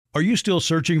Are you still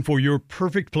searching for your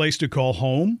perfect place to call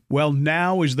home? Well,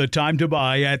 now is the time to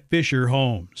buy at Fisher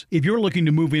Homes. If you're looking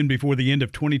to move in before the end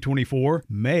of 2024,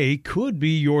 May could be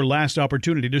your last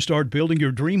opportunity to start building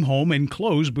your dream home and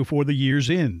close before the year's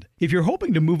end. If you're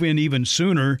hoping to move in even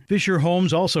sooner, Fisher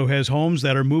Homes also has homes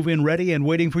that are move-in ready and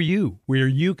waiting for you, where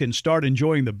you can start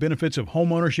enjoying the benefits of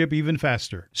homeownership even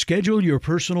faster. Schedule your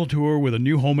personal tour with a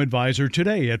new home advisor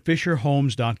today at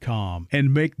FisherHomes.com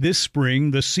and make this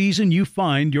spring the season you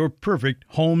find your perfect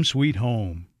home sweet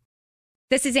home.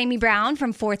 This is Amy Brown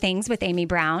from 4 Things with Amy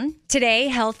Brown. Today,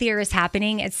 healthier is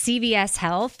happening at CVS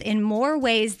Health in more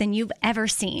ways than you've ever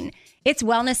seen. It's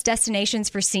wellness destinations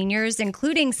for seniors,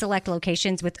 including select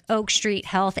locations with Oak Street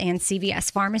Health and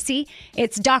CVS Pharmacy.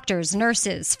 It's doctors,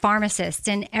 nurses, pharmacists,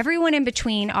 and everyone in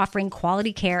between offering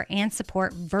quality care and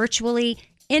support virtually,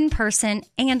 in person,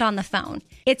 and on the phone.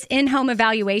 It's in-home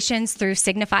evaluations through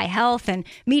Signify Health and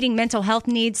meeting mental health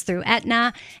needs through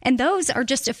Aetna. And those are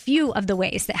just a few of the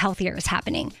ways that healthier is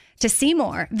happening. To see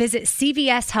more, visit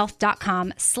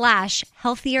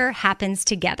cvshealth.com/healthier happens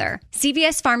together.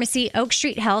 CVS Pharmacy, Oak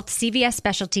Street Health, CVS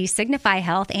Specialty, Signify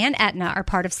Health, and Aetna are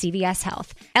part of CVS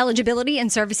Health. Eligibility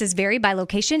and services vary by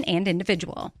location and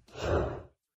individual.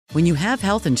 When you have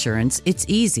health insurance, it's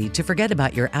easy to forget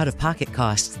about your out-of-pocket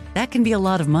costs. That can be a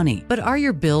lot of money. But are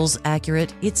your bills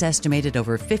accurate? It's estimated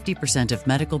over 50% of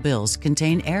medical bills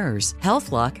contain errors.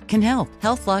 HealthLock can help.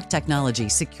 HealthLock technology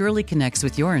securely connects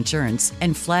with your insurance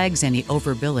and flags any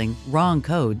overbilling, wrong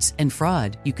codes, and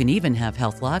fraud. You can even have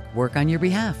HealthLock work on your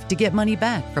behalf to get money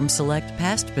back from select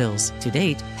past bills. To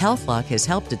date, HealthLock has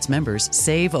helped its members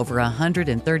save over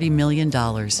 $130 million.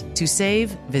 To save,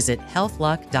 visit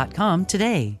healthlock.com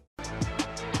today.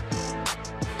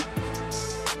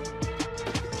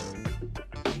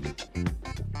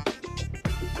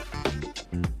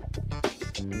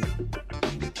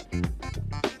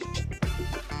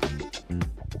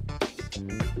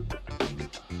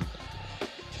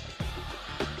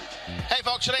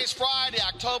 Today's Friday,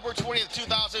 October 20th,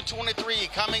 2023.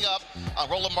 Coming up on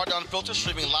Roland Martin Unfiltered,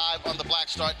 streaming live on the Black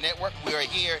Star Network. We are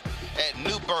here at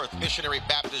New Birth Missionary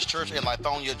Baptist Church in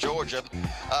Lithonia, Georgia,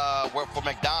 where for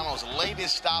McDonald's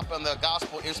latest stop on the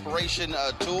Gospel Inspiration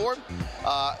Tour.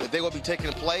 They will be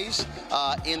taking place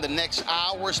in the next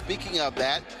hour. Speaking of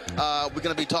that, we're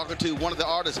going to be talking to one of the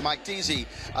artists, Mike Teasy,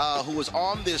 who was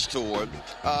on this tour.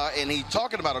 And he's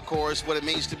talking about, of course, what it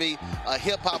means to be a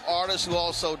hip-hop artist who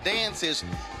also dances,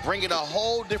 bringing a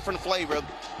whole different flavor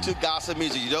to gospel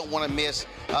music. You don't want to miss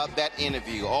that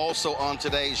interview. Also on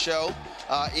today's show,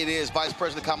 it is Vice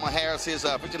President Kamala Harris's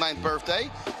 59th birthday.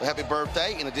 So happy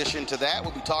birthday. In addition to that,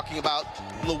 we'll be talking about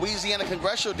Louisiana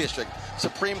Congressional District.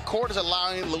 Supreme Court is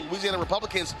allowing Louisiana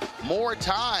Republicans more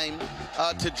time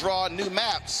to draw new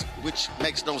maps, which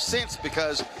makes no sense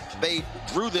because they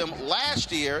drew them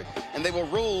last year and they were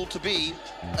ruled to be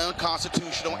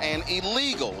unconstitutional and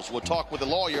illegal. So we'll talk with a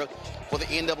lawyer for the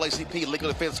NAACP Legal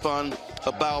Defense Fund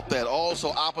about that. Also,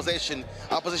 opposition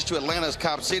to Atlanta's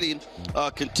Cop City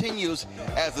continues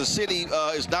as the city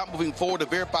is not moving forward to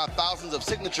verify thousands of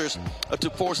signatures to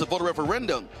force a voter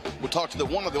referendum. We'll talk to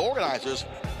one of the organizers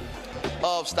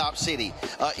of Stop City.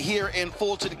 Here in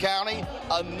Fulton County,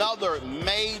 another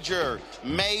major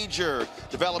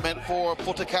development for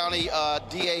Fulton County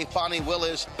DA Fonnie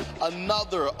Willis,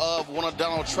 another of one of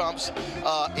Donald Trump's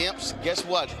imps. Guess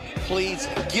what? Pleads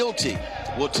guilty.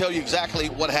 We'll tell you exactly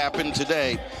what happened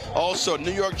today. Also,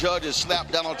 New York judges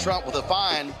slapped Donald Trump with a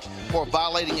fine for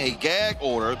violating a gag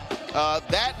order.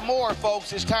 That more,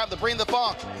 folks. It's time to bring the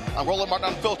funk. I'm Roland Martin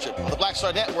Unfiltered on the Black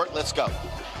Star Network. Let's go.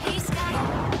 He's got it.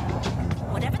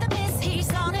 Whatever the miss,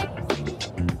 he's on it.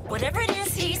 Whatever it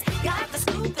is, he's got the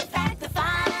scoop, the fact, the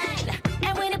find.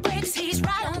 And when it breaks, he's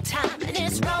right on time and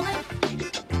it's rolling.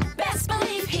 Best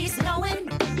believe he's knowing.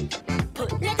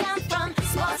 Putting it down from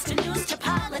sports to news to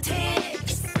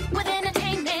politics. With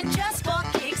entertainment just for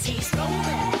kicks, he's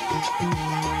rolling.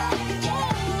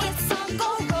 It's on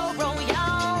go, roll,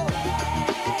 y'all.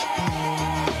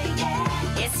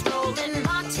 It's Roland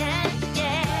Martin.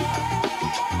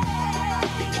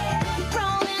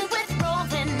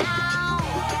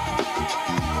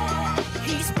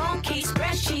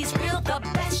 He's real the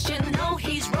best, you know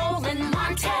he's rolling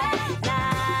Montana.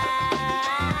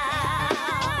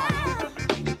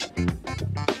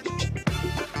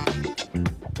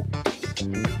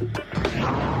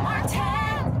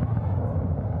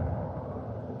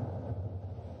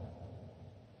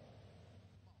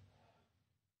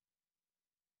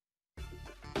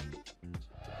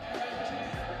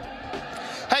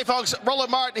 Hey folks, Roland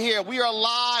Martin here. We are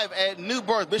live live at New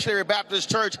Birth Missionary Baptist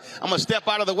Church. I'm going to step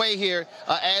out of the way here.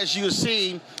 As you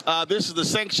see, this is the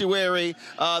sanctuary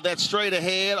that's straight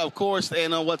ahead, of course,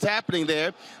 and what's happening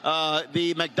there.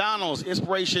 The McDonald's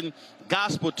Inspiration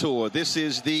Gospel Tour. This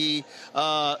is the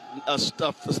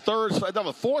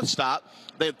fourth stop.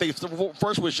 They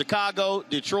first was Chicago,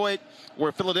 Detroit,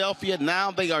 were Philadelphia.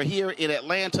 Now they are here in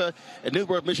Atlanta at New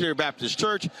Birth Missionary Baptist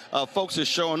Church. Folks are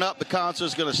showing up. The concert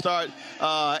is going to start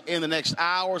in the next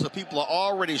hour, so people are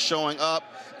already showing up.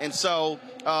 And so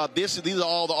these are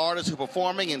all the artists who are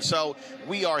performing, and so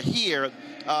we are here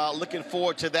looking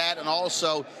forward to that. And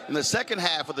also in the second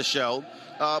half of the show,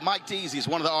 Mike Teasy is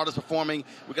one of the artists performing.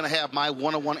 We're going to have my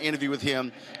one-on-one interview with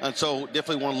him, and so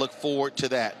definitely want to look forward to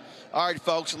that. All right,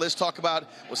 folks, let's talk about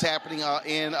what's happening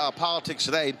in politics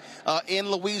today. In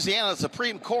Louisiana, the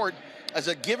Supreme Court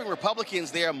is giving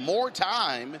Republicans there more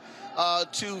time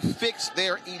to fix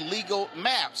their illegal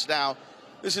maps. Now,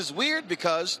 this is weird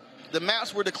because the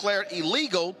maps were declared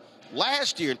illegal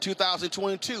last year in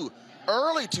 2022,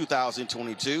 early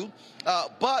 2022,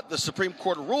 but the Supreme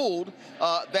Court ruled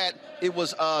that it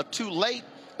was too late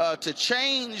to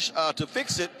change, to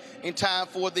fix it in time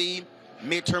for the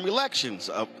midterm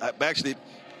elections. Actually,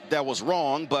 that was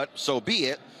wrong, but so be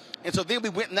it. And so then we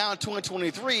went now in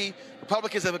 2023.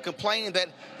 Republicans have been complaining that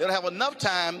they don't have enough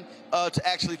time to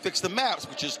actually fix the maps,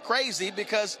 which is crazy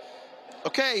because,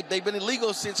 okay, they've been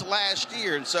illegal since last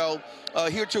year. And so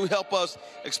here to help us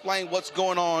explain what's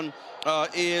going on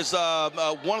is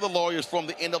one of the lawyers from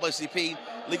the NAACP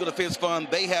Legal Defense Fund.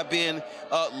 They have been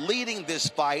leading this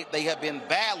fight. They have been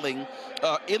battling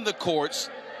in the courts,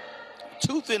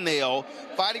 tooth and nail,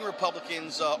 fighting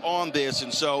Republicans on this.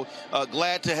 And so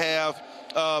glad to have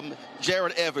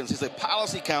Jared Evans. He's a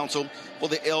policy counsel for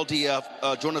the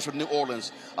LDF, join us from New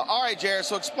Orleans. All right, Jared,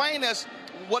 so explain us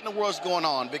what in the world's going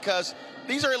on, because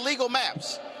these are illegal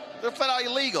maps. They're flat out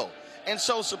illegal. And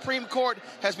so Supreme Court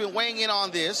has been weighing in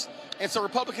on this. And so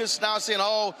Republicans now saying,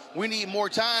 oh, we need more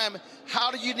time.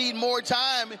 How do you need more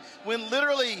time when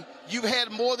literally you've had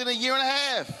more than a year and a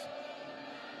half?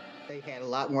 They had a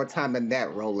lot more time than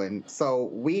that, Roland. So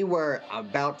we were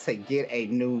about to get a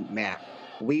new map.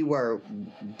 We were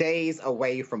days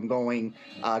away from going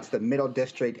to the Middle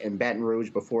District in Baton Rouge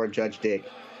before Judge Dick,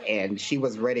 and she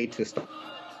was ready to start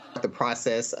the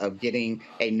process of getting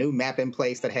a new map in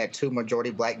place that had 2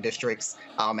 majority black districts.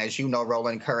 As you know,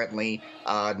 Roland, currently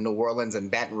New Orleans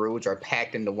and Baton Rouge are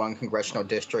packed into 1 congressional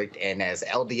district, and as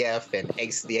LDF and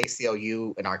the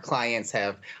ACLU and our clients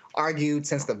have argued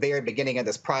since the very beginning of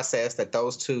this process that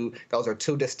those are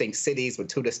 2 distinct cities with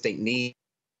 2 distinct needs,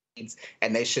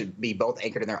 and they should be both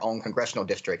anchored in their own congressional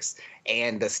districts.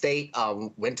 And the state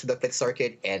went to the Fifth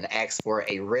Circuit and asked for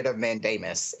a writ of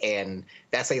mandamus. And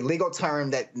that's a legal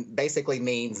term that basically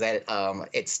means that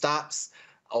it stops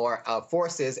or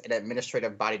forces an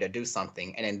administrative body to do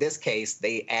something. And in this case,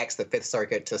 they asked the Fifth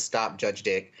Circuit to stop Judge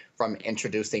Dick from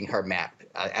introducing her map.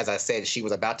 As I said, she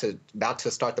was about to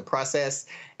start the process,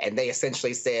 and they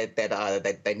essentially said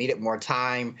that they needed more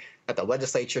time, that the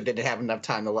legislature didn't have enough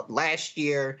time last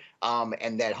year,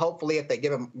 and that hopefully if they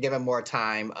give them more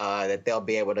time, that they'll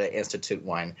be able to institute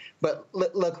one. But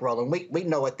look, Roland, we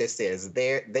know what this is.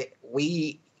 They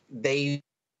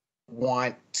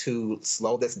want to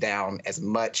slow this down as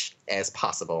much as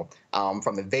possible.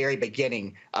 From the very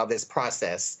beginning of this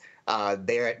process,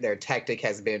 their tactic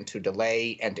has been to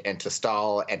delay and to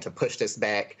stall and to push this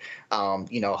back,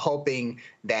 hoping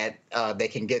that they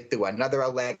can get through another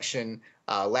election.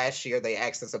 Last year, they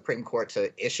asked the Supreme Court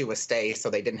to issue a stay so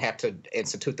they didn't have to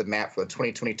institute the map for the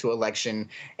 2022 election.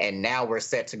 And now we're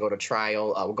set to go to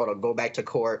trial. We're going to go back to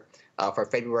court for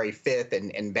February 5th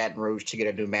in Baton Rouge to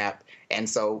get a new map. And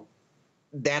so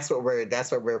that's what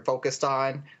we're focused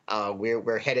on.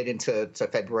 We're headed into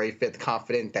February 5th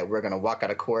confident that we're going to walk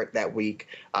out of court that week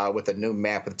with a new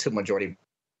map with 2 majority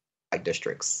black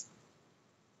districts.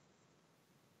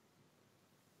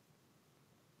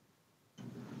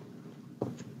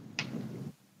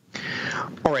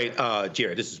 All right,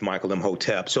 Jared, this is Michael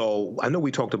Imhotep. So I know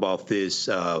we talked about this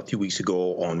a few weeks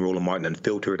ago on Roland Martin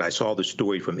Unfiltered. I saw the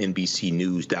story from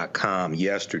NBCnews.com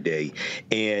yesterday,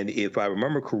 and if I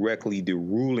remember correctly, the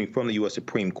ruling from the U.S.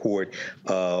 Supreme Court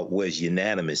was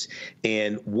unanimous.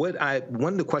 And one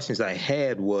of the questions I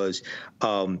had was,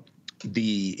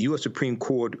 the U.S. Supreme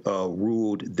Court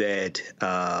ruled that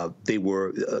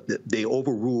they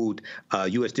overruled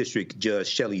U.S. District Judge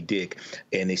Shelley Dick,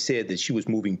 and they said that she was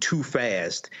moving too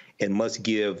fast and must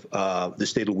give the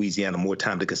state of Louisiana more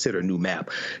time to consider a new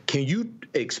map. Can you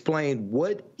explain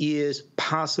what is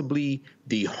possibly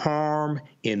the harm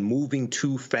in moving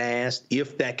too fast,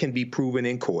 if that can be proven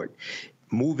in court?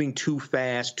 moving too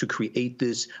fast to create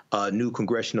this new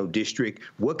congressional district?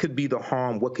 What could be the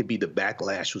harm? What could be the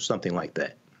backlash or something like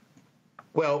that?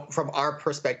 Well, from our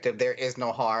perspective, there is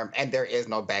no harm and there is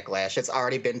no backlash. It's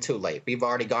already been too late. We've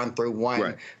already gone through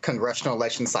one congressional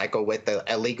election cycle with the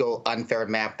illegal, unfair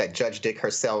map that Judge Dick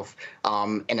herself,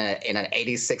 in an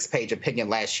 86-page opinion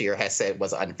last year, has said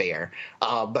was unfair.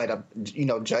 But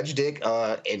Judge Dick,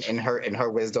 in her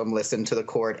wisdom, listened to the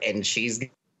court, and she's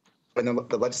given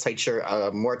the legislature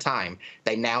more time.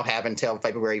 They now have until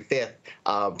February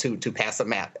 5th to pass a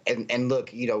map. And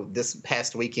look, this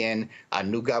past weekend, a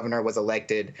new governor was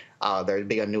elected. There'll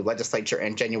be a new legislature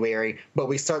in January, but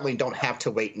we certainly don't have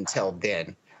to wait until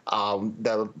then.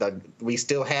 We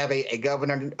still have a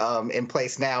governor in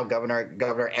place now,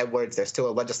 Governor Edwards. There's still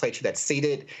a legislature that's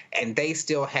seated, and they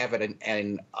still have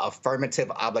an affirmative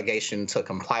obligation to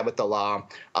comply with the law,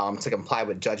 to comply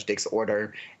with Judge Dick's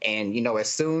order. And as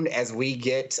soon as we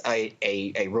get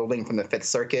a ruling from the Fifth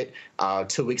Circuit,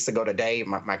 2 weeks ago today,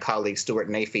 my colleague Stuart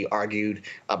Nafee argued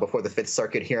before the Fifth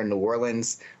Circuit here in New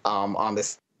Orleans on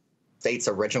this state's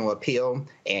original appeal,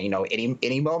 and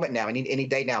any moment now, any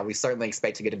day now, we certainly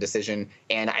expect to get a decision.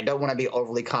 And I don't want to be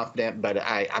overly confident, but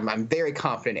I'm very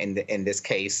confident in this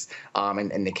case,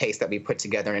 and in the case that we put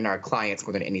together in our clients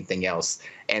more than anything else.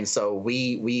 And so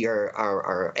we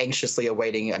are anxiously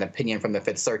awaiting an opinion from the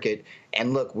Fifth Circuit.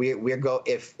 And look,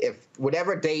 if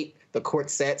whatever date the court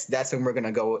sets, that's when we're going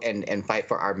to go and fight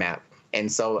for our map.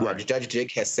 And so Judge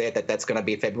Dick has said that that's going to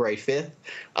be February 5th.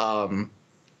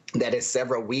 That is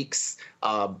several weeks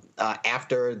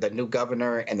after the new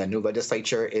governor and the new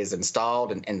legislature is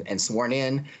installed and sworn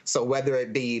in. So whether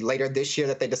it be later this year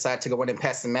that they decide to go in and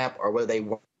pass the map, or whether they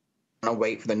want to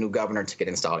wait for the new governor to get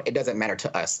installed, it doesn't matter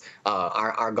to us.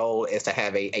 Our goal is to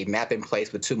have a map in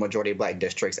place with 2 majority black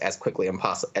districts as quickly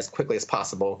as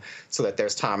possible, so that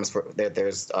there's time for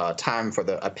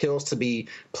the appeals to be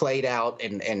played out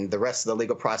and the rest of the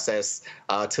legal process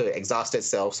to exhaust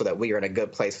itself, so that we are in a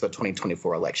good place for the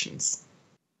 2024 elections.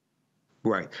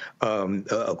 Right.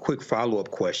 A quick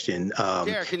follow-up question.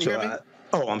 Jared, can you hear me?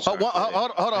 I'm sorry.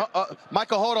 Hold on.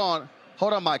 Michael, hold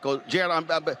on, Michael. Jared,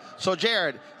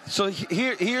 Jared,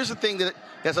 here's the thing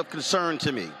that's of concern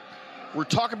to me. We're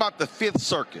talking about the Fifth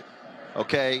Circuit,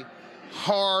 okay?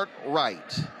 Hard right.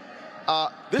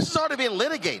 This has already been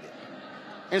litigated.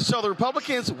 And so the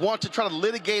Republicans want to try to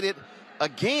litigate it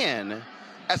again,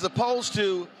 as opposed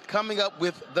to coming up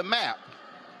with the map.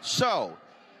 So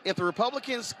if the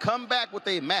Republicans come back with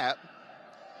a map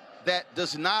that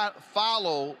does not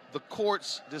follow the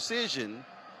court's decision,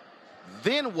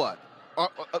 then what?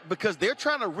 Because they're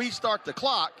trying to restart the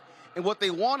clock, and what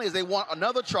they want is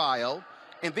another trial,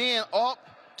 and then,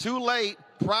 too late,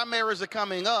 primaries are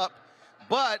coming up.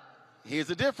 But here's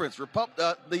the difference.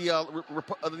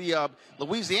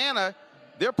 Louisiana,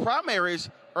 their primaries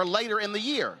are later in the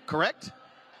year, correct?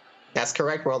 That's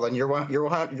correct, Roland. You're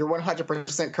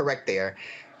 100% correct there.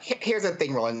 Here's the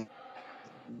thing, Roland.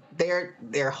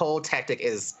 Their whole tactic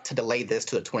is to delay this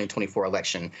to the 2024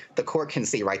 election. The court can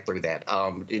see right through that.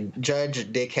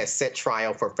 Judge Dick has set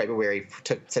trial for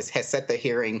has set the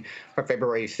hearing for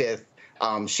February 5th.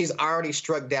 She's already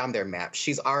struck down their map.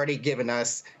 She's already given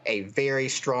us a very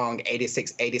strong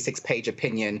 86-page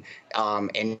opinion,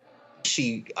 and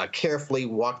she carefully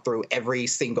walked through every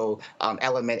single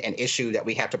element and issue that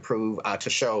we have to prove to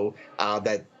show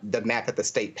that the map that the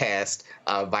state passed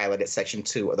violated Section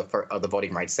 2 of the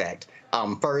Voting Rights Act.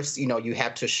 First, you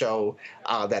have to show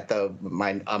that the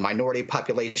minority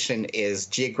population is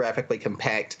geographically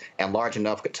compact and large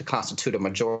enough to constitute a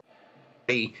majority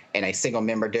in a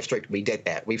single-member district. We did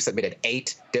that. We've submitted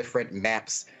 8 different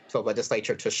maps to the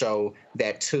legislature to show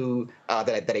that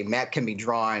that a map can be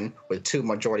drawn with 2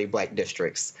 majority black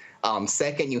districts.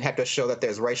 Second, you have to show that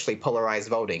there's racially polarized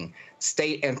voting.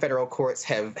 State and federal courts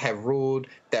have ruled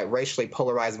that racially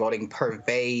polarized voting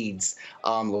pervades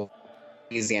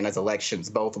Louisiana's elections,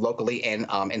 both locally and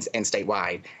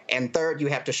statewide. And third, you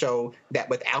have to show that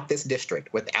without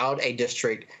a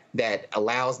district that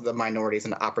allows the minorities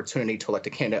an opportunity to elect a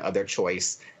candidate of their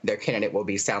choice, their candidate will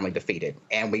be soundly defeated.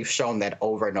 And we've shown that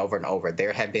over and over and over.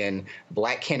 There have been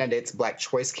black candidates, black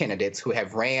choice candidates, who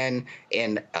have ran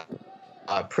in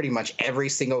pretty much every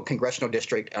single congressional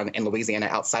district in Louisiana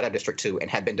outside of District 2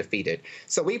 and have been defeated.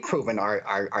 So we've proven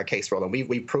our case, Roland.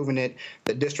 We've proven it.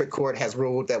 The district court has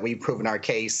ruled that we've proven our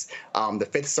case. The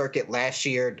Fifth Circuit last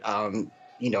year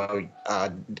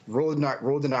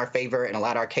ruled in our favor and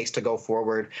allowed our case to go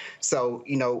forward. So,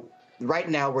 right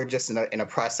now we're just in a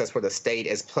process where the state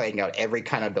is playing out every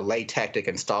kind of delay tactic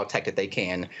and stall tactic they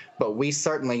can. But we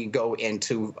certainly go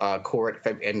into court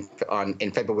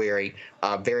in February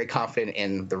very confident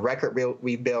in the record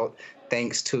we built,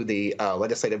 thanks to the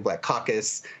Legislative Black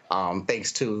Caucus,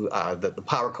 thanks to the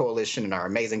Power Coalition and our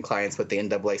amazing clients with the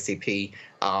NAACP.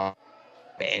 And,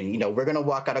 we're going to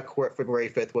walk out of court February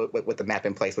 5th with the map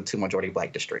in place with 2 majority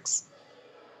Black districts.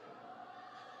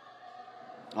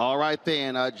 All right,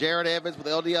 then. Jared Evans with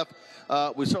LDF.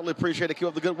 We certainly appreciate it. Keep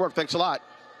up the good work. Thanks a lot.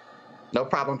 No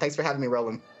problem. Thanks for having me,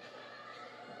 Roland.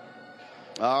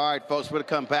 All right, folks, we're going to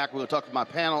come back. We're going to talk to my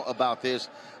panel about this.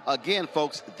 Again,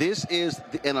 folks, this is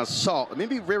an assault. Let me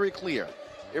be very clear.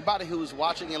 Everybody who's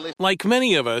watching and listening. Like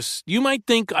many of us, you might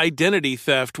think identity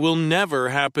theft will never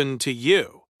happen to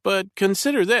you. But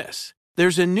consider this.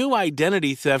 There's a new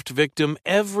identity theft victim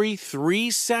every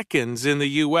 3 seconds in the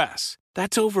U.S.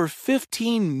 That's over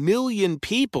 15 million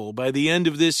people by the end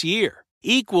of this year,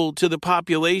 equal to the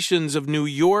populations of New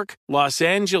York, Los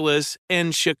Angeles,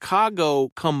 and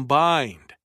Chicago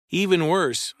combined. Even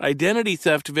worse, identity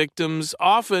theft victims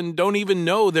often don't even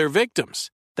know they're victims.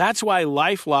 That's why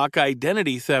LifeLock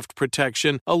Identity Theft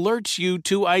Protection alerts you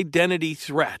to identity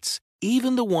threats,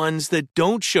 even the ones that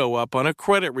don't show up on a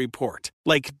credit report,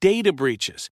 like data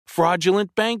breaches,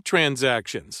 fraudulent bank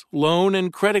transactions, loan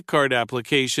and credit card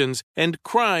applications, and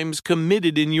crimes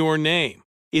committed in your name.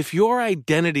 If your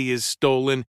identity is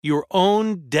stolen, your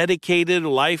own dedicated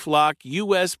LifeLock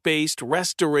U.S.-based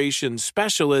restoration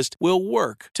specialist will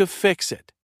work to fix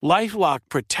it. LifeLock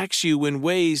protects you in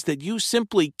ways that you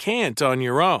simply can't on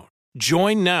your own.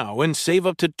 Join now and save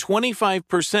up to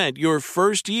 25% your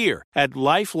first year at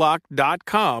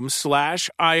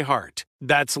LifeLock.com/iHeart.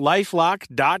 That's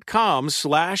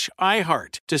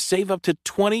LifeLock.com/iHeart to save up to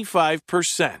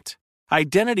 25%.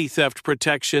 Identity theft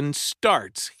protection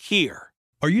starts here.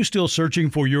 Are you still searching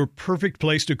for your perfect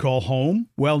place to call home?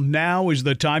 Well, now is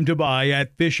the time to buy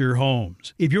at Fisher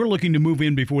Homes. If you're looking to move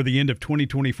in before the end of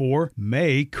 2024,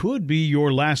 May could be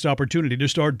your last opportunity to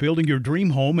start building your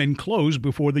dream home and close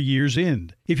before the year's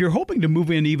end. If you're hoping to move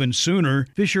in even sooner,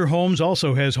 Fisher Homes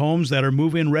also has homes that are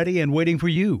move-in ready and waiting for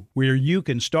you, where you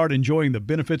can start enjoying the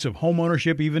benefits of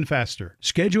homeownership even faster.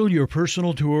 Schedule your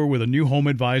personal tour with a new home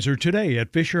advisor today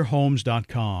at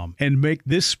FisherHomes.com and make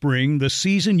this spring the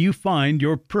season you find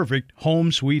your perfect home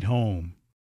sweet home.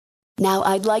 Now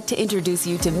I'd like to introduce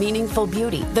you to Meaningful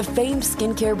Beauty, the famed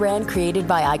skincare brand created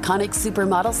by iconic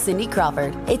supermodel Cindy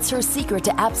Crawford. It's her secret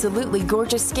to absolutely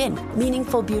gorgeous skin.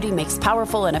 Meaningful Beauty makes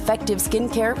powerful and effective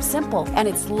skincare simple, and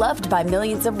it's loved by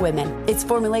millions of women. It's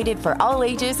formulated for all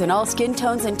ages and all skin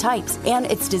tones and types, and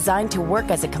it's designed to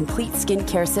work as a complete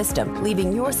skincare system,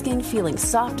 leaving your skin feeling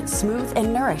soft, smooth,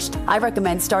 and nourished. I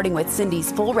recommend starting with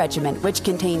Cindy's full regimen, which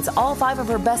contains all 5 of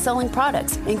her best-selling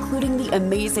products, including the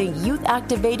amazing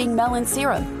youth-activating melon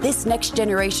serum. This next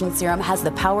generation serum has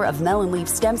the power of melon leaf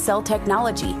stem cell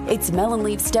technology. It's melon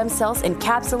leaf stem cells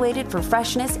encapsulated for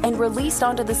freshness and released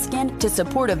onto the skin to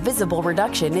support a visible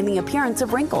reduction in the appearance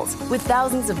of wrinkles. With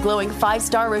thousands of glowing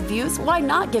 5-star reviews, why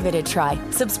not give it a try?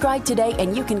 Subscribe today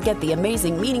and you can get the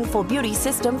amazing Meaningful Beauty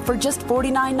system for just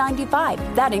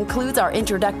 $49.95. That includes our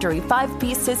introductory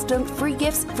 5-piece system, free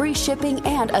gifts, free shipping,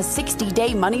 and a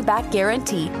 60-day money-back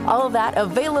guarantee. All of that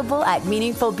available at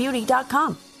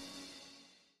meaningfulbeauty.com.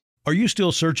 Are you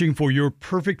still searching for your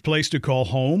perfect place to call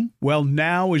home? Well,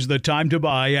 now is the time to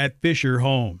buy at Fisher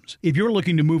Homes. If you're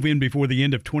looking to move in before the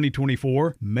end of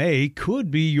 2024, May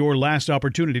could be your last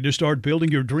opportunity to start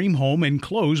building your dream home and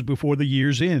close before the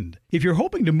year's end. If you're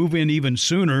hoping to move in even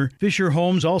sooner, Fisher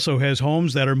Homes also has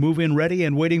homes that are move-in ready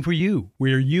and waiting for you,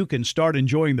 where you can start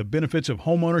enjoying the benefits of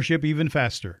homeownership even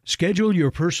faster. Schedule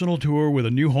your personal tour with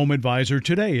a new home advisor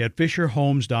today at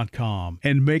FisherHomes.com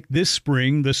and make this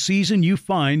spring the season you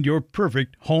find your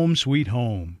perfect home sweet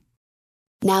home.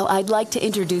 Now I'd like to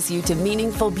introduce you to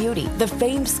Meaningful Beauty, the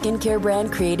famed skincare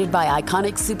brand created by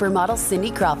iconic supermodel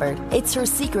Cindy Crawford. It's her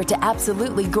secret to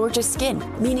absolutely gorgeous skin.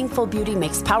 Meaningful Beauty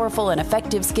makes powerful and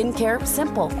effective skincare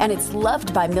simple, and it's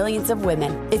loved by millions of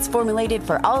women. It's formulated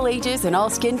for all ages and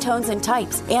all skin tones and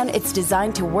types, and it's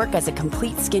designed to work as a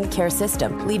complete skincare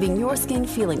system, leaving your skin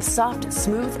feeling soft,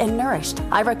 smooth, and nourished.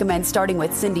 I recommend starting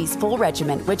with Cindy's full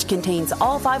regimen, which contains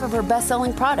all 5 of her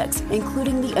best-selling products,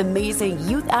 including the amazing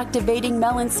youth-activating melon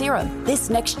Melon Serum. This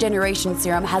next-generation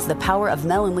serum has the power of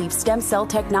melon leaf stem cell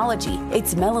technology.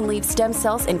 It's melon leaf stem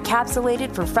cells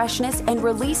encapsulated for freshness and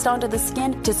released onto the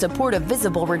skin to support a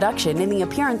visible reduction in the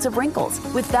appearance of wrinkles.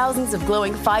 With thousands of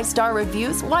glowing 5-star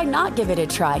reviews, why not give it a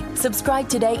try? Subscribe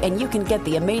today and you can get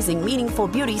the amazing Meaningful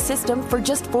Beauty system for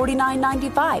just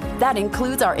 $49.95. That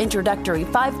includes our introductory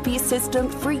 5-piece system,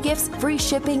 free gifts, free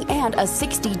shipping, and a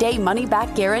 60-day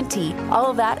money-back guarantee. All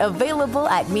of that available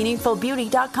at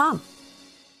meaningfulbeauty.com.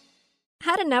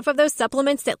 Had enough of those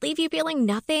supplements that leave you feeling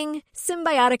nothing?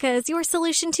 Symbiotica is your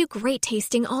solution to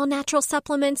great-tasting, all-natural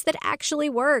supplements that actually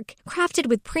work. Crafted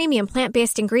with premium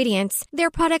plant-based ingredients, their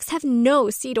products have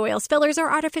no seed oils, fillers,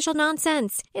 or artificial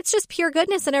nonsense. It's just pure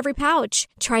goodness in every pouch.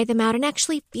 Try them out and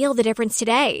actually feel the difference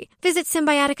today. Visit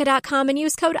Symbiotica.com and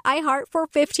use code IHEART for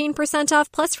 15%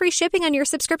 off plus free shipping on your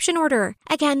subscription order.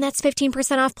 Again, that's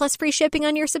 15% off plus free shipping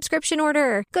on your subscription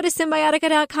order. Go to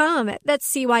Symbiotica.com.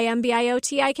 That's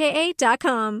CYMBIOTIKA.com.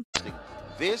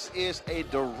 This is a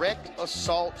direct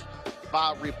assault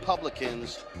by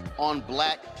Republicans on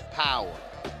black power.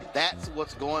 That's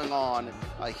what's going on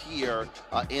here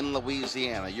in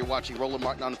Louisiana. You're watching Roland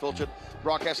Martin Unfiltered,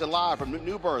 broadcasting live from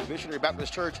New Birth Missionary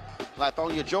Baptist Church,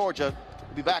 Lithonia, Georgia.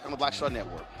 We'll be back on the Black Star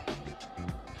Network.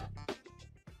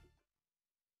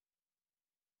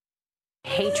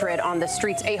 Hatred on the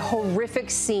streets, a horrific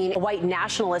scene, a white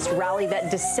nationalist rally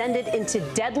that descended into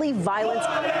deadly violence.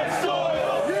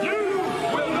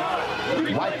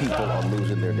 White people are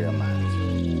losing their damn minds.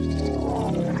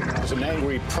 An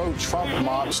angry pro-Trump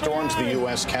mob storms the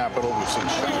U.S. Capitol. We've seen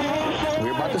shooting.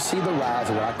 We're about to see the rise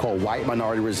of what I call white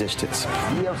minority resistance.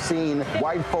 We have seen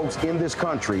white folks in this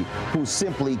country who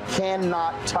simply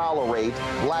cannot tolerate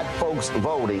black folks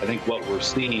voting. I think what we're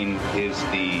seeing is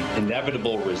the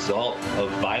inevitable result of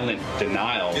violent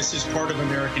denial. This is part of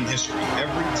American history.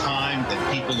 Every time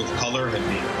that people of color have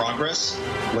made progress,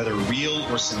 whether real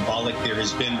or symbolic, there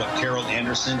has been what Carol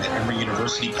Anderson at Emory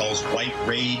University calls white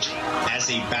rage as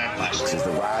a backlash. This is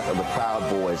the rise of the Proud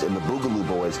Boys and the Boogaloo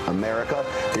Boys. America,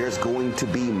 there's going to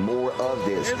be more of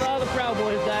this. Here's all the Proud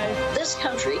Boys, guys. This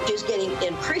country is getting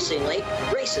increasingly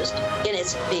racist in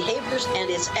its behaviors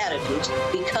and its attitudes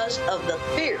because of the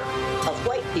fear of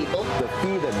white people. The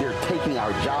fear that they're taking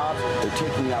our jobs, they're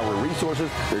taking our resources,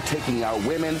 they're taking our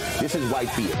women. This is white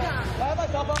fear.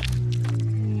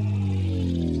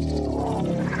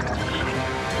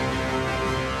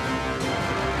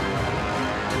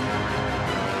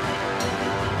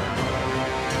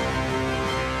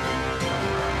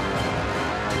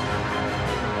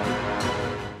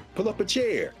 Pull up a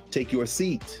chair, take your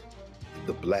seat.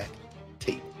 The Black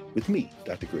Tape with me,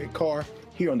 Dr. Greg Carr,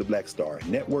 here on the Black Star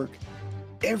Network.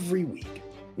 Every week,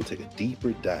 we'll take a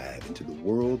deeper dive into the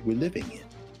world we're living in.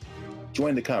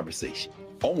 Join the conversation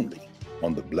only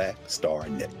on the Black Star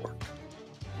Network.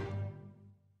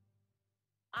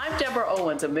 I'm Deborah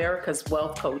Owens, America's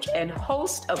Wealth Coach and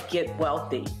host of Get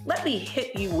Wealthy. Let me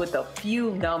hit you with a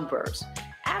few numbers.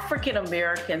 African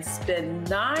Americans spend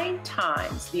 9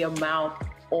 times the amount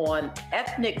on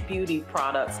ethnic beauty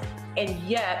products and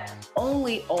yet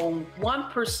only own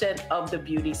 1% of the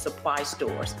beauty supply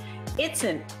stores. It's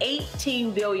an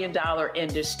 $18 billion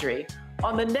industry.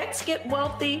 On the next Get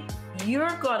Wealthy,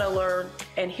 you're gonna learn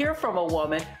and hear from a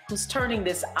woman who's turning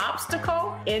this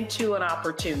obstacle into an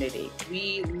opportunity.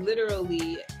 We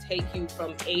literally take you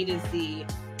from A to Z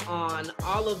on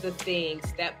all of the things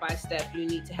step by step you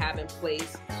need to have in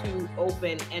place to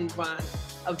open and run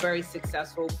a very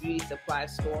successful beauty supply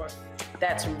store.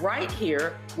 That's right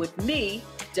here with me,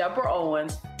 Deborah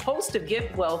Owens, host of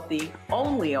Get Wealthy,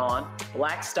 only on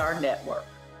Black Star Network.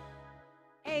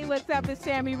 Hey, what's up? It's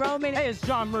Sammy Roman. Hey, it's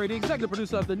John Murray, the executive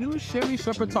producer of the new Sherry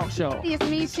Shepherd Talk Show. It's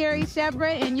me, Sherry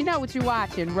Shepherd, and you know what you're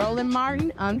watching, Roland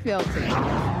Martin Unfiltered.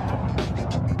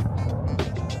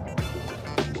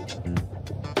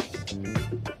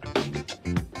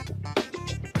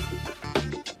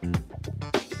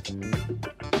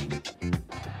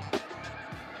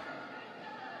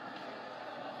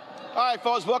 All right,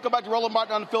 folks, welcome back to Roland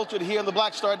Martin Unfiltered here on the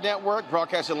Black Star Network,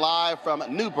 broadcasting live from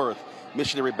New Birth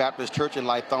Missionary Baptist Church in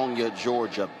Lithonia,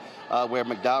 Georgia, where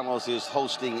McDonald's is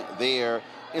hosting their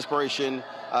Inspiration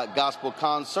Gospel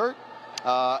Concert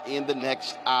in the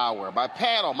next hour. My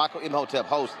panel, Michael Imhotep,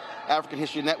 host, African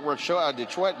History Network show out of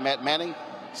Detroit, Matt Manning,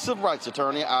 civil rights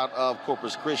attorney out of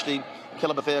Corpus Christi,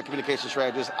 Kelly Bethel, communication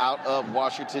strategist out of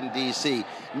Washington, D.C.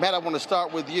 Matt, I want to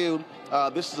start with you.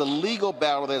 This is a legal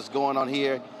battle that's going on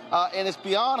here. And it's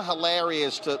beyond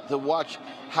hilarious to watch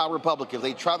how Republicans,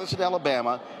 they try this in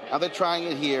Alabama, now they're trying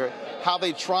it here, how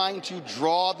they're trying to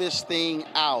draw this thing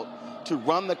out, to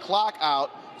run the clock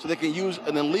out so they can use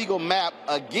an illegal map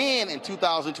again in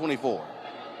 2024.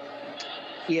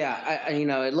 Yeah,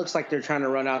 it looks like they're trying to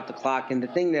run out the clock. And the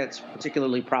thing that's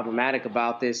particularly problematic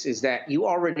about this is that you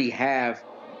already have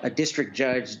a district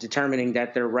judge determining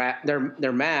that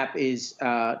their map is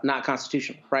not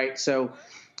constitutional, right? So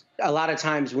a lot of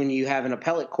times when you have an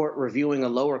appellate court reviewing a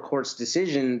lower court's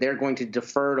decision, they're going to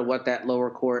defer to what that lower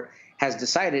court has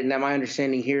decided. Now, my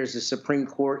understanding here is the Supreme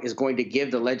Court is going to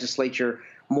give the legislature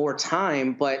more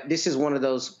time, but this is one of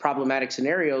those problematic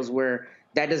scenarios where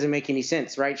that doesn't make any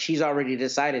sense, right? She's already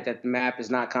decided that the map is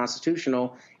not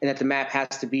constitutional and that the map has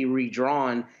to be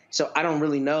redrawn. So I don't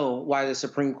really know why the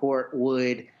Supreme Court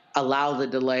would allow the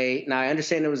delay. Now, I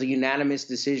understand it was a unanimous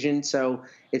decision, so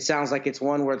it sounds like it's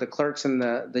one where the clerks and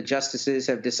the justices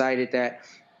have decided that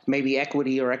maybe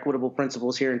equity or equitable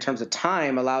principles here in terms of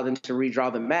time allow them to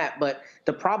redraw the map. But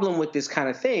the problem with this kind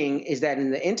of thing is that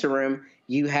in the interim,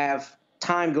 you have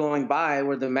time going by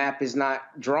where the map is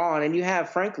not drawn, and you have,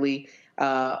 frankly,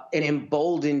 an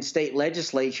emboldened state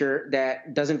legislature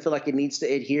that doesn't feel like it needs to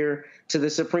adhere to the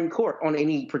Supreme Court on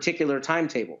any particular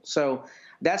timetable. So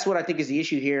that's what I think is the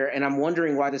issue here. And I'm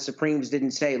wondering why the Supremes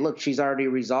didn't say, look, she's already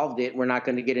resolved it. We're not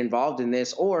going to get involved in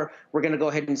this, or we're going to go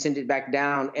ahead and send it back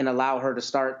down and allow her to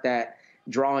start that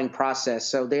drawing process.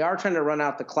 So they are trying to run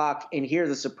out the clock. And here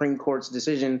the Supreme Court's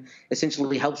decision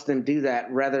essentially helps them do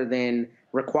that rather than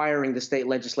requiring the state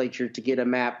legislature to get a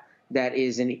map that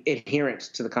is adherent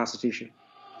to the Constitution.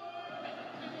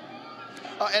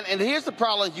 And here's the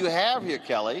problem you have here,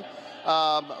 Kelly.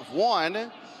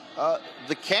 One,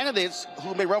 the candidates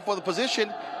who may run for the position,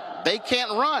 they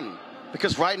can't run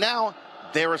because right now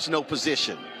there is no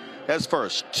position. That's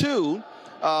first. Two,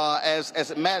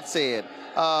 as Matt said,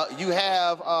 you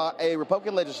have a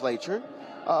Republican legislature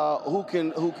who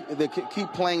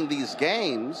keep playing these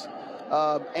games,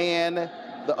 and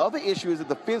the other issue is that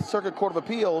the Fifth Circuit Court of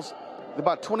Appeals,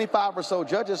 about 25 or so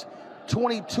judges,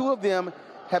 22 of them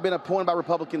have been appointed by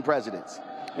Republican presidents.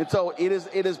 And so it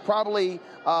is probably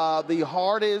the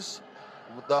hardest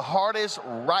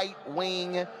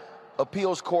right-wing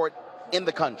appeals court in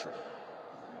the country.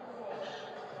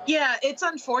 Yeah, it's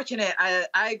unfortunate.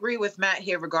 I agree with Matt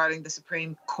here regarding the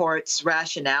Supreme Court's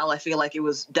rationale. I feel like it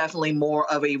was definitely more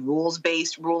of a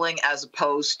rules-based ruling as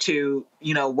opposed to,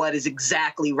 what is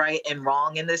exactly right and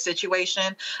wrong in this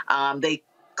situation. They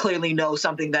clearly know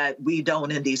something that we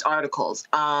don't in these articles.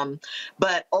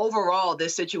 But overall,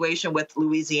 this situation with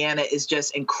Louisiana is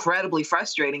just incredibly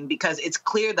frustrating because it's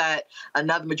clear that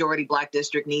another majority Black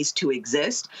district needs to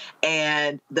exist.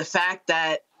 And the fact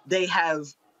that they have,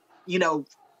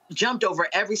 jumped over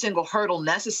every single hurdle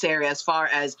necessary as far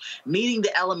as meeting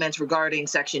the elements regarding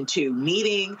Section 2,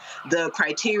 meeting the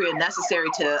criteria necessary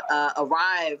to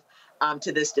arrive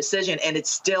to this decision, and it's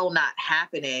still not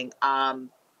happening.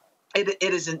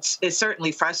 It's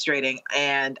certainly frustrating,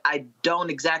 and I don't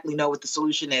exactly know what the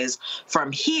solution is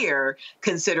from here,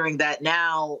 considering that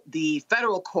now the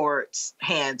federal court's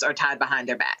hands are tied behind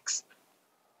their backs.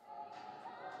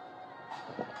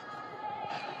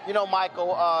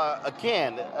 Michael,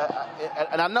 again,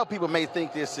 and I know people may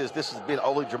think this has been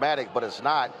overly dramatic, but it's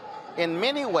not. In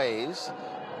many ways,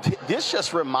 this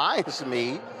just reminds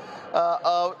me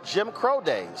of Jim Crow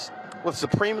days, with the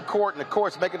Supreme Court and the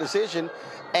courts make a decision,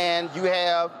 and you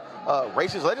have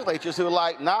racist legislatures who are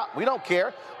like, nah, we don't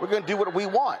care. We're going to do what we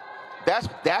want. That's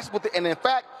what. And in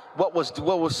fact, what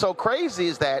was so crazy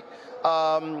is that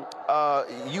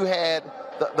you had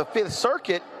the Fifth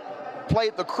Circuit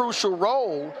played the crucial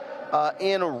role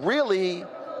in really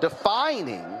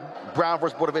defining Brown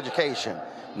versus Board of Education.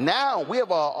 Now we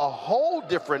have a whole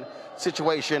different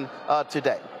situation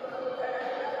today.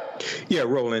 Yeah,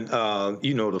 Roland,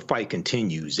 the fight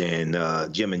continues,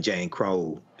 and Jim and Jane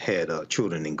Crow had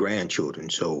children and grandchildren,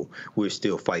 so we're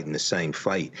still fighting the same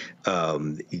fight.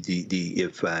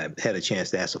 If I had a chance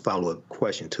to ask a follow-up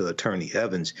question to Attorney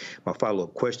Evans, my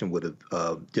follow-up question would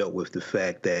have dealt with the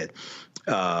fact that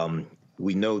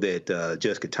we know that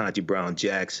Judge Ketanji Brown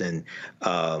Jackson,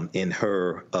 in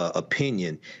her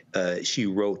opinion, she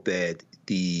wrote that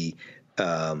the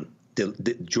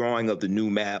drawing of the new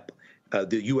map,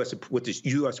 the U.S.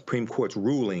 Supreme Court's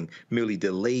ruling merely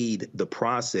delayed the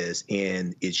process,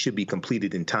 and it should be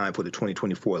completed in time for the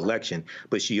 2024 election.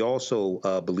 But she also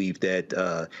believed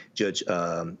that Judge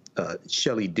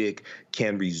Shelley Dick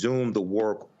can resume the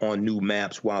work on new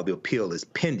maps while the appeal is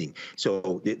pending.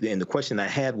 So, and the question I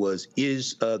had was,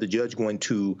 is the judge going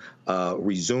to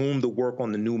resume the work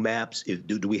on the new maps?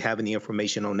 Do we have any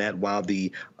information on that while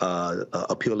the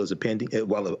appeal is pending?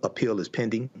 While the appeal is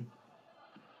pending?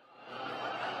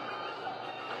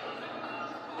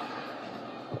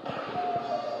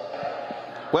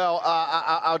 Well,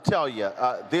 I'll tell you,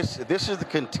 this is the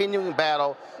continuing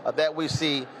battle that we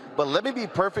see. But let me be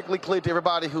perfectly clear to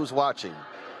everybody who's watching.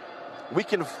 We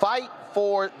can fight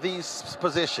for these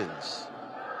positions,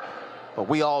 but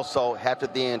we also have to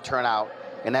then turn out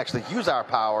and actually use our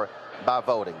power by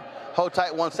voting. Hold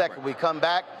tight 1 second. We come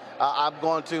back. I'm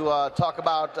going to talk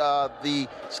about the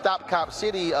Stop Cop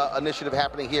City initiative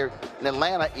happening here in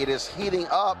Atlanta. It is heating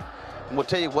up, and we'll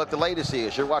tell you what the latest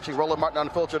is. You're watching Roland Martin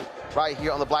Unfiltered right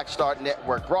here on the Black Star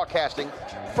Network, broadcasting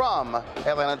from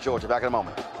Atlanta, Georgia. Back in a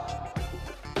moment.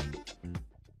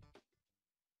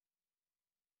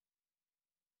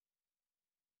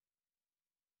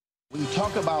 When you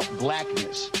talk about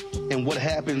blackness and what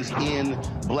happens in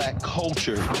black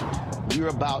culture, we're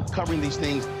about covering these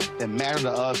things that matter to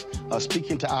us,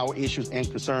 speaking to our issues and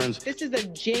concerns. This is a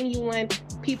genuine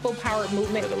people-powered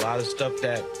movement. There's a lot of stuff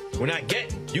that we're not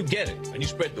getting. You get it, and you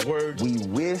spread the word. We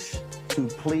wish to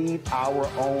plead our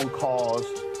own cause.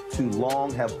 Too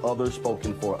long have others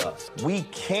spoken for us. We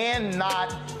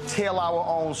cannot tell our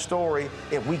own story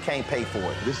if we can't pay for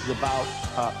it. This is about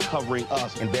covering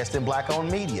us. Invest in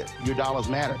black-owned media. Your dollars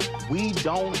matter. We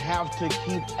don't have to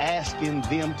keep asking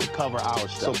them to cover our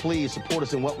stuff. So please support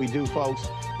us in what we do, folks.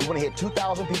 We want to hit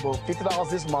 2,000 people, $50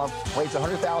 this month, raise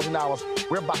 $100,000.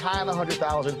 We're behind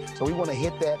 100,000, so we want to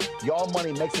hit that. Y'all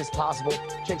money makes this possible.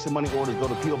 Checks and money orders go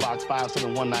to P.O. Box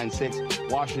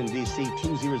 57196, Washington, D.C.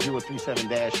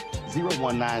 20037-0196.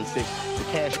 The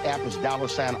Cash App is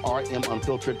 $RM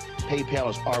Unfiltered. PayPal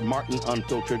is R Martin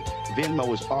Unfiltered.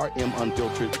 Venmo is RM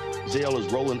Unfiltered. Zelle is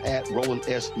Roland at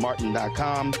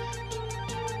RolandSMartin.com.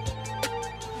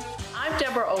 I'm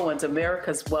Deborah Owens,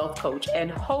 America's Wealth Coach and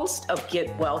host of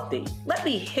Get Wealthy. Let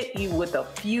me hit you with a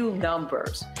few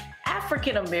numbers.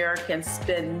 African Americans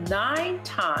spend 9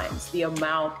 times the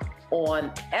amount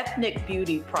on ethnic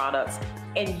beauty products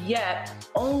and yet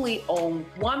only own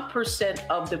 1%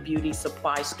 of the beauty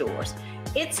supply stores.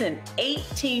 It's an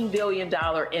 $18 billion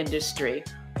industry.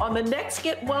 On the next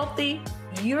Get Wealthy,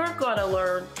 you're gonna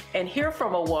learn and hear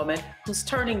from a woman who's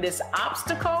turning this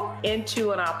obstacle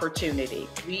into an opportunity.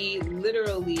 We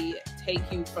literally take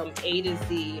you from A to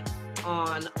Z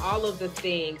on all of the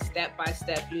things step by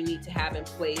step you need to have in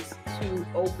place to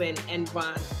open and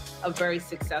run a very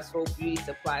successful beauty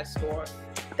supply store.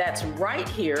 That's right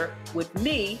here with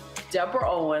me, Deborah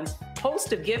Owens,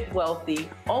 host of Get Wealthy,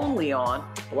 only on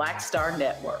Black Star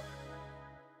Network.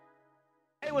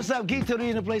 Hey, what's up? Geek Tony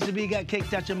in the place to be. Got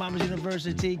Kicked Out Your Mama's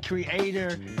University,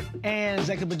 creator and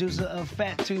executive producer of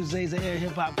Fat Tuesdays, an air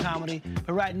hip-hop comedy.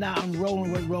 But right now, I'm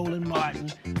rolling with Roland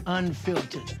Martin,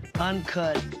 unfiltered,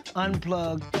 uncut,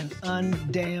 unplugged, and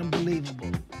undamn believable.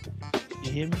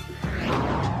 You hear me?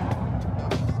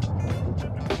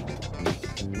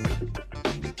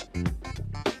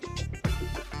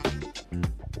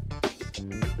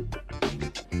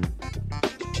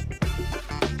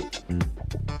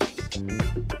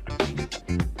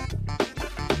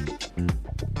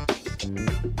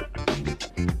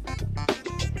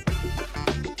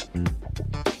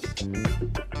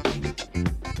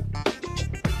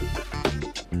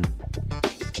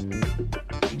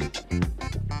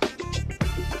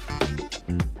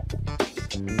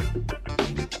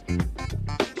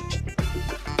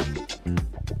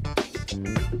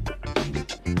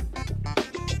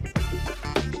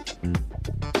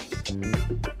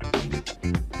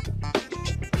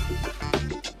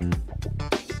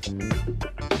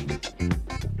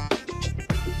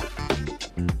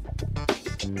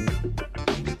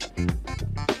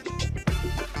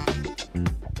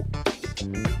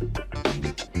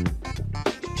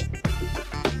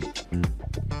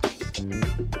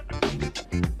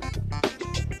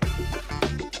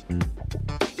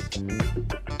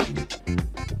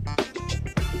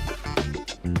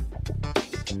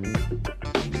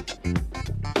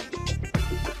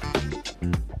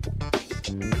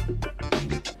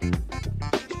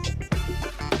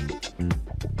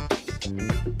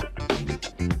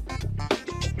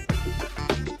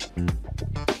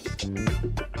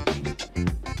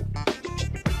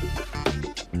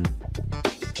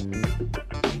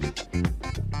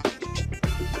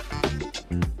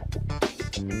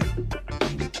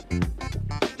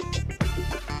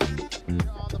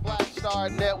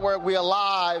 Network. We are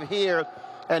live here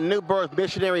at New Birth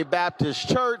Missionary Baptist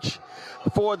Church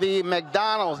for the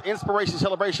McDonald's Inspiration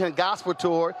Celebration and Gospel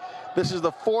Tour. This is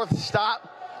the 4th stop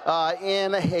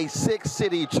in a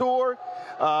 6-city tour.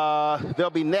 They'll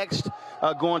be next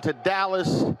going to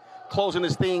Dallas, closing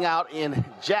this thing out in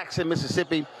Jackson,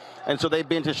 Mississippi. And so they've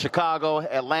been to Chicago,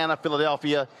 Atlanta,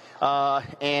 Philadelphia,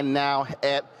 and now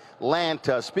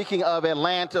Atlanta. Speaking of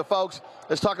Atlanta, folks,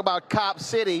 let's talk about Cop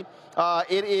City.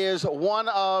 It is one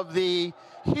of the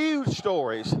huge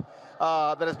stories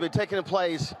that has been taking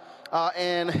place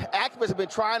and activists have been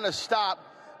trying to stop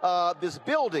this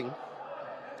building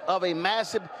of a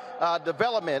massive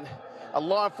development, a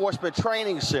law enforcement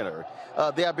training center.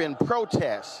 There have been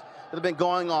protests that have been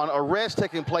going on, arrests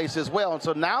taking place as well. And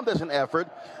so now there's an effort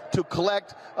to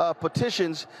collect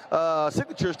petitions,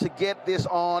 signatures to get this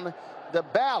on the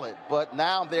ballot. But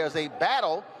now there's a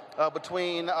battle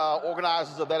between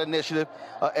organizers of that initiative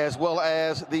as well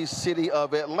as the city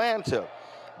of Atlanta.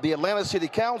 The Atlanta City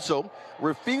Council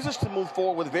refuses to move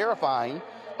forward with verifying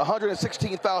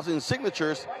 116,000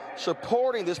 signatures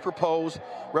supporting this proposed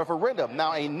referendum.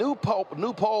 Now, a new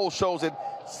poll shows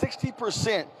that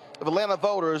 60% of Atlanta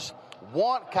voters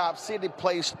want Cop City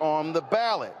placed on the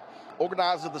ballot.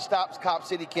 Organizers of the Stop Cop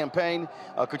City campaign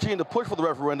continue to push for the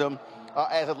referendum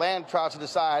as Atlanta tries to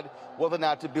decide whether or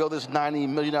not to build this $90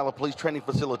 million police training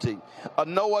facility.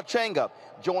 Anoa Changa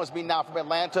joins me now from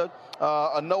Atlanta.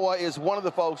 Anoa is one of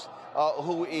the folks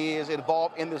who is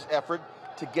involved in this effort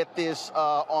to get this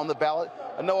on the ballot.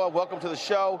 Anoa, welcome to the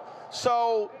show.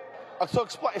 So I'm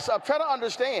trying to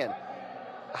understand,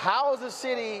 how is the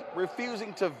city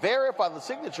refusing to verify the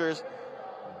signatures?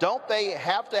 Don't they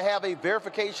have to have a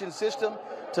verification system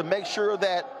to make sure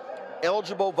that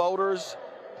eligible voters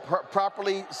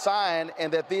properly sign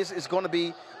and that this is going to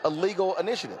be a legal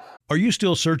initiative? Are you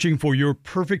still searching for your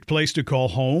perfect place to call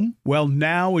home? Well,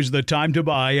 now is the time to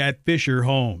buy at Fisher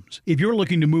Homes. If you're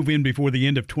looking to move in before the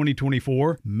end of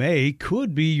 2024, May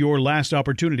could be your last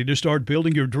opportunity to start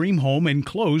building your dream home and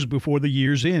close before the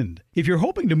year's end. If you're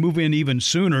hoping to move in even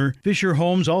sooner, Fisher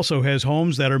Homes also has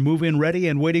homes that are move-in ready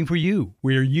and waiting for you,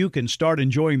 where you can start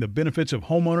enjoying the benefits of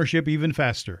homeownership even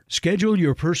faster. Schedule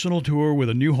your personal tour with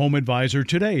a new home advisor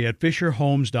today at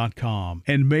FisherHomes.com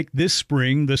and make this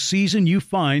spring the season you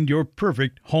find your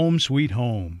perfect home sweet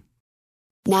home.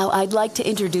 Now I'd like to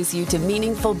introduce you to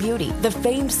Meaningful Beauty, the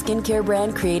famed skincare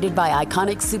brand created by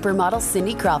iconic supermodel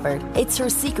Cindy Crawford. It's her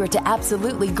secret to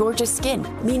absolutely gorgeous skin.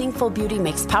 Meaningful Beauty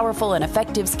makes powerful and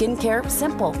effective skincare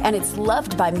simple, and it's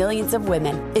loved by millions of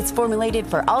women. It's formulated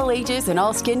for all ages and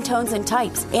all skin tones and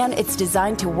types, and it's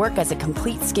designed to work as a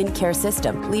complete skincare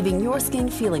system, leaving your skin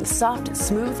feeling soft,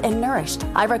 smooth, and nourished.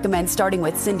 I recommend starting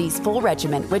with Cindy's full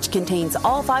regimen, which contains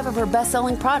all 5 of her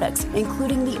best-selling products,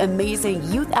 including the amazing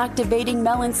youth-activating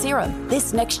Melon Serum.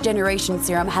 This next generation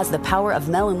serum has the power of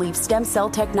melon leaf stem cell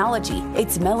technology.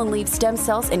 It's melon leaf stem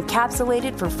cells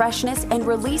encapsulated for freshness and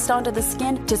released onto the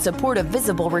skin to support a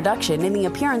visible reduction in the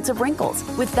appearance of wrinkles.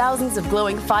 With thousands of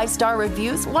glowing 5-star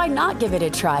reviews, why not give it a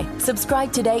try?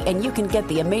 Subscribe today and you can get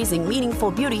the amazing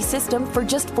Meaningful Beauty system for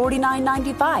just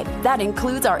 $49.95. That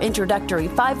includes our introductory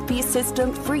 5-piece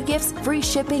system, free gifts, free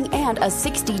shipping, and a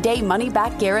 60-day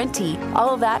money-back guarantee.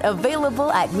 All of that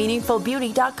available at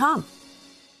meaningfulbeauty.com.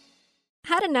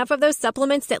 Had enough of those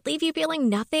supplements that leave you feeling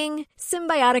nothing?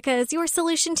 Symbiotica is your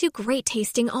solution to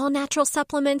great-tasting, all-natural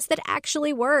supplements that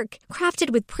actually work. Crafted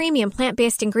with premium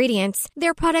plant-based ingredients,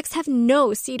 their products have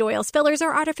no seed oils, fillers,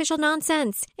 or artificial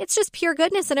nonsense. It's just pure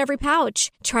goodness in every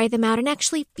pouch. Try them out and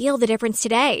actually feel the difference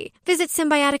today. Visit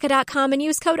Symbiotica.com and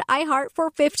use code IHEART for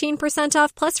 15%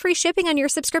 off plus free shipping on your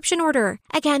subscription order.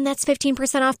 Again, that's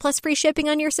 15% off plus free shipping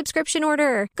on your subscription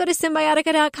order. Go to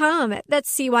Symbiotica.com. That's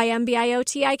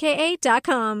CYMBIOTIKA.com.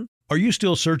 Are you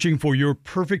still searching for your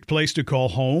perfect place to call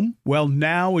home? Well,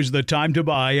 now is the time to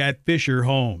buy at Fisher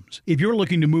Homes. If you're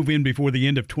looking to move in before the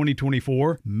end of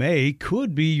 2024, May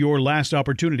could be your last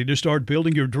opportunity to start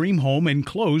building your dream home and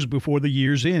close before the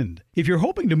year's end. If you're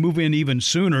hoping to move in even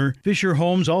sooner, Fisher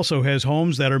Homes also has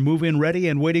homes that are move-in ready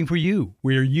and waiting for you,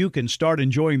 where you can start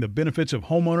enjoying the benefits of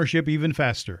homeownership even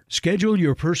faster. Schedule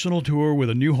your personal tour with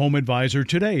a new home advisor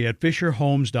today at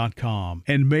FisherHomes.com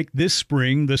and make this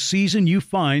spring the season you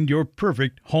find your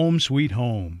perfect home sweet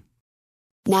home.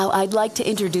 Now I'd like to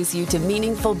introduce you to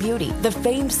Meaningful Beauty, the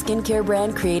famed skincare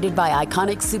brand created by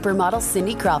iconic supermodel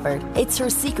Cindy Crawford. It's her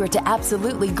secret to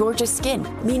absolutely gorgeous skin.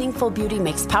 Meaningful Beauty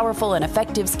makes powerful and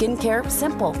effective skincare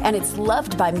simple, and it's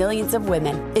loved by millions of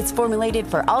women. It's formulated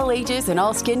for all ages and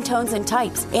all skin tones and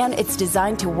types, and it's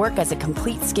designed to work as a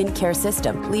complete skincare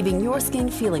system, leaving your skin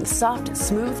feeling soft,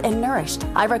 smooth, and nourished.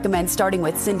 I recommend starting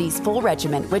with Cindy's full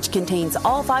regimen, which contains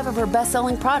all 5 of her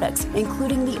best-selling products,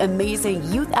 including the amazing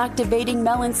youth-activating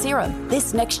Melon Serum.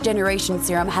 This next generation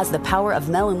serum has the power of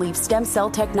melon leaf stem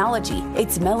cell technology.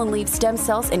 It's melon leaf stem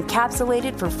cells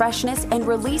encapsulated for freshness and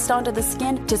released onto the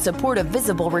skin to support a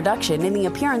visible reduction in the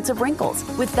appearance of wrinkles.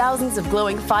 With thousands of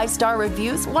glowing 5-star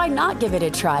reviews, why not give it a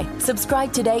try?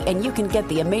 Subscribe today and you can get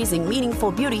the amazing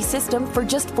Meaningful Beauty system for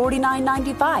just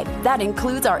 $49.95. That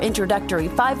includes our introductory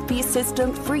 5-piece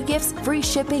system, free gifts, free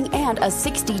shipping, and a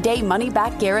 60-day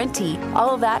money-back guarantee.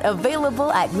 All of that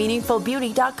available at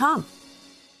meaningfulbeauty.com.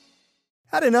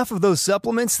 Had enough of those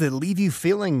supplements that leave you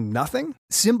feeling nothing?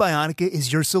 Symbiotica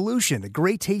is your solution to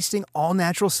great-tasting,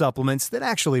 all-natural supplements that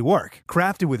actually work.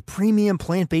 Crafted with premium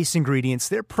plant-based ingredients,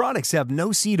 their products have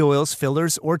no seed oils,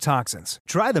 fillers, or toxins.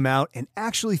 Try them out and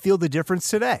actually feel the difference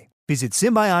today. Visit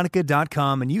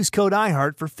Symbiotica.com and use code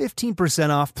IHEART for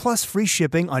 15% off plus free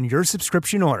shipping on your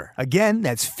subscription order. Again,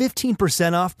 that's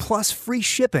 15% off plus free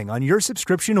shipping on your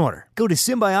subscription order. Go to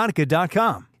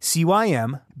Symbiotica.com,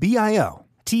 CYMBIOTIKA.com.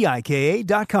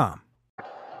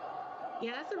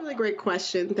 Yeah, that's a really great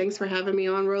question. Thanks for having me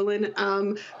on, Roland.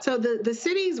 So the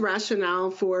city's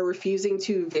rationale for refusing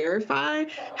to verify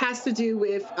has to do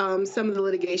with some of the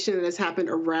litigation that has happened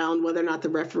around whether or not the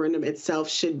referendum itself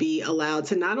should be allowed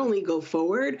to not only go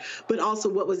forward, but also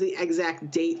what was the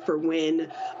exact date for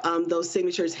when those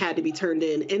signatures had to be turned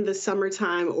in. In the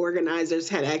summertime, organizers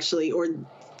had actually, or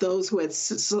those who had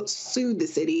sued the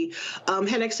city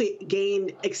had actually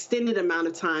gained extended amount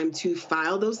of time to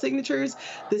file those signatures.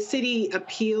 The city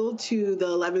appealed to the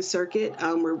 11th Circuit.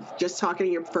 We're just talking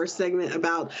in your first segment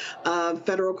about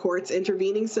federal courts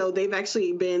intervening. So they've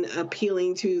actually been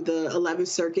appealing to the 11th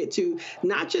Circuit to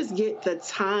not just get the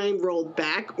time rolled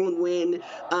back on when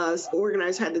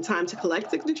organizers had the time to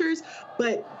collect signatures,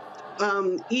 but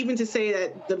even to say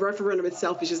that the referendum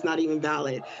itself is just not even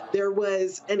valid. There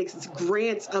was a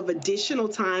grant of additional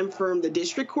time from the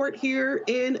district court here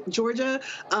in Georgia,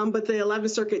 but the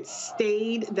 11th Circuit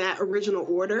stayed that original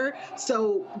order.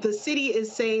 So the city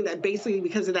is saying that basically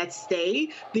because of that stay,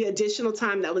 the additional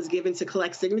time that was given to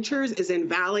collect signatures is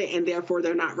invalid, and therefore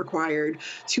they're not required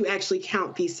to actually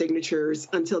count these signatures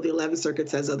until the 11th Circuit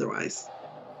says otherwise.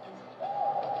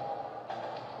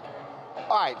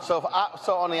 All right, so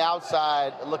on the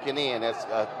outside looking in, that's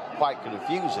quite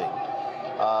confusing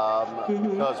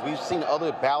because we've seen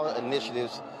other ballot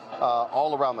initiatives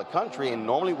all around the country, and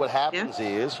normally what happens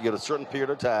is you get a certain period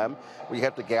of time where you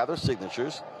have to gather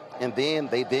signatures, and then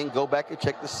they go back and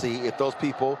check to see if those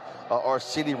people are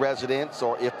city residents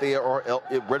or if they are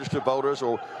registered voters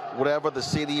or whatever the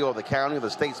city or the county or the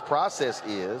state's process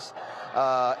is.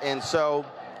 And so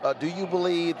do you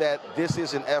believe that this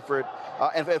is an effort?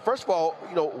 And first of all,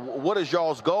 what is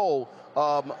y'all's goal?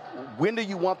 When do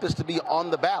you want this to be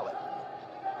on the ballot?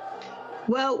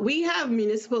 Well, we have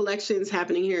municipal elections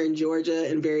happening here in Georgia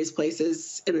and various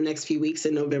places in the next few weeks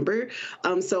in November.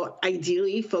 So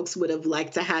ideally, folks would have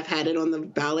liked to have had it on the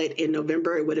ballot in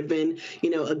November. It would have been,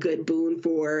 a good boon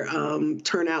for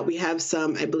turnout. We have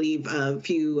some, I believe, a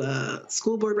few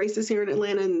school board races here in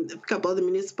Atlanta and a couple other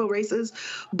municipal races.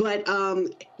 But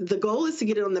the goal is to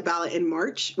get it on the ballot in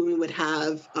March when we would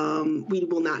have, we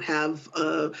will not have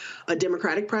a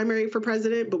Democratic primary for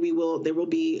president, but there will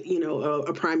be,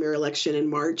 a primary election in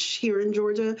March here in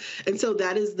Georgia. And so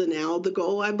that is the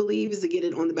goal, I believe, is to get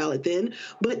it on the ballot then.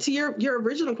 But to your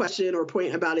original question or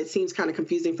point about it seems kind of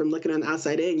confusing from looking on the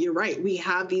outside in, you're right. We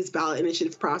have these ballot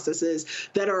initiative processes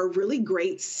that are a really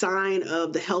great sign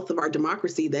of the health of our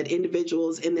democracy, that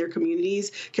individuals in their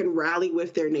communities can rally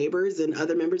with their neighbors and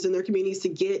other members in their communities to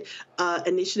get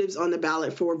initiatives on the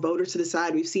ballot for voters to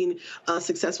decide. We've seen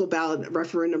successful ballot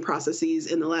referendum processes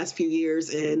in the last few years,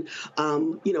 and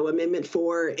Amendment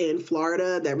 4 in Florida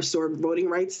that restored voting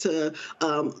rights to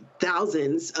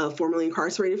thousands of formerly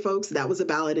incarcerated folks. That was a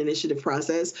ballot initiative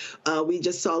process. We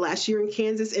just saw last year in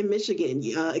Kansas and Michigan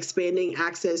expanding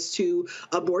access to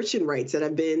abortion rights that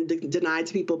have been denied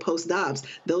to people post-Dobbs.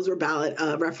 Those were ballot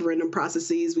referendum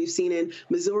processes. We've seen in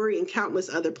Missouri and countless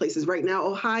other places. Right now,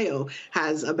 Ohio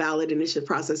has a ballot initiative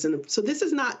process, and so this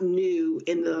is not new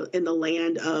in the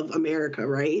land of America,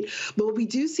 right? But what we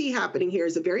do see happening here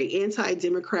is a very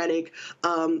anti-democratic,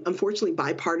 unfortunately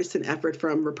bipartisan effort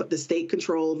from the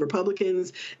state-controlled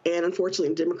Republicans and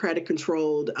unfortunately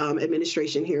Democratic-controlled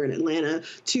administration here in Atlanta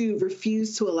to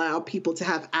refuse to allow people to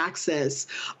have access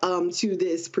to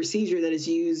this procedure that is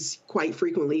used quite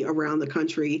frequently around the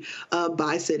country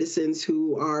by citizens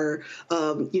who are,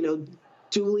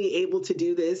 duly able to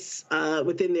do this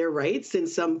within their rights, and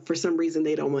for some reason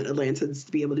they don't want Atlantans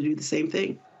to be able to do the same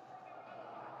thing.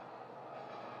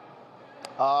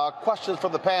 Questions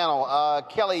from the panel.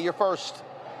 Kelly, you're first.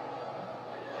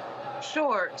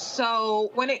 Sure.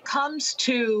 So when it comes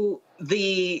to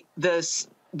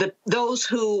those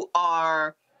who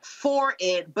are for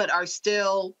it but are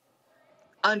still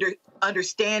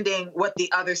understanding what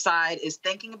the other side is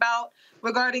thinking about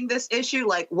regarding this issue,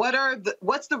 like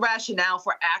what's the rationale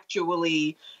for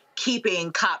actually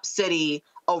keeping Cop City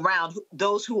around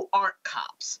those who aren't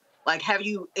cops? Like, have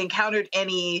you encountered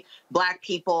any Black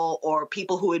people or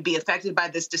people who would be affected by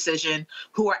this decision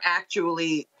who are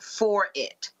actually for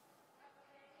it?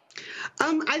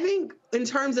 I think in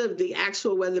terms of the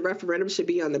actual whether the referendum should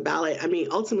be on the ballot, I mean,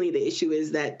 ultimately the issue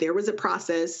is that there was a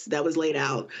process that was laid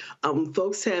out.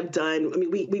 Folks have done, I mean,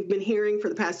 we've been hearing for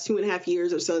the past 2.5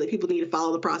 years or so that people need to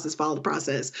follow the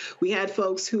process. We had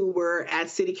folks who were at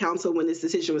city council when this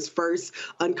decision was first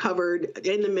uncovered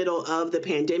in the middle of the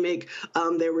pandemic.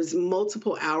 There was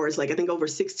multiple hours, like I think over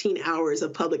 16 hours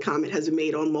of public comment has been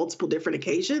made on multiple different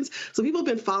occasions. So people have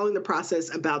been following the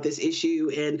process about this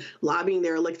issue and lobbying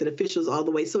their elected officials all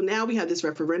the way. So now we have this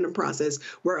referendum process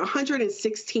where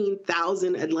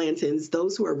 116,000 Atlantans,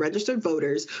 those who are registered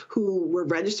voters who were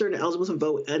registered and eligible to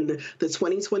vote in the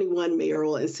 2021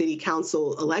 mayoral and city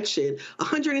council election,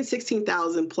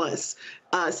 116,000 plus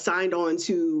signed on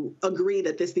to agree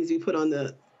that this needs to be put on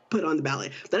the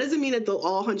ballot. That doesn't mean that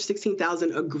all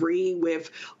 116,000 agree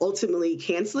with ultimately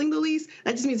canceling the lease.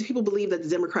 That just means people believe that the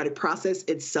democratic process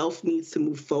itself needs to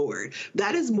move forward.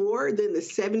 That is more than the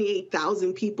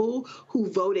 78,000 people who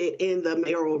voted in the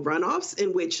mayoral runoffs,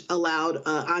 in which allowed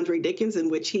Andre Dickens, in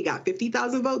which he got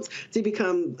 50,000 votes to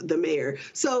become the mayor.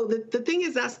 So the thing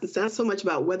is, it's not so much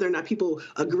about whether or not people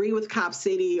agree with Cop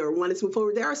City or want it to move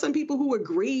forward. There are some people who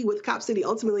agree with Cop City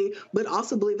ultimately, but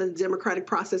also believe that the democratic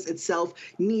process itself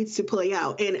needs to play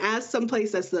out. And as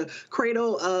someplace that's the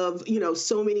cradle of,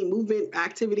 so many movement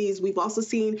activities, we've also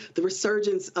seen the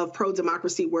resurgence of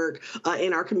pro-democracy work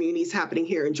in our communities happening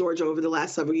here in Georgia over the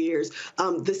last several years.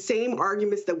 The same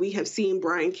arguments that we have seen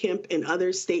Brian Kemp and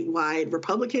other statewide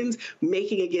Republicans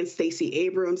making against Stacey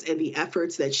Abrams and the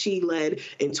efforts that she led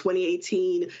in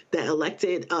 2018 that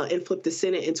elected and flipped the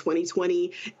Senate in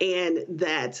 2020, and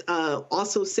that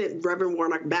also sent Reverend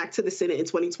Warnock back to the Senate in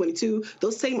 2022.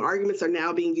 Those same arguments are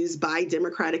now being used by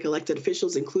Democratic elected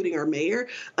officials, including our mayor,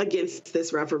 against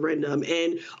this referendum.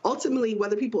 And ultimately,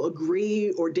 whether people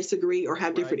agree or disagree or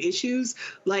have different issues,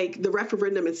 like the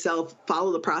referendum itself,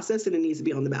 follow the process and it needs to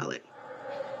be on the ballot.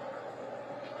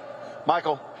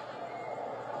 Michael.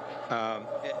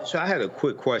 So I had a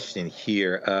quick question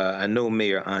here. I know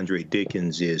Mayor Andre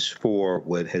Dickens is for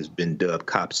what has been dubbed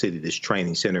Cop City, this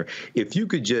training center. If you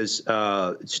could just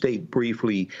state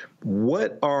briefly,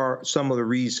 what are some of the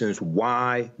reasons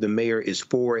why the mayor is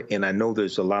for it? And I know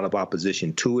there's a lot of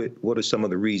opposition to it. What are some of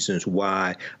the reasons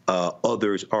why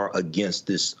others are against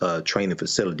this training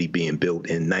facility being built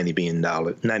and $90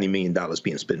 million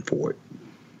being spent for it?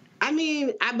 I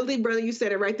mean, I believe, brother, you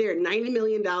said it right there. $90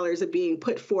 million are being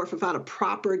put forth without a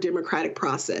proper democratic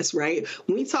process, right?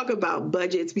 When we talk about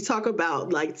budgets, we talk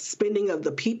about like spending of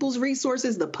the people's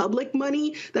resources, the public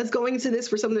money that's going into this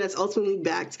for something that's ultimately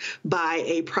backed by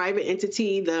a private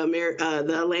entity, the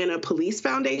Atlanta Police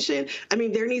Foundation. I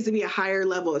mean, there needs to be a higher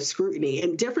level of scrutiny,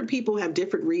 and different people have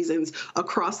different reasons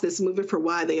across this movement for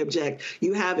why they object.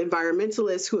 You have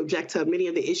environmentalists who object to many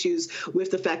of the issues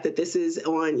with the fact that this is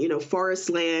on,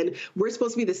 forest land. We're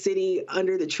supposed to be the city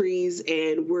under the trees,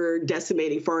 and we're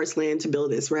decimating forest land to build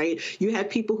this, right? You have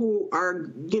people who are,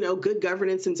 good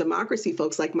governance and democracy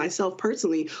folks like myself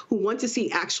personally, who want to see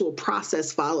actual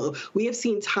process follow. We have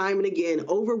seen time and again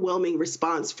overwhelming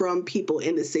response from people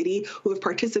in the city who have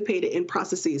participated in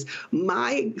processes.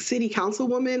 My city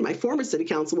councilwoman, my former city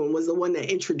councilwoman, was the one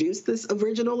that introduced this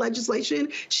original legislation.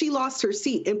 She lost her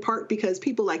seat in part because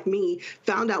people like me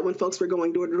found out when folks were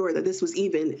going door to door that this was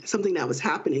even something that was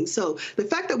happening. So the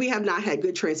fact that we have not had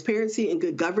good transparency and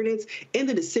good governance in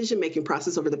the decision-making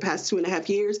process over the past 2.5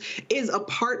 years is a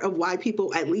part of why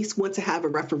people at least want to have a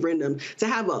referendum, to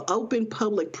have an open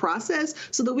public process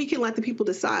so that we can let the people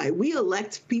decide. We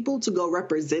elect people to go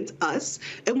represent us.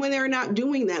 And when they're not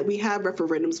doing that, we have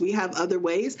referendums. We have other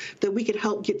ways that we can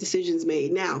help get decisions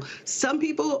made. Now, some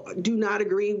people do not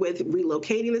agree with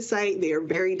relocating the site. They are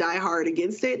very diehard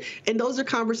against it. And those are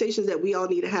conversations that we all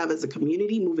need to have as a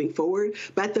community moving forward.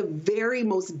 But at the very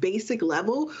most basic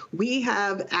level, we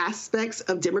have aspects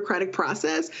of democratic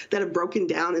process that have broken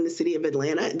down in the city of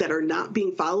Atlanta that are not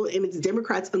being followed. And it's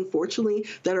Democrats, unfortunately,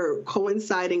 that are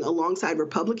coinciding alongside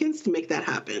Republicans to make that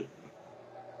happen.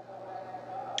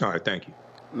 All right. Thank you.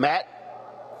 Matt?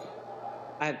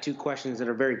 I have two questions that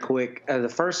are very quick. The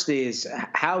first is,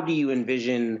 how do you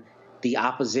envision the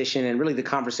opposition and really the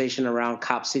conversation around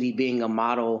Cop City being a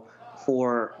model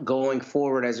for going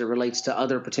forward as it relates to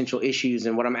other potential issues?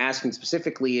 And what I'm asking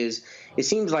specifically is, it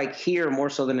seems like here, more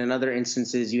so than in other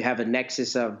instances, you have a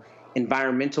nexus of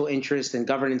environmental interest and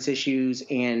governance issues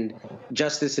and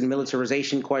justice and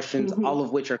militarization questions, all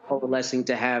of which are coalescing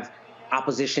to have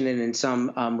opposition and in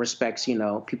some respects,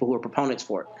 people who are proponents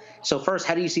for it. So first,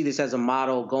 how do you see this as a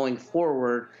model going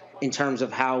forward in terms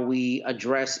of how we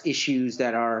address issues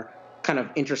that are kind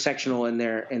of intersectional in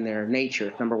their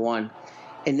nature, number one?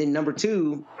 And then number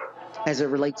two, as it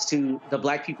relates to the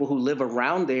Black people who live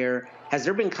around there, has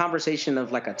there been conversation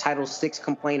of like a Title VI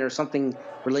complaint or something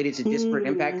related to disparate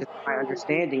impact? Because my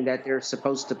understanding that there's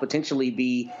supposed to potentially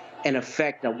be an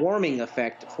effect, a warming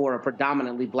effect for a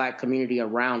predominantly Black community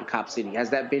around Cop City. Has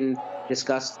that been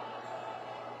discussed?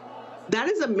 That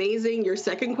is amazing. Your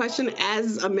second question,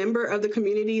 as a member of the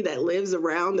community that lives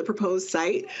around the proposed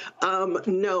site,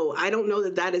 no, I don't know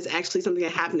that that is actually something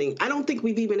that's happening. I don't think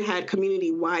we've even had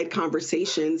community-wide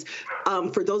conversations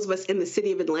for those of us in the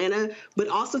city of Atlanta. But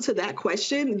also to that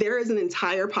question, there is an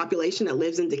entire population that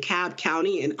lives in DeKalb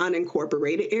County, an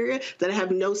unincorporated area, that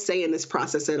have no say in this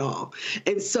process at all.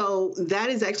 And so that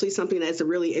is actually something that's a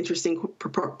really interesting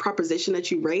proposition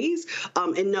that you raise.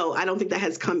 And no, I don't think that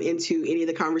has come into any of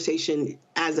the conversation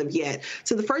as of yet.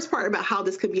 So the first part about how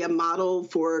this could be a model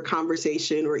for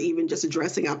conversation or even just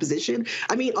addressing opposition,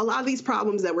 I mean, a lot of these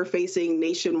problems that we're facing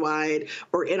nationwide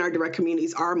or in our direct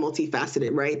communities are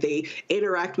multifaceted, right? They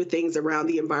interact with things around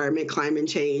the environment, climate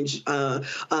change,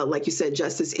 like you said,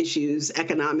 justice issues,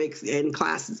 economics, and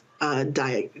class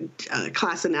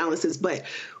analysis. But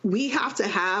we have to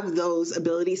have those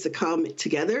abilities to come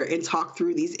together and talk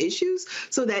through these issues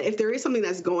so that if there is something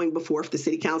that's going before the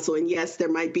city council, and yes, there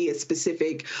might be a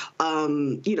specific,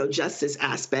 justice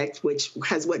aspect, which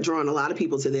has drawn a lot of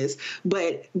people to this,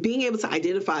 but being able to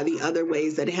identify the other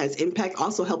ways that it has impact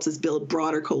also helps us build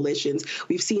broader coalitions.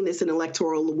 We've seen this in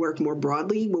electoral work more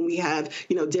broadly when we have,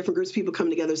 different groups of people come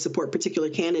together to support particular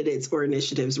candidates or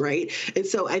initiatives, right? And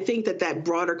so I think that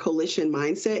broader coalition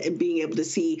mindset and being able to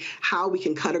see how we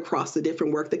can cut across the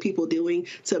different work that people are doing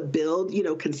to build,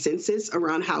 consensus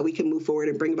around how we can move forward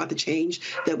and bring about the change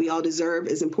that we all deserve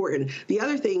is important. The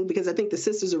other thing, because I think the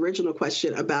sister's original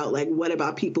question about what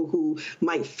about people who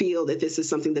might feel that this is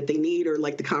something that they need or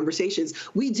the conversations,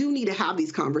 we do need to have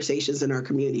these conversations in our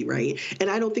community, right? And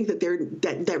I don't think that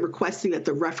that requesting that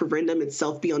the referendum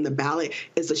itself be on the ballot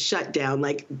is a shutdown.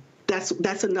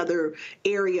 That's another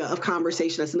area of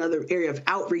conversation. That's another area of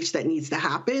outreach that needs to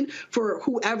happen for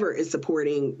whoever is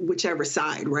supporting whichever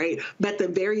side, right? But at the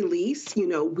very least,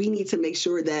 we need to make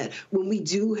sure that when we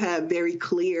do have very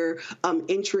clear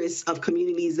interests of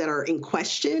communities that are in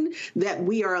question, that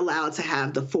we are allowed to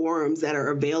have the forums that are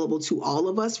available to all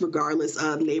of us, regardless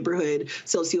of neighborhood,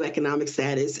 socioeconomic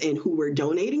status, and who we're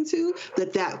donating to,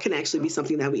 that can actually be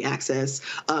something that we access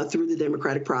through the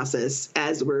democratic process,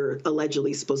 as we're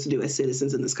allegedly supposed to do as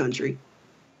citizens in this country.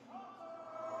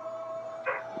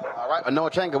 All right, Noah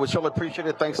Changa, we surely appreciate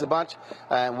it. Thanks a bunch.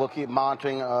 And we'll keep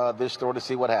monitoring this story to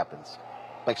see what happens.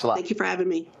 Thanks a lot. Thank you for having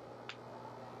me.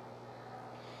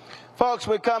 Folks,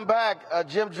 we come back.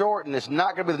 Jim Jordan is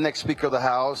not going to be the next Speaker of the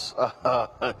House.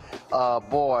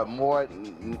 Boy, more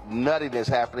nuttiness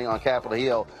happening on Capitol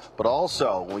Hill. But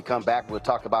also, when we come back, we'll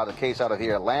talk about a case out of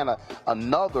here, Atlanta.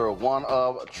 Another one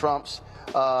of Trump's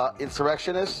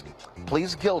insurrectionists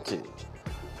pleads guilty.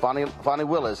 Fonnie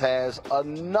Willis has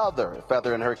another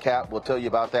feather in her cap. We'll tell you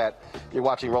about that. You're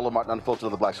watching Roland Martin Unfiltered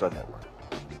on the Black Star Network.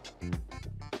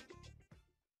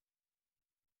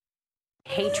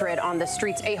 Hatred on the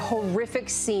streets, a horrific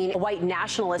scene, a white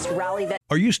nationalist rally that...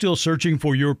 Are you still searching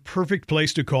for your perfect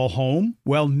place to call home?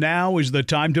 Well, now is the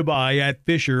time to buy at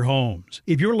Fisher Homes.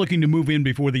 If you're looking to move in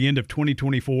before the end of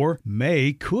 2024,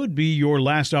 May could be your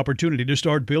last opportunity to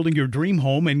start building your dream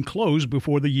home and close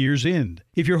before the year's end.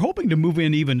 If you're hoping to move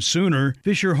in even sooner,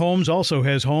 Fisher Homes also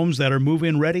has homes that are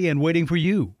move-in ready and waiting for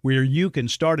you, where you can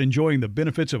start enjoying the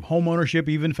benefits of homeownership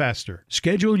even faster.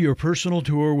 Schedule your personal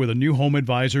tour with a new home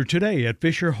advisor today at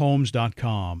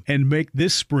FisherHomes.com and make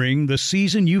this spring the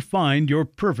season you find your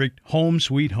perfect home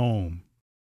sweet home.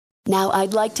 Now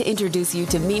I'd like to introduce you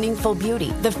to Meaningful Beauty,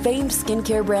 the famed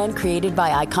skincare brand created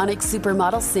by iconic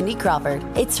supermodel Cindy Crawford.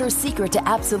 It's her secret to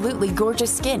absolutely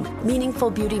gorgeous skin.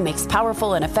 Meaningful Beauty makes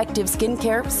powerful and effective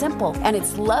skincare simple, and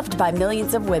it's loved by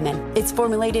millions of women. It's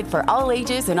formulated for all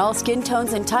ages and all skin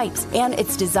tones and types, and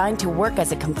it's designed to work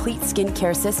as a complete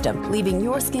skincare system, leaving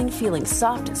your skin feeling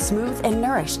soft, smooth, and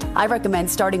nourished. I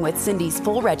recommend starting with Cindy's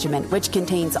full regimen, which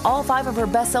contains all 5 of her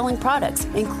best-selling products,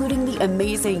 including the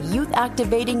amazing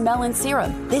youth-activating Melon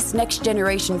Serum. This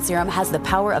next-generation serum has the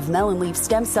power of melon leaf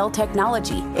stem cell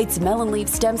technology. It's melon leaf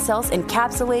stem cells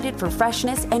encapsulated for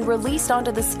freshness and released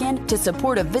onto the skin to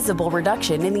support a visible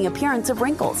reduction in the appearance of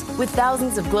wrinkles. With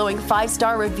thousands of glowing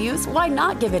 5-star reviews, why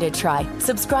not give it a try?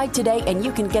 Subscribe today and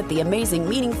you can get the amazing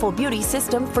Meaningful Beauty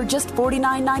system for just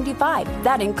 $49.95.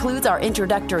 That includes our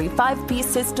introductory 5-piece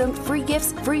system, free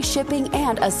gifts, free shipping,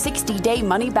 and a 60-day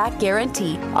money-back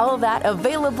guarantee. All of that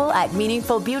available at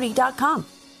meaningfulbeauty.com.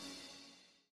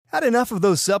 Had enough of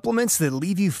those supplements that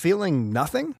leave you feeling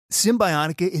nothing?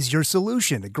 Symbiotica is your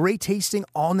solution to great-tasting,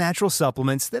 all-natural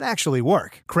supplements that actually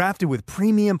work. Crafted with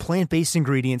premium plant-based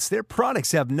ingredients, their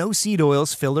products have no seed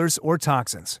oils, fillers, or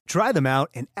toxins. Try them out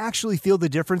and actually feel the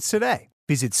difference today.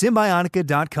 Visit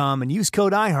Symbiotica.com and use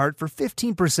code IHEART for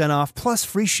 15% off plus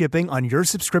free shipping on your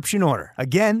subscription order.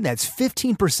 Again, that's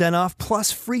 15% off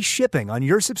plus free shipping on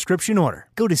your subscription order.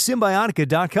 Go to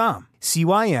Symbiotica.com,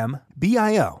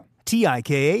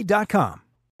 CYMBIOTIKA.com.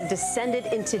 Descended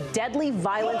into deadly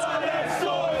violence.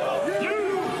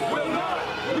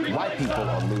 White people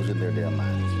are losing their damn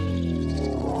minds.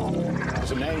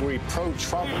 As an angry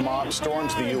pro-Trump mob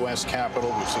storms the U.S.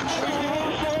 Capitol, we've seen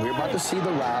shooting. We're about to see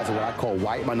the rise of what I call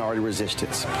white minority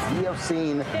resistance. We have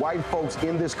seen white folks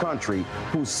in this country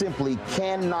who simply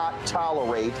cannot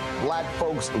tolerate black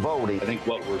folks voting. I think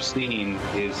what we're seeing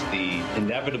is the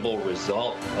inevitable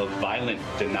result of violent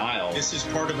denial. This is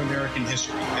part of American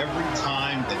history. Every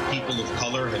time that people of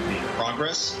color have made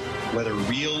progress, whether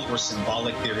real or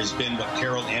symbolic, there has been what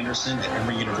Carol Anderson at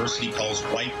Emory University calls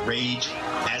white rage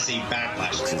as a backlash.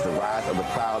 This is the rise of the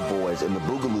Proud Boys and the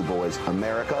Boogaloo Boys.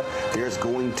 America, there's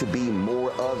going to be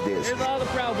more of this. Here's all the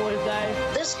Proud Boys, guys.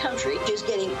 This country is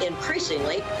getting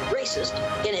increasingly racist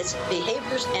in its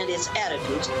behaviors and its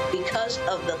attitudes because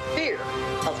of the fear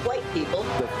of white people.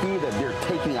 The fear that they're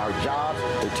taking our jobs,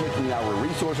 they're taking our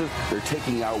resources, they're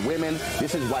taking our women.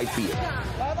 This is white fear.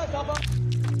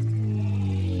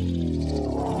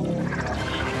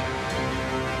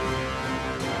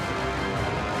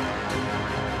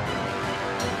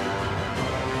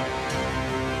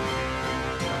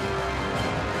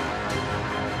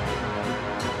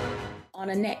 On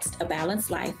a next, A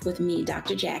Balanced Life with me,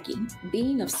 Dr. Jackie.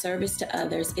 Being of service to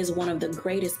others is one of the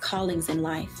greatest callings in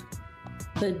life.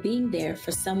 But being there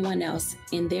for someone else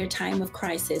in their time of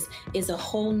crisis is a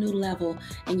whole new level,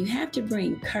 and you have to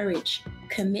bring courage,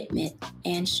 commitment,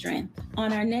 and strength.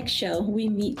 On our next show, we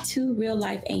meet two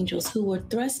real-life angels who were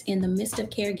thrust in the midst of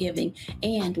caregiving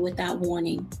and without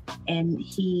warning. And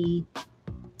he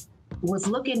was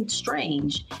looking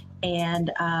strange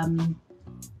and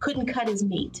couldn't cut his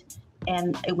meat.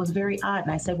 And it was very odd.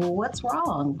 And I said, well, what's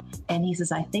wrong? And he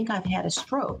says, I think I've had a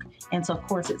stroke. And so, of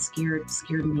course, it scared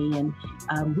me. And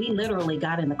we literally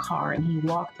got in the car and he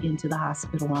walked into the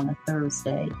hospital on a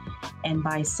Thursday. And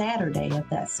by Saturday of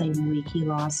that same week, he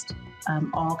lost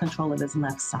all control of his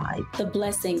left side. The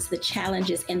blessings, the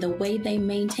challenges, and the way they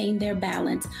maintain their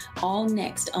balance, all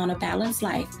next on A Balanced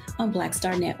Life on Black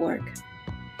Star Network.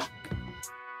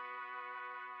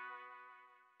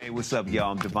 Hey, what's up,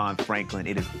 y'all? I'm Devon Franklin.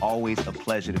 It is always a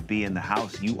pleasure to be in the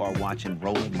house. You are watching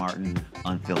Roland Martin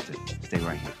Unfiltered. Stay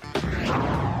right here.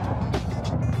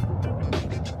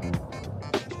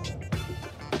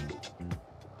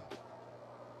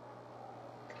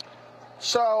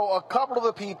 So a couple of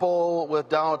the people with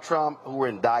Donald Trump who were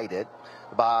indicted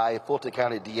by Fulton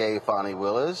County DA Fonnie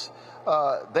Willis,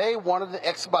 they wanted an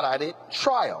expedited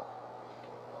trial.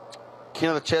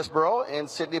 Kenneth Chesborough and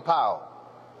Sidney Powell.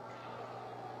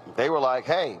 They were like,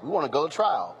 hey, we want to go to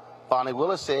trial. Fonnie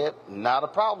Willis said, not a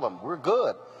problem. We're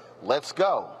good. Let's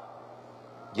go.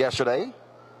 Yesterday,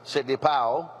 Sidney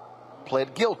Powell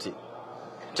pled guilty.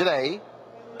 Today,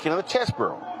 Kenneth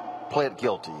Chesborough pled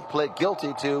guilty. Pled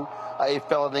guilty to a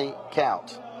felony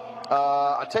count.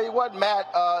 I tell you what,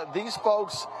 Matt, these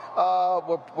folks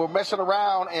were messing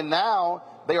around, and now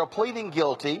they are pleading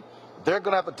guilty. They're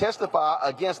going to have to testify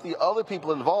against the other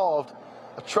people involved.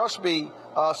 Trust me.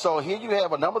 So here you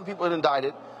have a number of people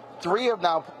indicted. Three have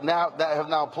now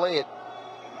pled.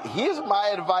 Here's my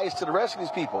advice to the rest of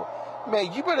these people.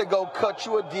 Man, you better go cut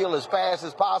you a deal as fast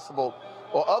as possible,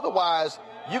 or otherwise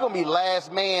you're going to be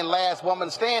last man, last woman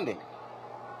standing.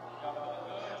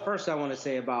 First, I want to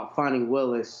say about Fonnie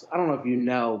Willis, I don't know if you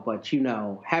know, but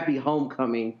happy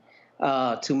homecoming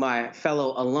to my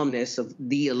fellow alumnus of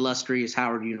the illustrious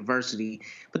Howard University.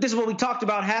 But this is what we talked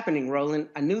about happening, Roland.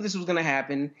 I knew this was going to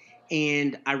happen,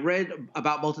 and I read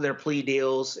about both of their plea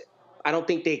deals. I don't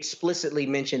think they explicitly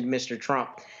mentioned Mr.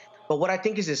 Trump. But what I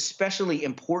think is especially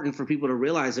important for people to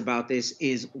realize about this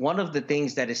is one of the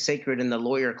things that is sacred in the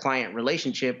lawyer-client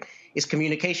relationship is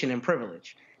communication and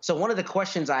privilege. So one of the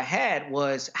questions I had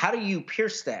was, how do you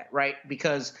pierce that, right?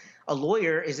 Because a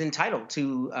lawyer is entitled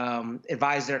to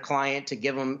advise their client, to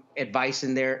give them advice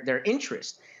in their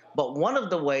interest. But one of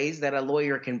the ways that a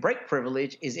lawyer can break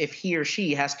privilege is if he or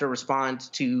she has to respond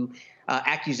to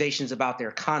accusations about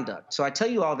their conduct. So I tell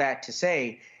you all that to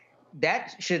say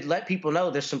that should let people know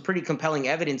there's some pretty compelling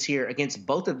evidence here against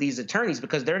both of these attorneys,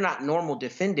 because they're not normal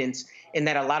defendants in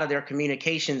that a lot of their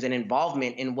communications and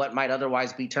involvement in what might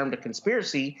otherwise be termed a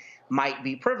conspiracy might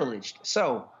be privileged.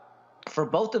 So for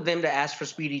both of them to ask for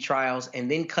speedy trials and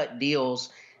then cut deals,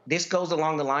 this goes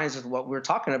along the lines of what we're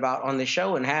talking about on the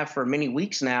show and have for many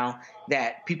weeks now,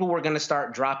 that people were going to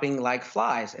start dropping like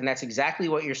flies. And that's exactly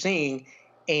what you're seeing.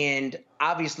 And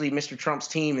obviously, Mr. Trump's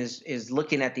team is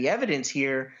looking at the evidence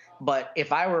here. But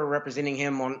if I were representing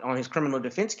him on his criminal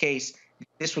defense case,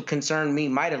 this would concern me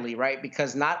mightily, right?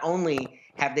 Because not only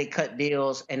have they cut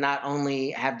deals and not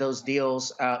only have those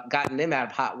deals gotten them out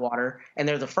of hot water, and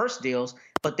they're the first deals,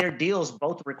 but their deals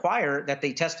both require that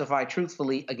they testify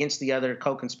truthfully against the other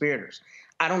co-conspirators.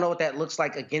 I don't know what that looks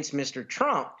like against Mr.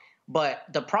 Trump, but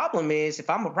the problem is, if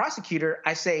I'm a prosecutor,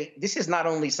 I say this is not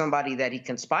only somebody that he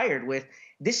conspired with,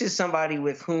 this is somebody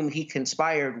with whom he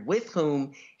conspired, with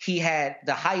whom he had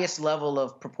the highest level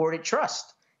of purported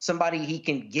trust, somebody he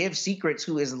can give secrets,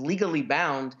 who is legally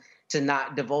bound to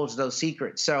not divulge those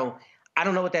secrets. So I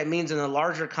don't know what that means in the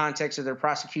larger context of their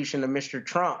prosecution of Mr.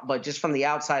 Trump, but just from the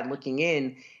outside looking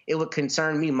in, it would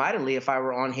concern me mightily if I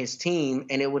were on his team,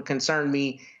 and it would concern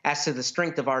me as to the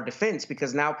strength of our defense,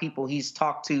 because now people he's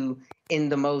talked to in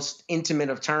the most intimate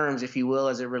of terms, if you will,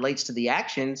 as it relates to the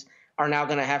actions, are now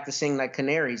going to have to sing like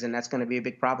canaries, and that's going to be a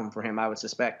big problem for him, I would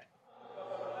suspect.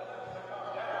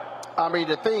 I mean,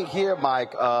 the thing here,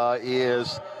 Mike,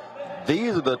 is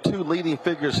these are the two leading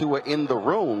figures who were in the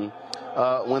room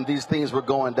when these things were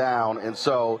going down. And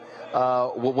so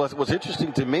what's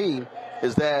interesting to me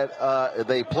is that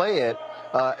they play it,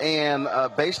 and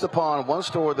based upon one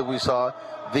story that we saw,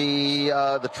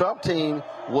 the Trump team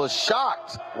was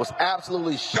shocked, was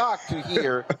absolutely shocked to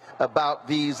hear about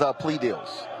these plea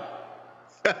deals.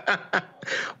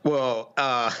 Well,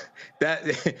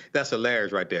 that's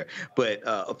hilarious right there. But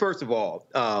first of all,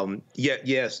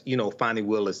 yes, Fani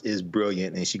Willis is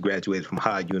brilliant, and she graduated from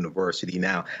Howard University.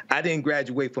 Now, I didn't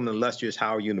graduate from the illustrious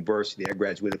Howard University. I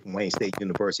graduated from Wayne State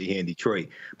University here in Detroit.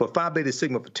 But Phi Beta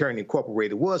Sigma Fraternity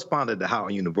Incorporated was founded at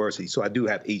Howard University, so I do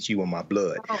have HU in my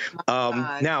blood.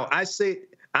 Now, I said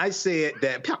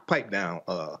that pipe down,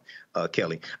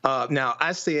 Kelly. Now,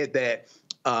 I said that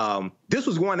this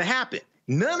was going to happen.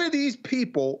 None of these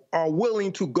people are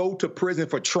willing to go to prison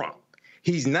for Trump.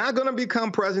 He's not going to become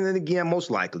president again,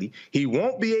 most likely. He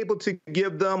won't be able to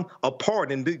give them a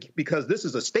pardon because this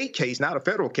is a state case, not a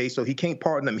federal case, so he can't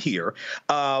pardon them here.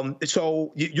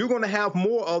 So you're going to have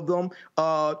more of them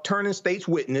turning state's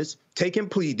witness, taking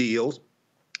plea deals.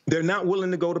 They're not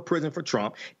willing to go to prison for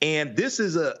Trump, and this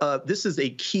is a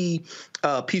key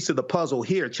piece of the puzzle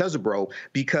here, Chesebro,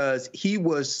 because he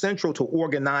was central to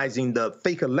organizing the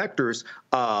fake electors,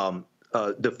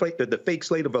 the fake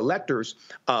slate of electors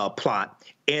plot,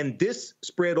 and this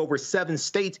spread over 7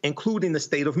 states, including the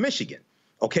state of Michigan.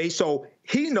 Okay, so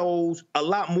he knows a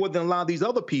lot more than a lot of these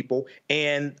other people,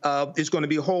 and it's going to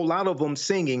be a whole lot of them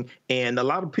singing, and a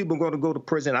lot of people are going to go to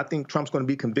prison. I think Trump's going to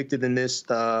be convicted in this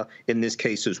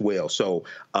case as well. So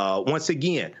once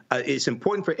again, it's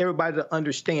important for everybody to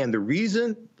understand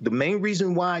the main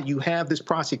reason why you have this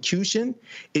prosecution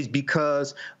is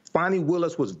because Fani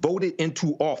Willis was voted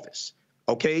into office.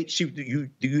 Okay,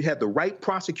 you have the right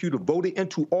prosecutor voted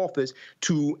into office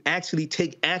to actually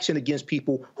take action against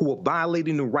people who are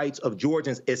violating the rights of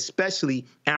Georgians, especially.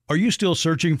 Are you still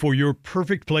searching for your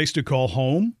perfect place to call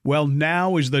home? Well,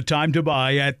 now is the time to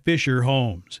buy at Fisher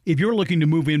Homes. If you're looking to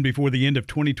move in before the end of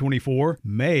 2024,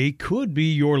 May could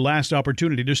be your last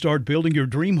opportunity to start building your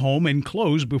dream home and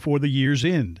close before the year's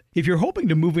end. If you're hoping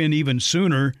to move in even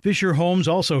sooner, Fisher Homes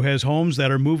also has homes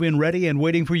that are move-in ready and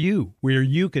waiting for you, where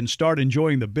you can start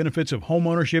enjoying the benefits of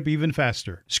homeownership even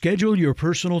faster. Schedule your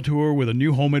personal tour with a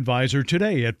new home advisor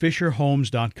today at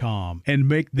FisherHomes.com and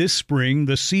make this spring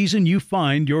the season you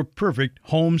find your perfect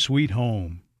home sweet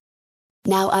home.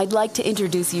 Now I'd like to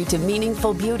introduce you to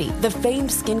Meaningful Beauty, the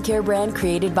famed skincare brand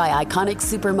created by iconic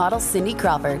supermodel Cindy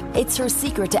Crawford. It's her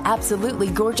secret to absolutely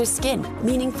gorgeous skin.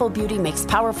 Meaningful Beauty makes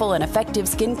powerful and effective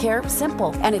skincare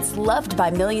simple, and it's loved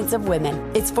by millions of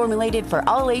women. It's formulated for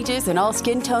all ages and all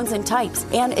skin tones and types,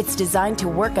 and it's designed to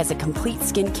work as a complete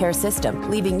skincare system,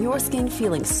 leaving your skin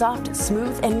feeling soft,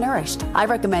 smooth, and nourished. I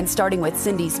recommend starting with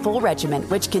Cindy's full regimen,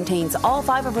 which contains all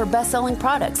 5 of her best-selling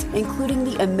products, including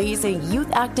the amazing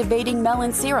youth-activating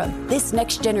Melon Serum. This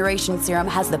next-generation serum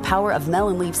has the power of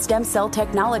melon leaf stem cell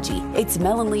technology. It's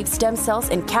melon leaf stem cells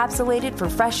encapsulated for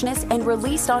freshness and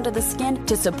released onto the skin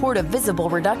to support a visible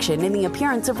reduction in the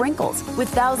appearance of wrinkles. With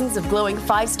thousands of glowing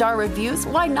 5-star reviews,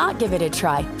 why not give it a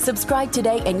try? Subscribe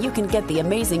today and you can get the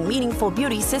amazing Meaningful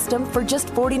Beauty system for just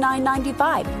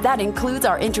 $49.95. That includes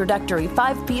our introductory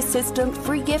 5-piece system,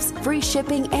 free gifts, free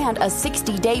shipping, and a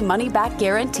 60-day money-back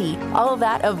guarantee. All of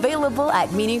that available at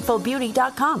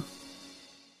meaningfulbeauty.com.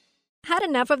 Had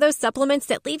enough of those supplements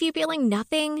that leave you feeling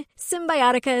nothing?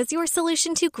 Symbiotica is your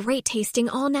solution to great-tasting,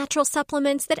 all-natural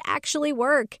supplements that actually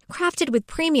work. Crafted with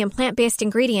premium plant-based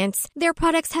ingredients, their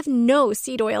products have no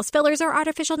seed oils, fillers, or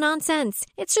artificial nonsense.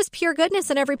 It's just pure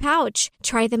goodness in every pouch.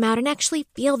 Try them out and actually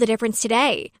feel the difference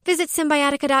today. Visit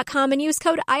Symbiotica.com and use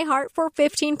code IHEART for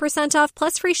 15% off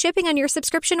plus free shipping on your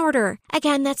subscription order.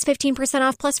 Again, that's 15%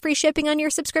 off plus free shipping on your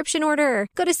subscription order.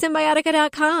 Go to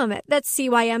Symbiotica.com. That's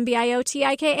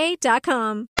CYMBIOTIKA.com.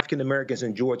 African Americans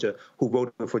in Georgia who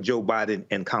voted for Joe Biden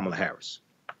and Kamala Harris.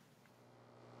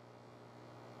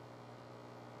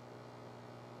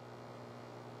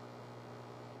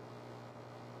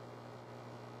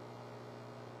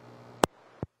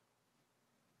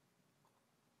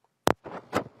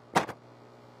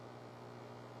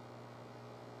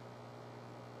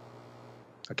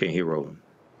 I can't hear Roland.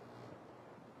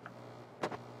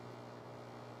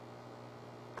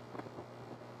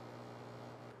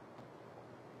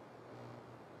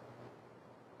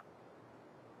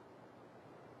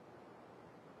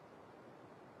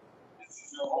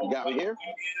 You got me here?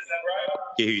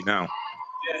 Can hear you now.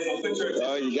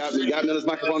 You got me on this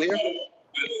microphone here?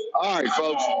 All right,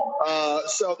 folks.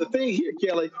 So the thing here,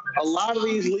 Kelly, a lot of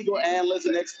these legal analysts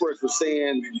and experts were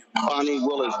saying, Bonnie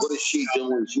Willis, what is she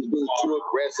doing? She's being too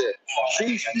aggressive.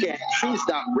 She's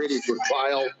not ready for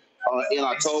trial in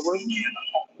October.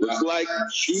 Looks like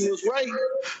she was right.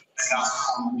 She's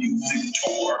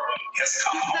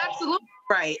absolutely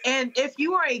right. And if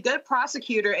you are a good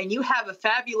prosecutor and you have a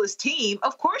fabulous team,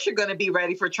 of course you're going to be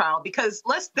ready for trial, because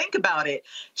let's think about it.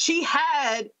 She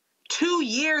had 2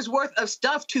 years worth of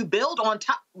stuff to build on.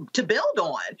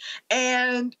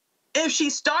 And if she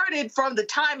started from the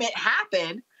time it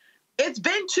happened, it's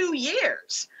been 2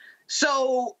 years.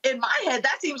 So in my head,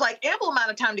 that seems like ample amount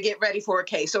of time to get ready for a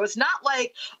case. So it's not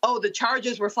like, oh, the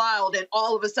charges were filed and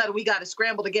all of a sudden we got to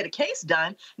scramble to get a case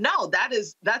done. No,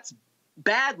 that's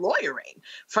bad lawyering,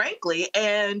 frankly.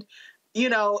 And, you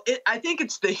know, I think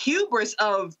it's the hubris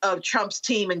of Trump's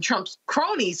team and Trump's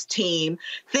cronies team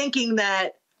thinking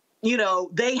that, you know,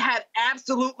 they had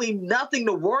absolutely nothing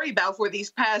to worry about for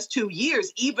these past 2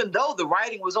 years, even though the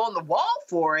writing was on the wall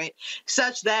for it,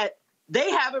 such that they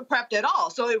haven't prepped at all.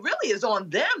 So it really is on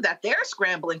them that they're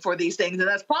scrambling for these things. And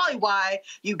that's probably why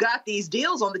you got these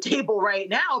deals on the table right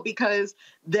now, because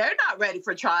they're not ready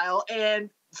for trial. And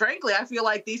frankly, I feel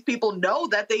like these people know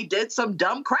that they did some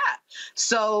dumb crap.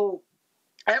 So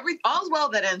all's well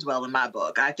that ends well in my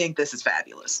book. I think this is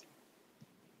fabulous.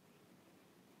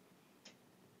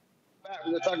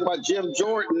 We're going to talk about Jim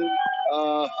Jordan.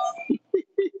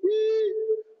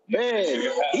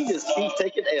 Man, he just keeps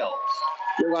taking L's.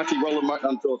 You're watching Roland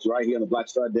Martin Unfiltered right here on the Black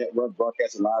Star Network,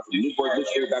 broadcasting live from Newport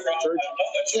Missionary Baptist Church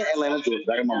in Atlanta, Georgia.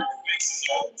 Back in a moment.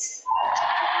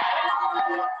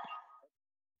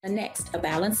 Next, A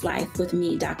Balanced Life with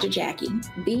me, Dr. Jackie.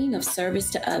 Being of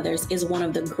service to others is one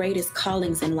of the greatest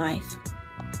callings in life.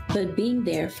 But being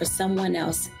there for someone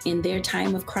else in their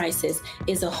time of crisis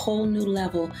is a whole new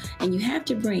level, and you have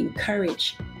to bring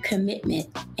courage, commitment,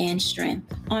 and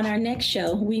strength. On our next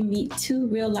show, we meet two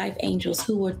real-life angels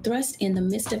who were thrust in the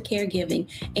midst of caregiving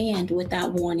and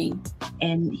without warning.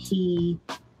 And he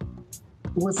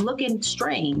was looking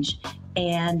strange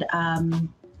and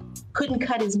couldn't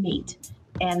cut his meat.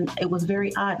 And it was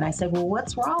very odd. And I said, well,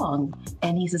 what's wrong?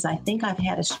 And he says, I think I've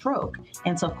had a stroke.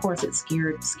 And so, of course, it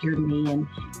scared me. And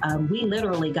we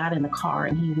literally got in the car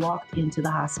and he walked into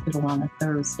the hospital on a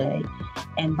Thursday.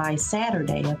 And by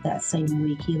Saturday of that same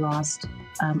week, he lost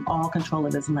all control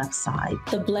of his left side.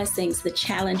 The blessings, the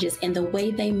challenges, and the way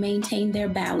they maintain their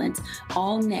balance,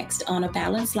 all next on A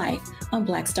Balanced Life on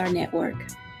Black Star Network.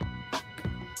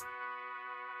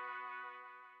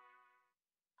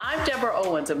 I'm Deborah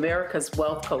Owens, America's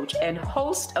Wealth Coach and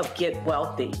host of Get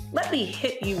Wealthy. Let me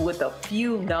hit you with a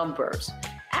few numbers.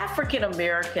 African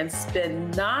Americans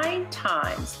spend 9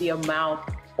 times the amount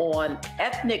on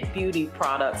ethnic beauty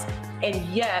products and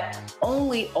yet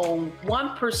only own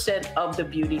 1% of the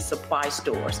beauty supply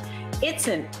stores. It's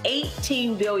an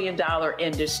 $18 billion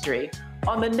industry.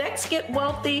 On the next Get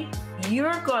Wealthy,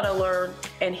 you're going to learn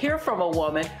and hear from a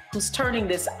woman who's turning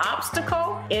this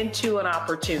obstacle into an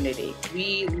opportunity.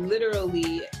 We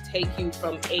literally take you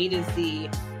from A to Z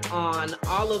on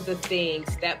all of the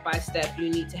things step by step you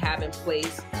need to have in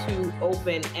place to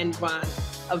open and run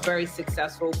a very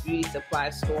successful beauty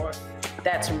supply store.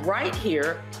 That's right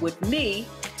here with me,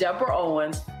 Deborah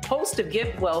Owens, host of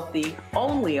Get Wealthy,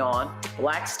 only on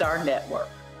Black Star Network.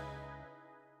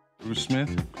 Bruce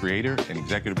Smith, creator and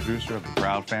executive producer of the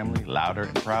Proud Family, Louder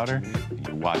and Prouder, and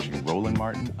you're watching Roland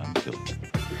Martin Unfiltered.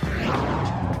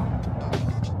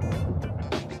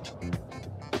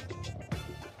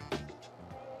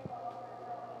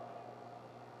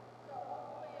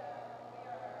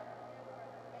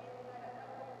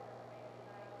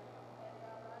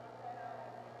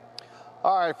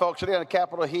 All right, folks, today on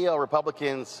Capitol Hill,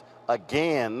 Republicans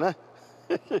again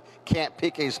can't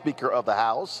pick a Speaker of the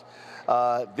House.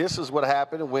 This is what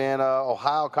happened when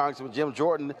Ohio Congressman Jim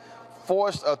Jordan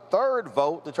forced a third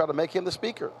vote to try to make him the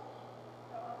Speaker.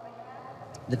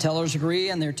 The tellers agree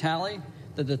in their tally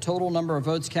that the total number of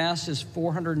votes cast is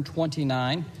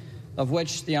 429, of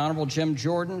which the Honorable Jim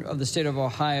Jordan of the state of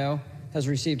Ohio has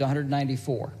received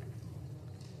 194.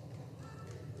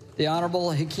 The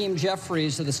Honorable Hakeem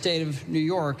Jeffries of the state of New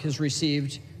York has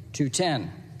received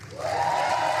 210.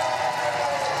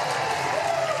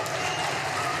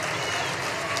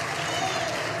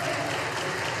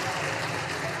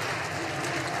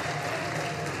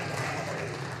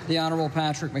 The Honorable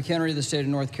Patrick McHenry of the state of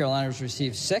North Carolina has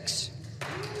received 6.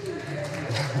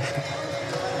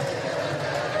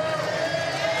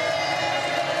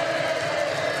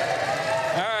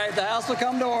 All right, the House will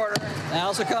come to order. The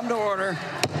House will come to order.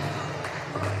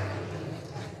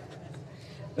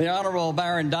 The Honorable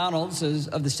Byron Donalds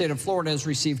of the state of Florida has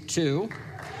received 2.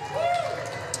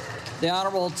 The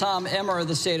Honorable Tom Emmer of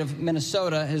the state of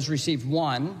Minnesota has received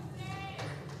 1.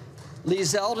 Lee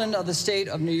Zeldin of the state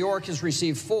of New York has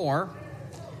received 4.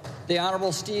 The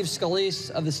Honorable Steve Scalise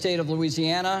of the state of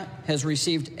Louisiana has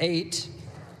received 8.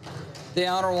 The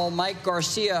Honorable Mike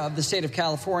Garcia of the state of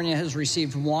California has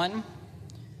received 1.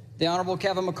 The Honorable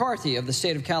Kevin McCarthy of the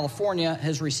state of California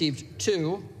has received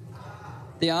 2.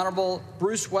 The Honorable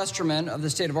Bruce Westerman of the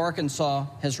state of Arkansas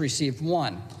has received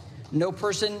 1. No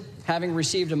person having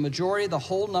received a majority of the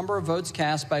whole number of votes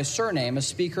cast by surname, a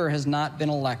speaker has not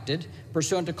been elected.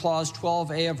 Pursuant to Clause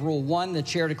 12A of Rule 1, the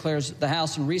chair declares the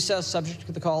House in recess, subject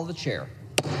to the call of the chair.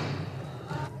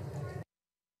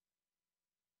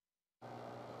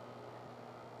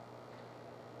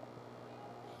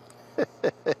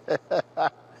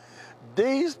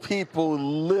 These people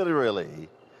literally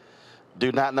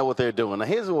do not know what they're doing. Now,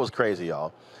 here's what was crazy,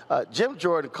 y'all. Jim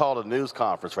Jordan called a news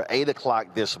conference for 8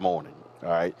 o'clock this morning, all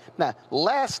right? Now,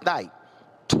 last night,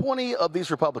 20 of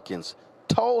these Republicans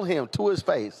told him to his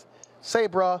face, say,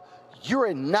 bro,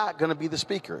 you're not going to be the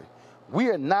Speaker. We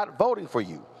are not voting for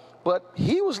you. But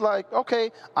he was like,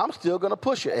 okay, I'm still going to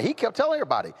push it. And he kept telling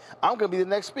everybody, I'm going to be the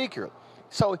next Speaker.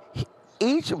 So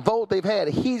each vote they've had,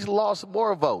 he's lost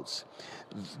more votes.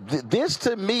 This,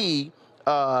 to me,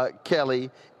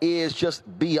 Kelly, is just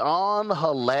beyond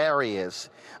hilarious.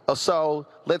 So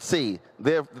let's see.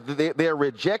 They're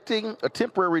rejecting a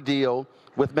temporary deal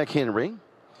with McHenry.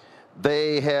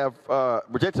 They have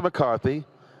rejected McCarthy,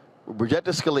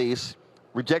 rejected Scalise,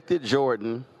 rejected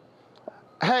Jordan.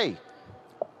 Hey,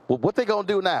 well, what they gonna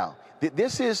do now?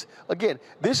 This is, again,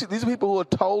 these are people who are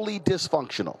totally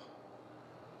dysfunctional.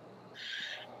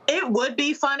 It would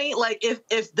be funny, like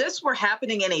if this were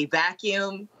happening in a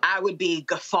vacuum, I would be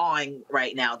guffawing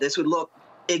right now. This would look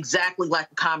exactly like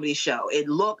a comedy show. It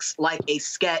looks like a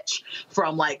sketch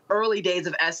from like early days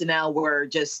of SNL where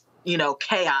just, you know,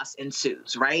 chaos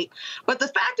ensues, right? But the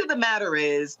fact of the matter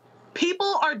is,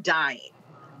 people are dying.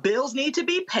 Bills need to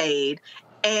be paid.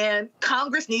 And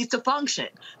Congress needs to function.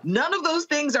 None of those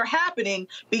things are happening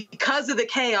because of the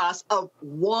chaos of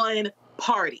one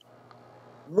party.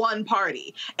 One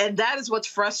party. And that is what's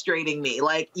frustrating me.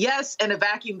 Like, yes, in a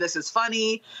vacuum, this is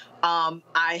funny.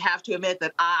 I have to admit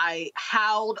that I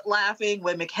howled laughing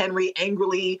when McHenry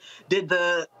angrily did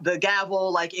the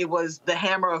gavel like it was the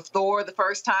hammer of Thor the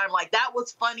first time. Like, that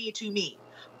was funny to me.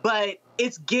 But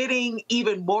it's getting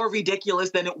even more ridiculous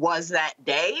than it was that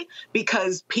day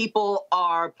because people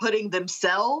are putting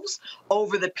themselves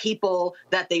over the people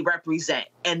that they represent.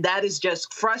 And that is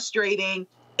just frustrating.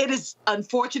 It is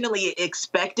unfortunately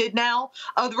expected now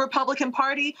of the Republican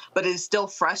Party, but it is still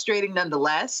frustrating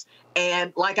nonetheless.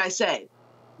 And like I said,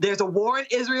 there's a war in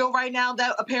Israel right now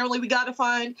that apparently we got to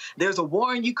fund. There's a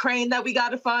war in Ukraine that we got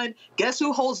to fund. Guess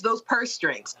who holds those purse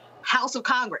strings? House of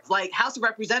Congress, like House of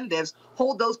Representatives,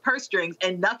 hold those purse strings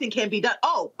and nothing can be done.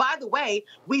 Oh, by the way,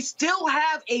 we still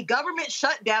have a government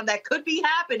shutdown that could be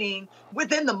happening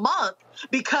within the month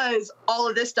because all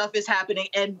of this stuff is happening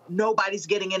and nobody's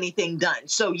getting anything done.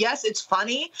 So yes, it's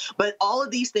funny, but all of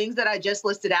these things that I just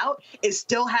listed out is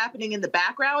still happening in the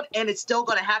background and it's still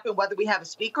going to happen whether we have a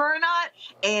speaker or not.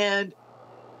 And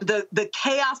the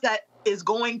chaos that is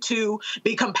going to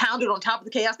be compounded on top of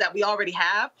the chaos that we already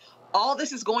have, all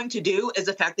this is going to do is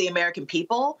affect the American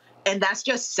people, and that's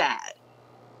just sad.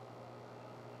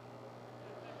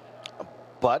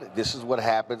 But this is what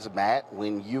happens, Matt,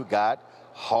 when you got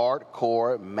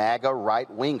hardcore MAGA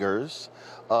right-wingers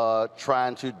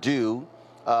trying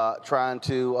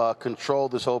to control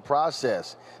this whole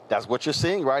process. That's what you're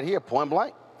seeing right here, point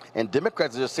blank. And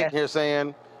Democrats are just sitting here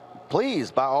saying, please,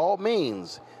 by all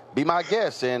means, be my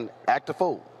guest and act a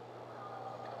fool.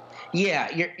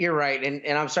 Yeah, you're right,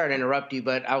 and I'm sorry to interrupt you,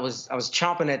 but I was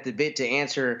chomping at the bit to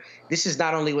answer. This is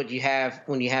not only what you have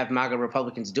when you have MAGA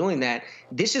Republicans doing that.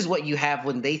 This is what you have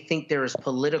when they think there is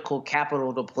political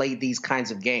capital to play these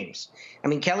kinds of games. I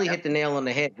mean, Kelly hit the nail on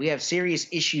the head. We have serious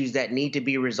issues that need to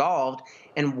be resolved,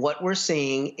 and what we're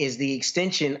seeing is the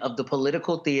extension of the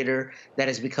political theater that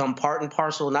has become part and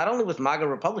parcel, not only with MAGA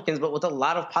Republicans, but with a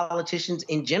lot of politicians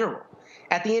in general.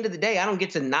 At the end of the day, I don't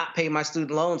get to not pay my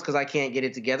student loans because I can't get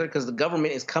it together because the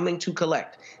government is coming to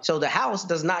collect. So the House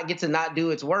does not get to not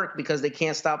do its work because they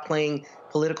can't stop playing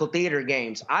political theater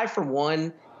games. I, for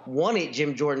one, wanted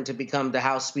Jim Jordan to become the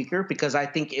House Speaker because I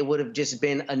think it would have just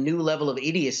been a new level of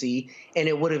idiocy, and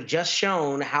it would have just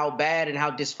shown how bad and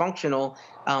how dysfunctional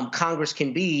Congress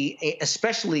can be,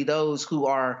 especially those who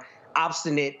are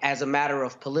obstinate as a matter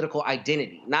of political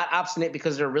identity, not obstinate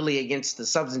because they're really against the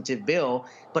substantive bill,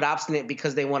 but obstinate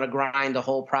because they want to grind the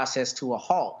whole process to a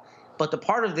halt. But the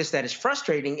part of this that is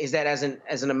frustrating is that as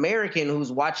an American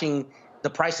who's watching the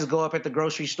prices go up at the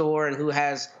grocery store and who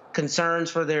has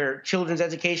concerns for their children's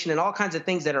education and all kinds of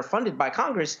things that are funded by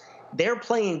Congress, they're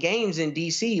playing games in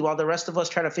D.C. while the rest of us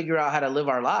try to figure out how to live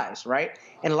our lives, right?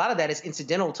 And a lot of that is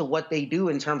incidental to what they do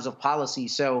in terms of policy.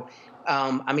 So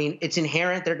I mean, it's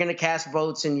inherent. They're going to cast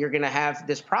votes and you're going to have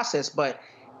this process, but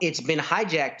it's been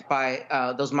hijacked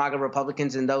by those MAGA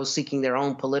Republicans and those seeking their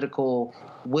own political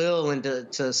will and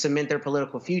to cement their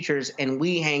political futures. And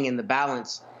we hang in the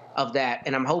balance of that.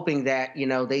 And I'm hoping that,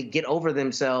 they get over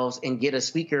themselves and get a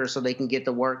speaker so they can get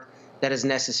the work that is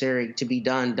necessary to be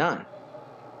done.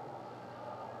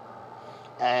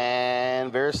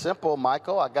 And very simple,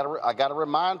 Michael, I gotta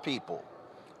remind people,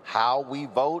 how we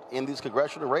vote in these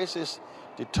congressional races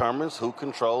determines who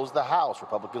controls the House,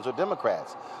 Republicans or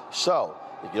Democrats. So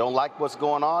if you don't like what's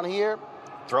going on here,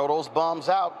 throw those bums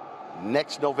out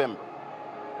next November.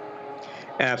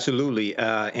 Absolutely.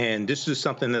 And this is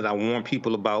something that I warned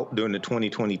people about during the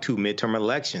 2022 midterm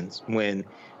elections when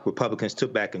Republicans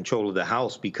took back control of the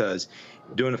House, because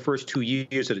during the first 2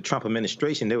 years of the Trump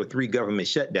administration, there were 3 government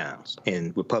shutdowns,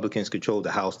 and Republicans controlled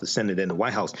the House, the Senate, and the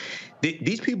White House.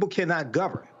 These people cannot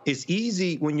govern. It's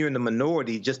easy when you're in the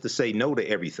minority just to say no to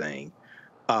everything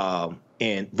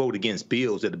and vote against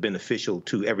bills that are beneficial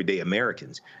to everyday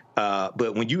Americans.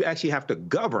 But when you actually have to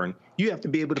govern, you have to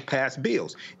be able to pass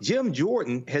bills. Jim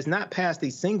Jordan has not passed a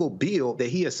single bill that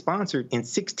he has sponsored in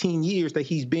 16 years that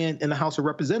he's been in the House of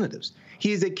Representatives.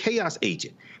 He is a chaos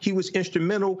agent. He was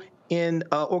instrumental in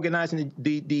organizing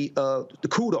the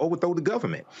coup to overthrow the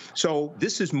government. So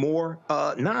this is more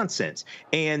nonsense.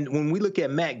 And when we look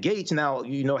at Matt Gaetz, now,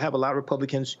 have a lot of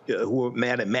Republicans who are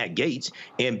mad at Matt Gaetz.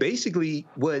 And basically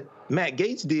what Matt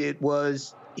Gaetz did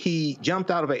was he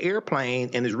jumped out of an airplane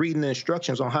and is reading the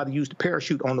instructions on how to use the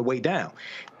parachute on the way down.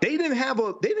 They didn't have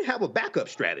a backup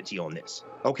strategy on this.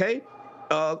 Okay.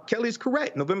 Kelly's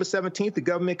correct. November 17th, the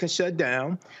government can shut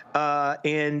down.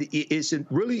 And it's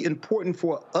really important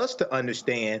for us to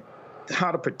understand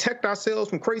how to protect ourselves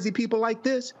from crazy people like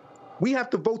this. We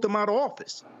have to vote them out of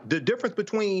office. The difference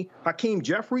between Hakeem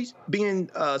Jeffries being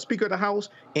Speaker of the House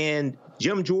and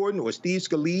Jim Jordan or Steve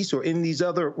Scalise or any of these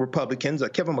other Republicans,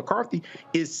 Kevin McCarthy,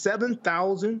 is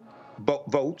 7,000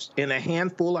 votes in a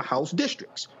handful of House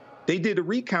districts. They did a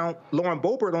recount. Lauren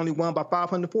Boebert only won by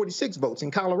 546 votes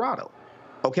in Colorado.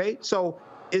 Okay, so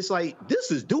it's like,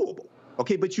 this is doable.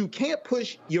 Okay, but you can't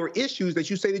push your issues that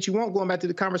you say that you want. Going back to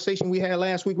the conversation we had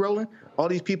last week, Roland, all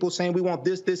these people saying we want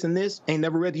this, this, and this, ain't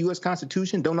never read the U.S.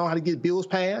 Constitution, don't know how to get bills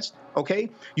passed. Okay,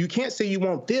 you can't say you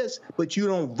want this, but you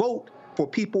don't vote for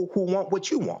people who want what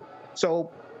you want.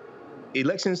 So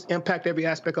elections impact every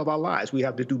aspect of our lives. We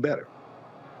have to do better.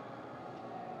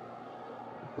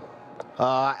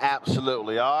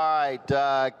 Absolutely. All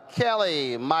right,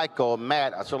 Kelly, Michael,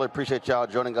 Matt, I certainly appreciate y'all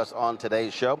joining us on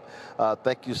today's show.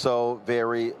 Thank you so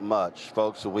very much,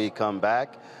 folks. When we come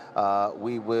back,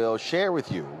 we will share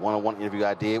with you one-on-one interview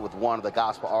I did with one of the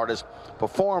gospel artists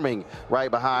performing right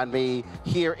behind me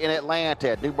here in Atlanta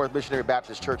at New Birth Missionary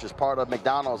Baptist Church as part of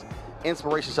McDonald's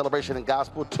Inspiration Celebration and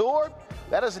Gospel Tour.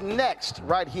 That is next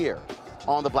right here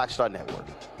on the Black Star Network.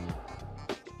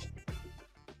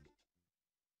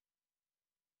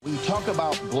 We talk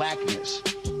about blackness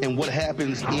and what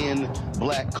happens in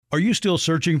black. Are you still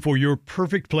searching for your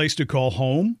perfect place to call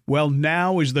home? Well,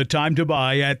 now is the time to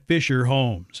buy at Fisher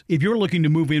Homes. If you're looking to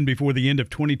move in before the end of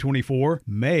 2024,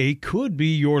 May could be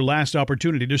your last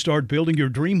opportunity to start building your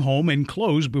dream home and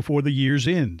close before the year's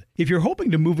end. If you're hoping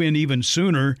to move in even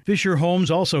sooner, Fisher Homes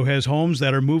also has homes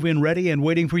that are move-in ready and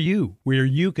waiting for you, where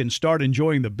you can start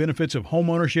enjoying the benefits of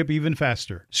homeownership even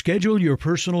faster. Schedule your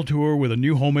personal tour with a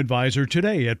new home advisor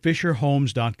today at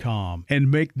FisherHomes.com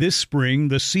and make this spring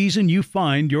the season you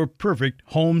find your your perfect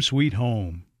home sweet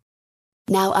home.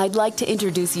 Now I'd like to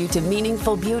introduce you to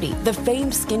Meaningful Beauty, the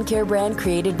famed skincare brand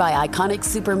created by iconic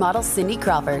supermodel Cindy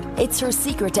Crawford. It's her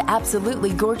secret to absolutely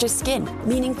gorgeous skin.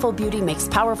 Meaningful Beauty makes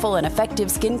powerful and effective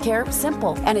skincare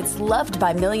simple, and it's loved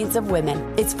by millions of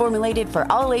women. It's formulated for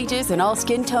all ages and all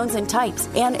skin tones and types,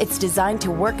 and it's designed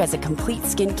to work as a complete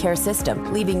skincare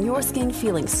system, leaving your skin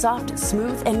feeling soft,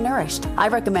 smooth, and nourished. I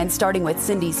recommend starting with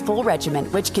Cindy's full regimen,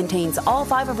 which contains all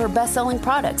 5 of her best-selling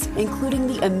products, including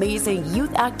the amazing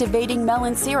youth-activating Melon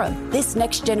Serum. This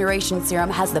next-generation serum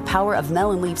has the power of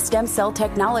melon leaf stem cell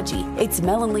technology. It's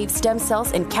melon leaf stem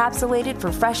cells encapsulated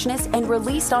for freshness and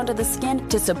released onto the skin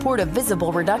to support a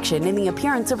visible reduction in the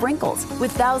appearance of wrinkles.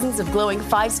 With thousands of glowing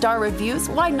 5-star reviews,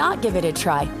 why not give it a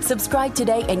try? Subscribe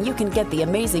today and you can get the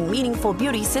amazing Meaningful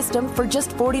Beauty system for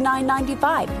just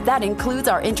 $49.95. That includes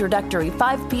our introductory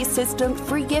 5-piece system,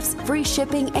 free gifts, free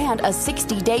shipping, and a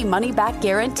 60-day money-back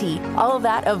guarantee. All of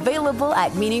that available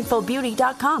at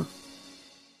meaningfulbeauty.com.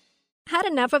 Had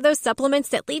enough of those supplements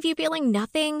that leave you feeling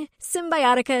nothing?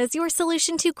 Symbiotica is your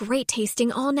solution to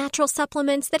great-tasting, all-natural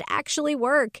supplements that actually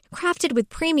work. Crafted with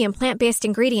premium plant-based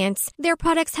ingredients, their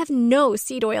products have no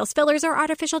seed oils, fillers, or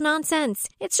artificial nonsense.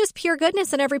 It's just pure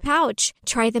goodness in every pouch.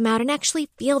 Try them out and actually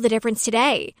feel the difference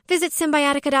today. Visit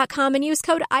Symbiotica.com and use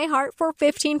code IHEART for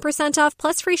 15% off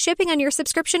plus free shipping on your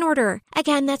subscription order.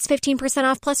 Again, that's 15%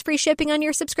 off plus free shipping on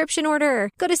your subscription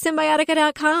order. Go to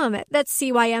Symbiotica.com. That's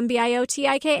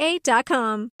CYMBIOTIKA.com.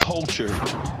 Culture.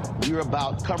 We're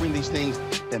about covering these things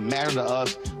that matter to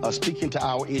us, speaking to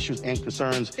our issues and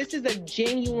concerns. This is a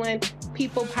genuine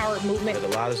people-powered movement.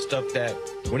 There's a lot of stuff that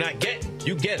we're not getting.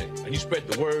 You get it, and you spread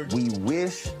the word. We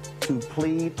wish to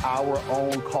plead our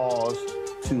own cause.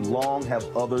 Too long have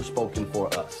others spoken for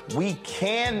us. We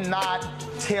cannot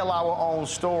tell our own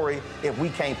story if we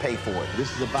can't pay for it. This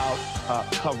is about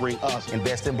covering us.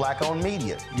 Invest in Black-owned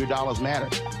media. Your dollars matter.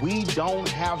 We don't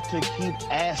have to keep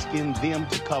asking them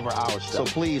to cover our stuff. So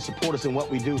please support us in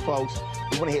what we do, folks.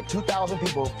 We want to hit 2,000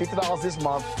 people, $50 this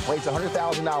month, raise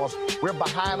 $100,000. We're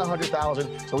behind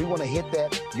 $100,000, so we want to hit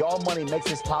that. Y'all money makes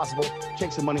this possible.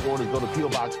 Check some money orders. Go to P.O.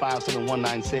 Box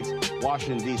 57196,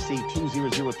 Washington, D.C.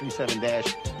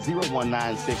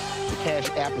 20037-0196. The Cash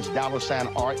App is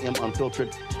 $RM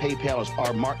Unfiltered. PayPal is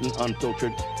R Martin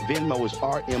Unfiltered. Venmo is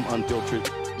RM Unfiltered.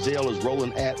 Zelle is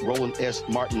Roland at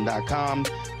RolandSMartin.com.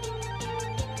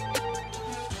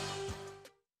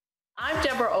 I'm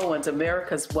Deborah Owens,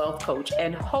 America's Wealth Coach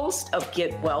and host of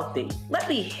Get Wealthy. Let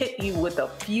me hit you with a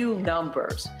few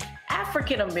numbers.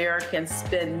 African Americans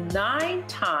spend 9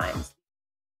 times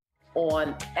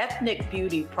on ethnic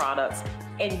beauty products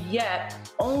and yet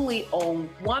only own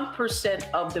 1%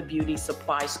 of the beauty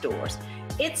supply stores.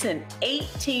 It's an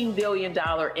 $18 billion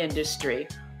industry.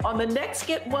 On the next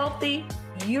Get Wealthy,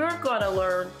 you're going to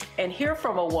learn and hear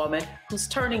from a woman who's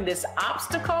turning this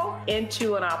obstacle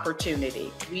into an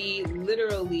opportunity. We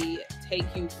literally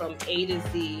take you from A to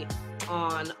Z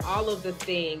on all of the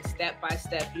things step by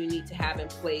step you need to have in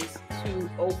place to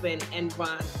open and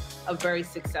run a very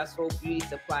successful beauty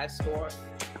supply store.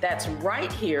 That's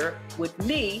right here with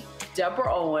me,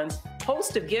 Deborah Owens,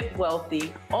 host of Get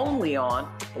Wealthy, only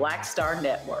on Black Star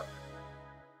Network.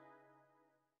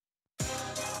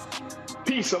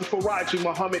 Peace, I'm Faraji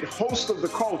Muhammad, host of The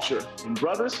Culture. And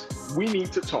brothers, we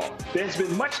need to talk. There's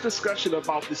been much discussion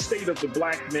about the state of the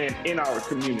Black man in our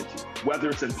community, whether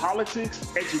it's in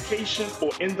politics, education,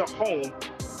 or in the home.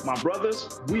 My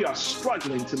brothers, we are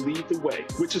struggling to lead the way,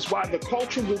 which is why The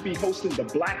Culture will be hosting the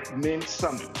Black Men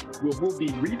Summit, where we'll be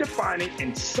redefining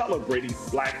and celebrating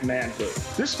Black manhood.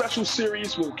 This special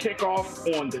series will kick off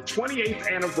on the 28th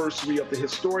anniversary of the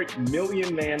historic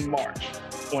Million Man March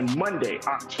on Monday,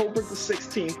 October the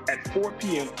 16th at 4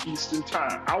 p.m. Eastern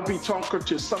Time. I'll be talking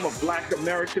to some of Black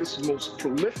America's most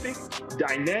prolific,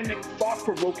 dynamic,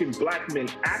 thought-provoking Black men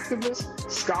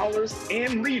activists, scholars,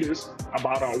 and leaders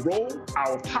about our role,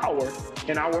 our power,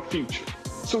 and our future.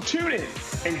 So tune in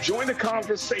and join the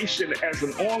conversation as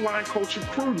an online culture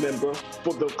crew member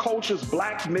for The Culture's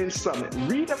Black Men Summit,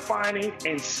 redefining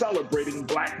and celebrating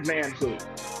Black manhood.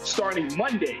 Starting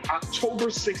Monday, October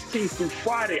 16th through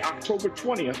Friday, October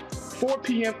 20th, 4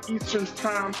 p.m. Eastern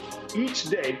Time each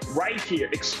day, right here,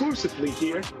 exclusively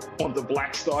here on the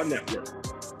Black Star Network.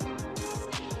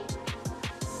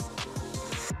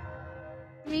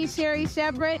 Me, Sherry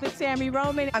Shepard with Sammy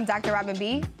Roman. I'm Dr. Robin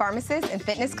B., pharmacist and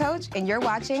fitness coach, and you're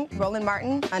watching Roland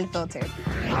Martin Unfiltered.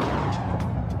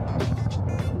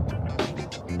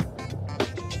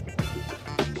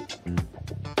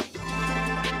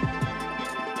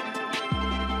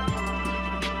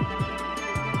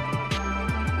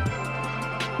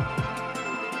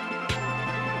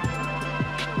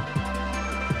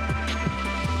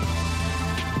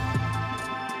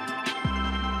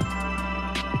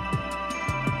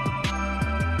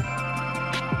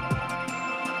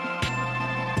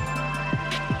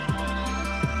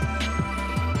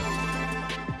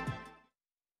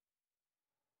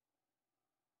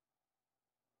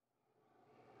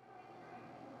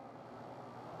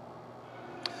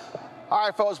 All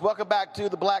right, folks, welcome back to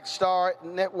the Black Star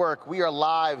Network. We are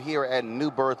live here at New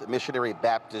Birth Missionary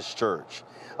Baptist Church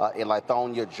in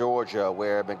Lithonia, Georgia,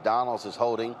 where McDonald's is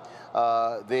holding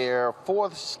their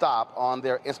fourth stop on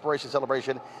their Inspiration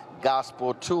Celebration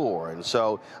Gospel Tour. And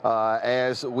so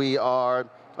as we are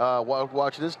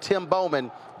watching this, Tim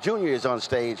Bowman Jr. is on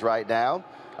stage right now.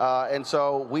 And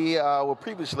so we were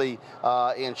previously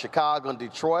in Chicago and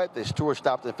Detroit. This tour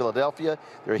stopped in Philadelphia.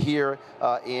 They're here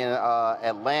in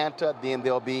Atlanta. Then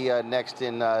they'll be next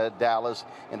in Dallas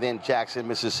and then Jackson,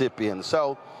 Mississippi. And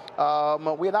so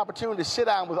we had an opportunity to sit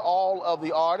down with all of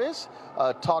the artists,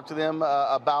 talk to them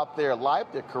about their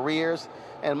life, their careers.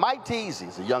 And Mike Teasy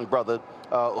is a young brother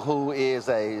who is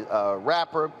a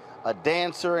rapper, a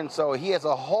dancer. And so he has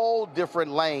a whole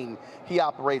different lane he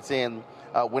operates in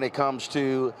when it comes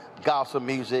to gospel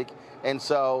music. And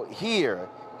so here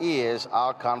is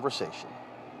our conversation.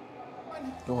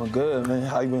 Doing good, man.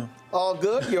 How you been? All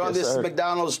good. You're on Yes, this sir.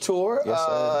 McDonald's tour. Yes,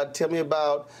 sir. Tell me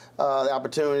about the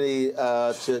opportunity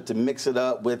to mix it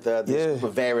up with this group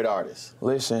of varied artists.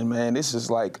 Listen, man, this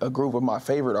is like a group of my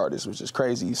favorite artists, which is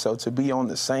crazy. So to be on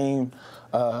the same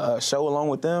show along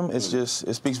with them, it's just,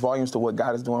 it speaks volumes to what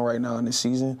God is doing right now in this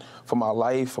season for my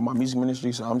life, for my music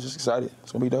ministry. So I'm just excited.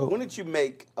 It's gonna be dope. When did you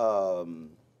make the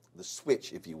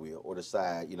switch, if you will, or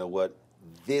decide, you know what,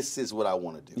 this is what I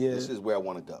want to do. Yeah. This is where I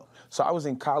want to go. So I was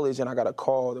in college and I got a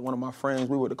call that one of my friends,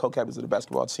 we were the co-captains of the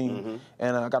basketball team,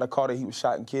 and I got a call that he was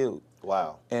shot and killed.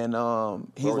 Wow. And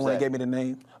he's the one that gave me the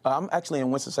name. I'm actually in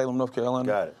Winston-Salem, North Carolina.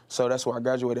 Got it. So that's where I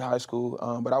graduated high school.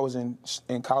 But I was in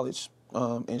college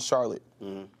in Charlotte.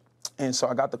 And so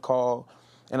I got the call,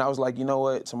 and I was like, you know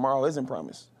what, tomorrow isn't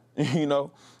promised, you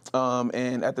know?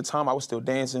 And at the time, I was still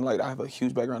dancing. Like, I have a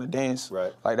huge background in dance.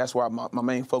 Right. Like, that's where my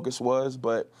main focus was.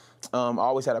 But I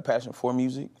always had a passion for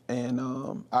music. And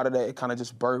out of that, it kind of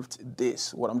just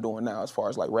birthed what I'm doing now as far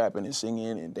as, like, rapping and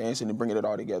singing and dancing and bringing it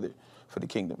all together for the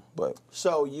kingdom. But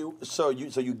So you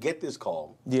get this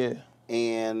call. yeah.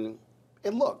 And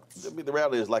look, I mean, the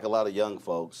reality is, like a lot of young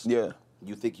folks, Yeah.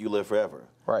 you think you live forever.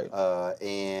 Right.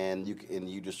 And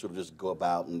you just sort of just go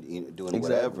about and doing Exactly.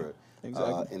 whatever.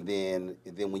 Exactly. And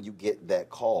then when you get that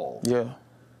call, Yeah.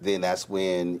 then that's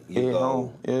when you Yeah, go,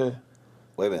 home. Yeah.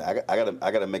 wait a minute,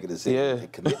 I gotta make a decision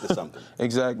and commit to something.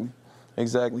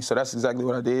 Exactly. So that's exactly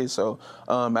what I did. So,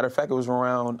 matter of fact, it was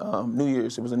around New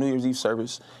Year's. It was a New Year's Eve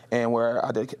service, and where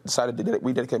I decided to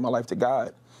rededicate my life to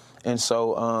God. And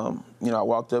so, I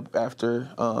walked up after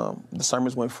the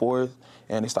sermons went forth,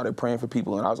 and they started praying for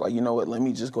people. And I was like, you know what? Let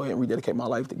me just go ahead and rededicate my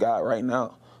life to God right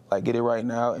now. Like, get it right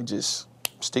now and just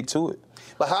stick to it.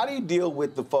 But how do you deal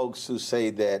with the folks who say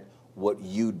that what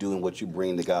you do and what you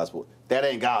bring the gospel, that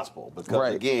ain't gospel? Because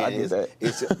Right. again, I get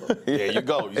that. there you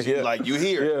go. You see, like you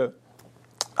hear. Yeah.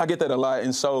 I get that a lot,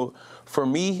 and so for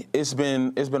me, it's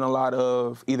been a lot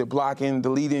of either blocking,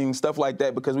 deleting, stuff like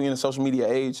that, because we're in a social media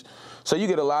age. So you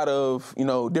get a lot of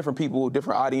different people,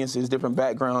 different audiences, different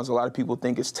backgrounds. A lot of people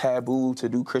think it's taboo to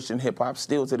do Christian hip hop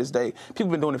still to this day. People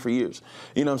have been doing it for years.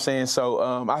 You know what I'm saying? So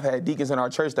I've had deacons in our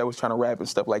church that was trying to rap and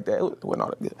stuff like that. It wasn't all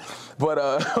that good,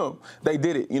 but they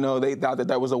did it. They thought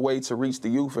that was a way to reach the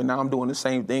youth, and now I'm doing the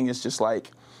same thing. It's just like.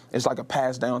 It's like a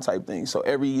passed down type thing. So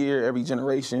every year, every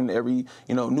generation, every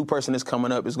new person that's coming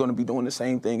up is going to be doing the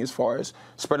same thing as far as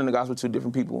spreading the gospel to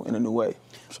different people in a new way.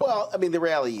 So. Well, I mean, the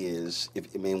reality is,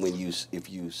 if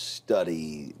you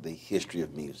study the history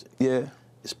of music, yeah,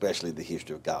 especially the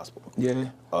history of gospel, yeah,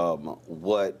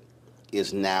 what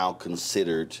is now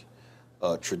considered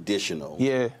traditional,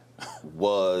 yeah,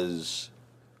 was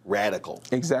radical.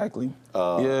 Exactly.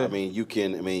 Yeah. I mean,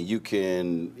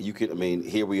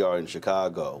 here we are in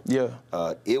Chicago. Yeah.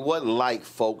 It wasn't like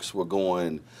folks were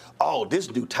going, oh, this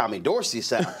new Thomas Dorsey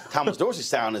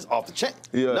sound is off the chain.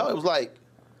 Yeah. No, it was like,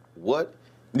 what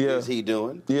is he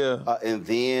doing? Yeah. And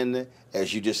then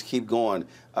as you just keep going,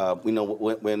 when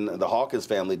the Hawkins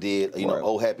family did,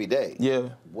 Oh Happy Day. Yeah.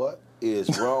 What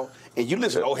is wrong? And you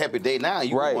listen to Oh Happy Day now,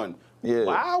 you're going,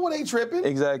 why were they tripping?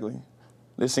 Exactly.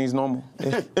 This seems normal.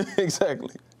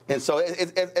 Exactly. And so,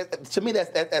 to me,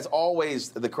 that's always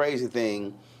the crazy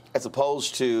thing, as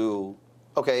opposed to,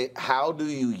 okay, how do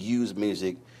you use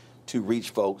music to reach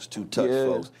folks, to touch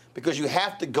folks? Because you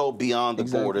have to go beyond the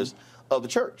borders of the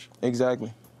church.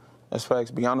 Exactly. That's facts.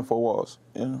 Beyond the four walls.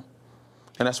 Yeah. And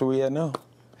that's where we at now.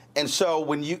 And so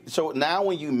now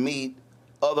when you meet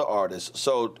other artists,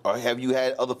 or have you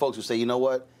had other folks who say, you know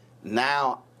what,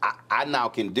 now I now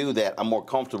can do that. I'm more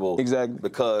comfortable. Exactly.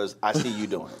 Because I see you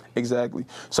doing it. Exactly.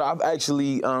 So I've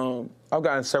actually, I've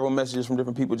gotten several messages from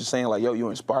different people just saying like, yo,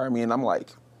 you inspire me. And I'm like,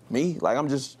 me? Like, I'm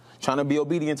just trying to be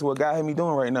obedient to what God had me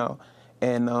doing right now.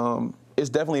 And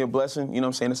it's definitely a blessing. You know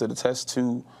what I'm saying? It's a test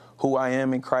to who I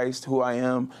am in Christ, who I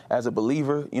am as a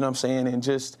believer, you know what I'm saying, and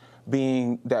just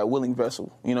being that willing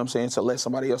vessel, you know what I'm saying, to let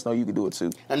somebody else know you can do it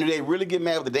too. And do they really get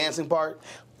mad with the dancing part?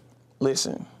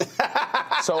 Listen,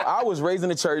 so I was raised in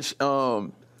the church,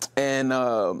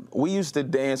 and we used to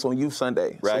dance on Youth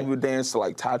Sunday. Right. So we would dance to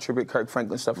like Ty Tribbett, Kirk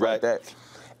Franklin, stuff like that.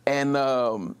 And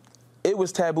it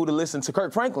was taboo to listen to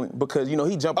Kirk Franklin because, you know,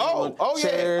 he jumped on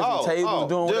chairs and tables,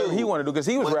 doing whatever he wanted to do because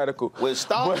he was radical. When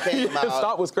Stomp came out,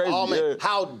 Stomp was crazy. Oh, man,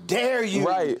 how dare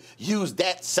you use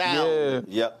that sound?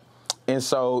 Yeah. Yep. And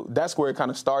so that's where it kind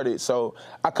of started. So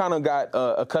I kind of got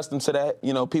accustomed to that.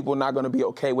 You know, people are not going to be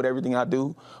okay with everything I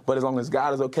do, but as long as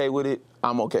God is okay with it,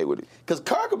 I'm okay with it. Because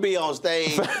Kirk could be on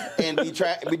stage and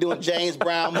be doing James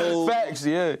Brown moves. Facts,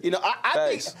 yeah. You know,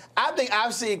 I think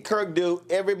I've seen Kirk do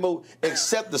every move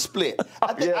except the split.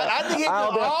 I think he did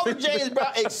all the James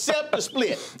Brown except the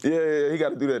split. Yeah, he got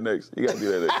to do that next. He got to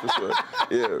do that next for sure.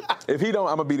 Yeah, if he don't,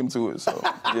 I'm gonna beat him to it. So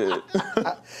yeah.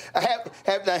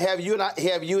 Have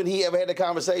you and he ever had a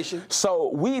conversation?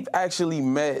 So we've actually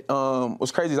met.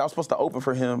 What's crazy is I was supposed to open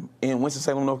for him in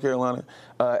Winston-Salem, North Carolina,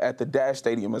 at the Dash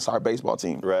Stadium. It's our baseball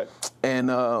team. Right. And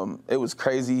it was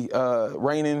crazy,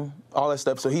 raining, all that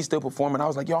stuff. So he's still performing. I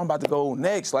was like, yo, I'm about to go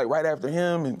next, like right after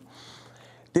him. And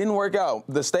didn't work out.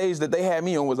 The stage that they had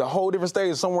me on was a whole different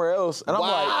stage somewhere else. And I'm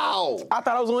like, I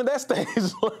thought I was on that stage.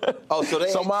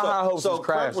 So my high hopes was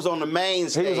crashed. Kirk was on the main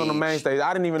stage. He was on the main stage.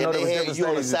 I didn't even know there was different stages.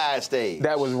 On the side stage.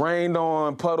 That was rained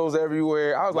on, puddles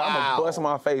everywhere. I was like, I'm going to bust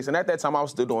my face. And at that time, I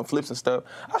was still doing flips and stuff.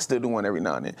 I still do one every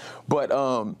now and then. But,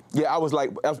 yeah, I was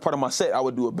like, that was part of my set. I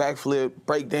would do a backflip,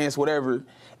 break dance, whatever.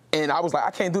 And I was like,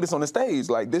 I can't do this on the stage.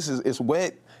 Like, it's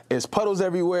wet. It's puddles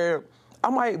everywhere. I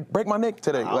might break my neck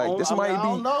today. I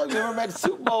don't know. You remember at the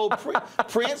Super Bowl,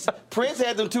 Prince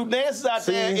had them two dancers out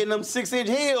there in them 6-inch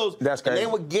heels. That's crazy. And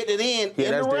they would get it in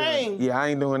the rain. Yeah, I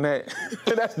ain't doing that.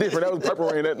 That's different. That was purple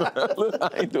rain. I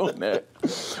ain't doing that.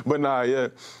 But nah, yeah,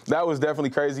 that was definitely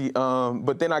crazy.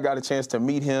 But then I got a chance to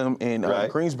meet him in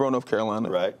Greensboro, North Carolina.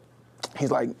 Right.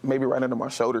 He's like maybe right under my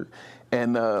shoulder.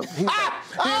 And he's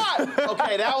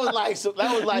okay, that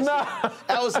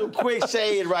was some quick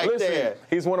shade there.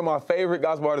 He's one of my favorite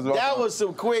gospel artists. That was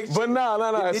some quick shade. But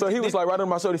no. So he was like right on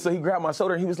my shoulder. So he grabbed my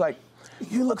shoulder and he was like,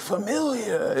 you look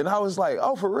familiar. And I was like,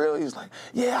 oh, for real? He was like,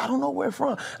 yeah, I don't know where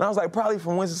from. And I was like, probably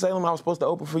from Winston-Salem. I was supposed to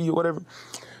open for you, whatever.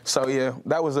 So yeah,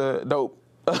 that was a dope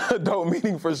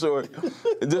meeting for sure.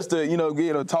 Just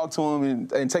to talk to him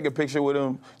and take a picture with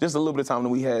him. Just a little bit of time that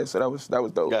we had. So that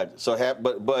was dope. Gotcha. So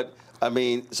but I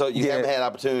mean, so you haven't had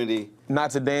opportunity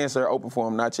not to dance or open for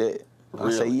him, not yet.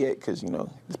 Really? I say yet because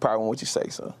it's probably what you say.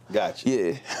 So gotcha.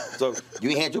 Yeah. So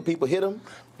you ain't had your people hit him?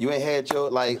 You ain't had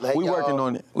your like we working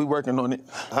on it. We working on it.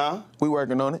 Huh? We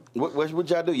working on it. What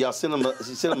y'all do? Y'all send him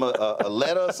a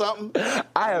letter or something?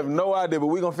 I have no idea, but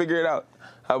we gonna figure it out.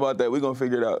 How about that? We gonna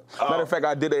figure it out. Matter of fact,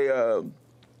 I did a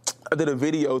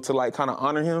video to like kind of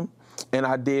honor him, and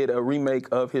I did a remake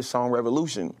of his song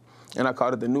Revolution. And I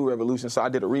called it The New Revolution. So I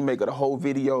did a remake of the whole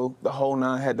video, the whole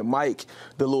nine, had the mic,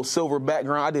 the little silver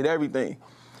background. I did everything.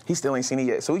 He still ain't seen it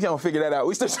yet. So we can't figure that out.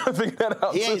 We still trying to figure that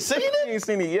out. He ain't seen it? He ain't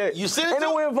seen it yet. You seen it? And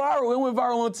it went viral. It went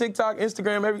viral on TikTok,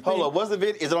 Instagram, everything. Hold up. What's the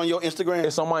video? Is it on your Instagram?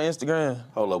 It's on my Instagram.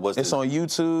 Hold up. It's on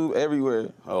YouTube, everywhere.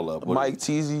 Hold up. Mike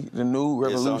Teasy, The New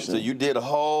Revolution. So you did the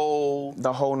whole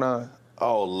nine.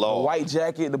 Oh, Lord. The white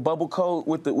jacket, the bubble coat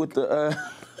with the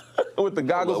with the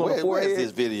goggles on the forehead. Where's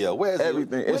this video? Where's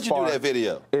everything? Where'd you do that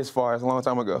video? It's far. It's a long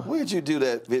time ago. Where'd you do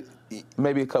that video?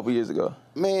 Maybe a couple years ago.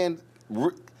 Man,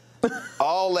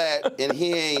 all that and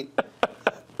he ain't.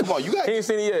 Come on, you got. He ain't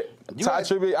seen it yet. Ty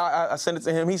Tribbett, I sent it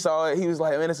to him. He saw it. He was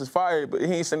like, man, this is fire, but he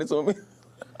ain't sent it to me.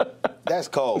 That's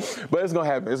cold. But it's gonna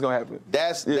happen. It's gonna happen.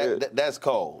 That's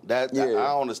cold. I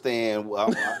don't understand.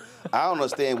 I don't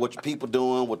understand what your people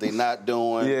doing, what they not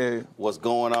doing, what's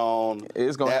going on.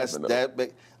 It's gonna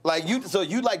happen. Like you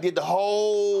did the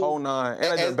whole nine,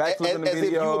 and I did backflip in the video. As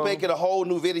if you were making a whole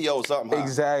new video or something.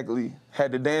 Exactly.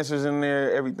 Had the dancers in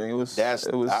there, everything.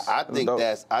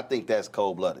 I think that's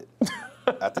cold blooded.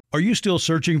 Are you still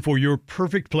searching for your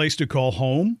perfect place to call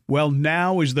home? Well,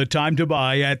 now is the time to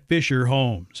buy at Fisher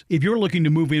Homes. If you're looking to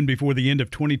move in before the end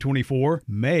of 2024,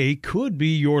 May could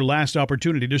be your last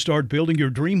opportunity to start building your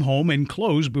dream home and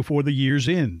close before the year's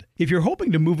end. If you're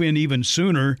hoping to move in even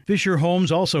sooner, Fisher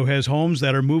Homes also has homes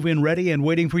that are move-in ready and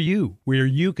waiting for you, where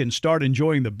you can start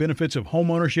enjoying the benefits of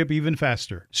homeownership even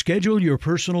faster. Schedule your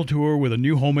personal tour with a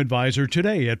new home advisor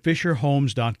today at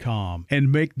FisherHomes.com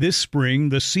and make this spring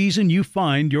the season you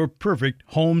find your perfect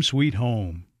home sweet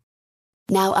home.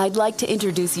 Now I'd like to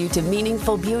introduce you to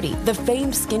Meaningful Beauty, the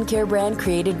famed skincare brand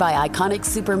created by iconic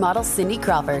supermodel Cindy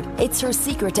Crawford. It's her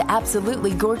secret to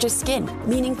absolutely gorgeous skin.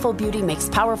 Meaningful Beauty makes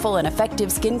powerful and effective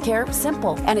skincare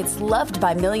simple, and it's loved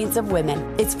by millions of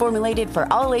women. It's formulated for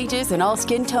all ages and all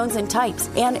skin tones and types,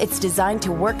 and it's designed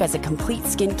to work as a complete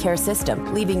skincare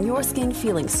system, leaving your skin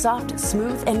feeling soft,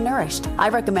 smooth, and nourished. I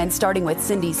recommend starting with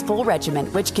Cindy's full regimen,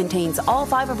 which contains all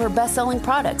 5 of her best-selling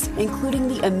products, including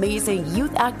the amazing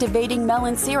youth-activating Melon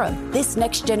Serum. This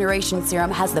next-generation serum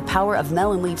has the power of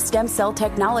melon leaf stem cell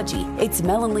technology. It's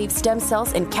melon leaf stem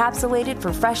cells encapsulated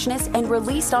for freshness and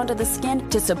released onto the skin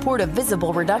to support a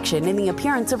visible reduction in the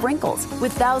appearance of wrinkles.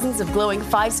 With thousands of glowing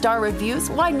 5-star reviews,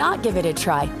 why not give it a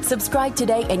try? Subscribe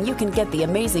today and you can get the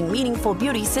amazing Meaningful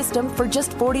Beauty system for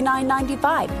just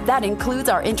 $49.95. That includes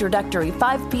our introductory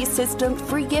 5-piece system,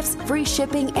 free gifts, free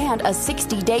shipping, and a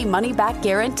 60-day money-back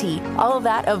guarantee. All of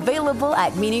that available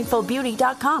at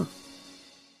meaningfulbeauty.com.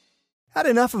 Had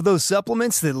enough of those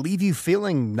supplements that leave you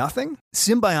feeling nothing?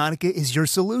 Symbiotica is your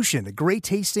solution to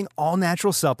great-tasting,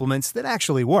 all-natural supplements that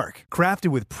actually work. Crafted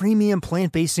with premium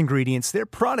plant-based ingredients, their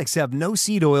products have no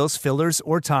seed oils, fillers,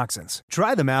 or toxins.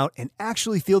 Try them out and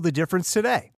actually feel the difference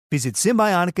today. Visit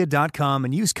Symbiotica.com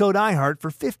and use code IHEART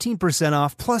for 15%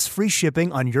 off plus free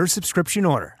shipping on your subscription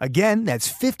order. Again, that's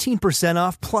 15%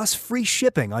 off plus free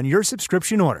shipping on your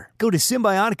subscription order. Go to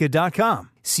Symbiotica.com.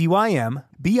 CYMBIOTIKA.com.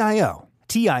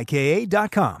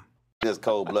 That's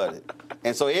cold-blooded.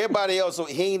 And so everybody else, so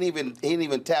he ain't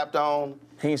even tapped on.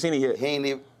 He ain't seen it yet. He ain't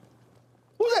even.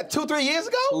 What was that, 2-3 years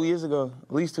ago? 2 years ago.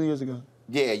 At least 2 years ago.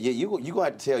 Yeah, you gonna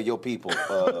have to tell your people.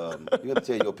 You gotta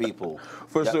tell your people.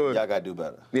 For sure. Y'all gotta do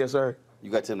better. Yes, sir. You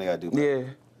gotta tell them they gotta do better.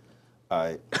 Yeah. All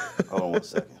right. Hold on 1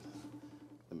 second.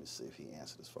 Let me see if he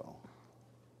answered his phone.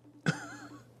 I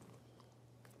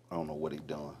don't know what he's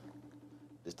doing.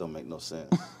 This don't make no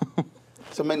sense.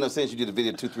 So it make no sense. You did a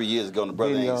video 2-3 years ago and the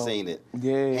brother ain't seen it.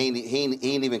 Yeah. He ain't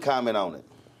even comment on it.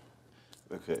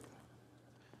 Okay.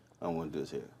 I don't want to do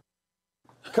this here.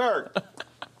 Kirk.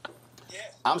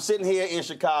 I'm sitting here in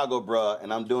Chicago, bruh,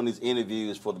 and I'm doing these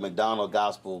interviews for the McDonald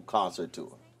Gospel Concert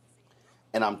Tour.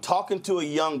 And I'm talking to a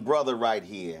young brother right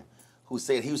here who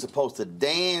said he was supposed to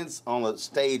dance on the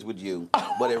stage with you,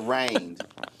 but it rained.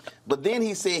 But then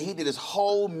he said he did his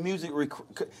whole music.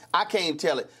 I can't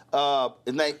tell it.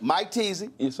 His name Mike Teasy.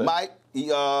 Yes, sir. Mike.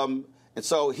 And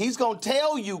so he's gonna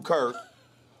tell you, Kirk.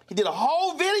 He did a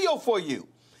whole video for you.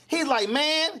 He's like,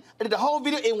 man, I did the whole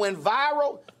video. It went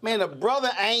viral. Man, the brother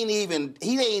he didn't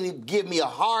even give me a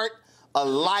heart, a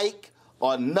like,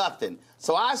 or nothing.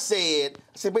 So I said,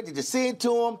 wait, did you send it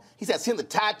to him? He said, send the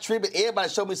Thai tribute. Everybody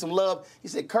showed me some love. He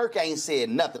said, Kirk ain't said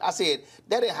nothing. I said,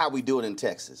 that ain't how we do it in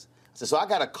Texas. I said, so I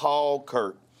got to call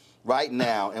Kirk right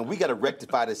now, and we got to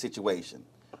rectify this situation.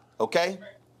 Okay?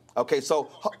 Okay, so,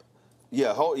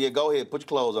 go ahead. Put your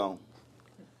clothes on.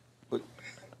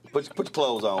 Put your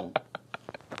clothes on.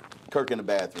 Kirk in the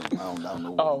bathroom. I don't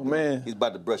know what Oh, man. He's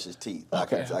about to brush his teeth.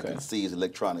 Okay, I can see his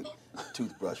electronic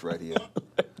toothbrush right here.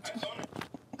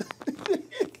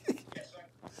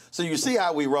 So you see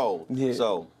how we roll. Yeah.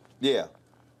 So, yeah.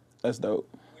 That's dope.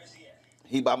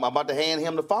 I'm about to hand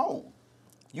him the phone.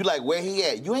 You like, where he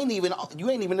at? You ain't even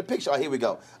the picture. Oh, here we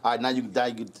go. All right, now you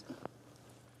can.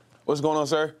 What's going on,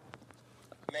 sir?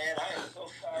 Man, I am so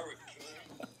sorry,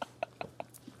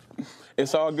 King.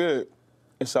 It's all good.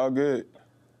 It's all good.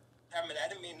 I mean, I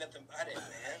didn't mean nothing by it,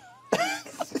 man.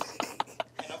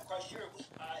 And I'm quite sure it was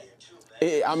fire, too,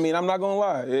 man. I mean, I'm not going to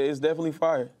lie. It's definitely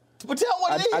fire. But tell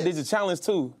what it is. I did your challenge,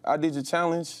 too. That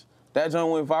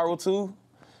joint went viral, too.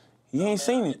 You ain't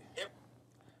seen it.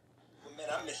 Man,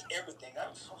 I missed everything.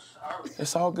 I'm so sorry.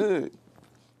 It's all good.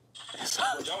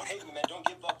 Well, don't hate me, man. Don't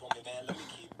give up on me, man.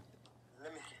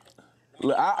 Let me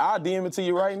Look, I'll DM it to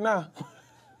you right now.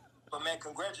 But, man,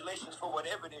 congratulations for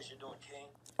whatever it is you're doing, King.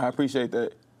 I appreciate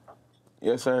that.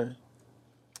 Yes, sir.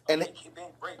 And keep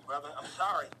being great, brother. I'm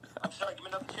sorry. Give me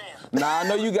another chance. Nah, I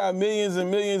know you got millions and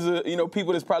millions of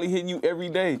people that's probably hitting you every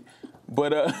day,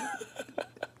 but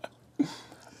I'm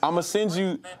gonna send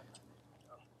you.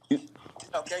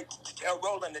 Okay, tell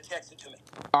Roland to text it to me.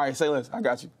 All right, say less. I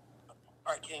got you.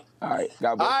 All right, King. All right,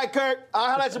 God bless. All right, Kirk. I'll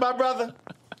holler at you, my brother.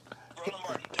 Roland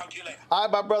Martin, talk to you later. All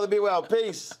right, my brother. Be well.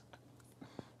 Peace.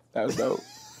 That's dope.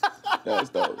 That's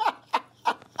dope.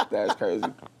 That's crazy.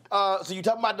 So you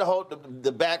talking about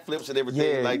the backflips and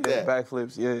everything like that? Yeah,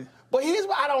 backflips, yeah. But here's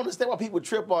why I don't understand why people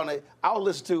trip on it. I was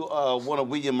listening to one of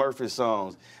William Murphy's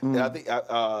songs, and I think,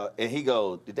 and he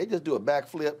goes, "Did they just do a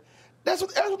backflip?" That's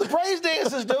what the praise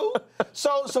dancers do.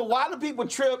 So why do people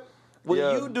trip when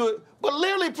you do it? But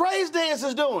literally, praise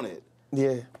dancers doing it.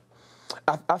 Yeah.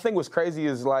 I think what's crazy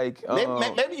is like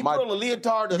maybe you put on a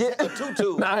leotard or a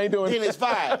tutu. Nah, I ain't doing then that. It's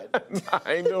fine. Nah,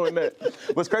 I ain't doing that.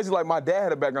 What's crazy, like my dad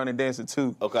had a background in dancing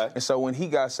too. Okay. And so when he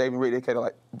got saved and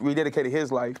rededicated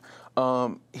his life,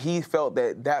 he felt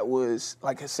that was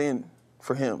like a sin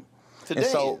for him.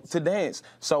 To dance.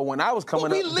 So when I was coming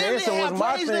up, dancing was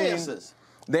my thing. Dancers.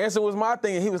 Dancing was my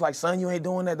thing, and he was like, "Son, you ain't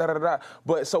doing that." Da da da.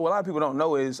 But so what a lot of people don't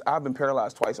know is I've been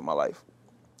paralyzed twice in my life.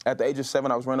 At the age of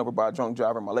 7, I was run over by a drunk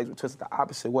driver. My legs were twisted the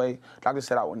opposite way. Doctor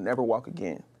said I would never walk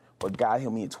again. But God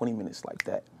healed me in 20 minutes like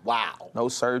that. Wow. No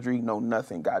surgery, no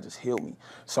nothing. God just healed me.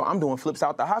 So I'm doing flips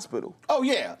out the hospital. Oh,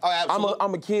 yeah. Oh, absolutely.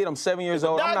 I'm a kid. I'm 7 years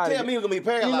old. Don't tell me you're going to be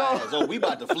paralyzed. Oh, we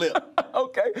about to flip.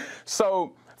 Okay.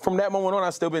 So from that moment on,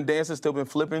 I've still been dancing, still been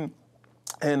flipping.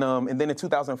 And then in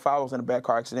 2005, I was in a bad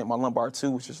car accident. My lumbar 2,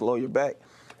 which is below your back,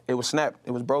 it was snapped. It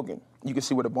was broken. You can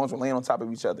see where the bones were laying on top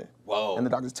of each other. Whoa. And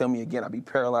the doctors tell me again, I'll be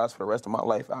paralyzed for the rest of my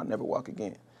life. I'll never walk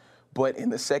again. But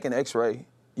in the second x-ray,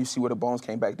 you see where the bones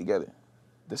came back together.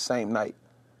 The same night.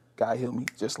 God healed me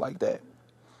just like that.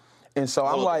 And so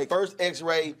I'm like... The first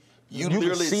x-ray, you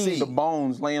literally can see the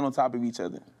bones laying on top of each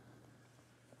other.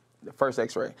 The first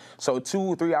x-ray. So 2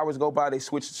 or 3 hours go by, they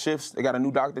switched shifts. They got a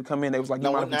new doctor come in. They was like,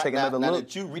 you might have to take another look. Now,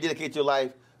 did you rededicate your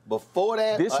life before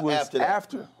that this or was after that?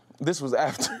 After. This was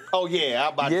after. Oh, yeah.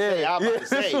 I'm about to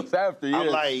say. This was after, yeah. I'm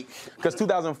like... Because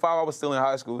 2005, I was still in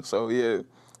high school. So, yeah,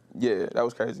 that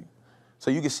was crazy. So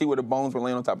you can see where the bones were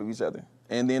laying on top of each other.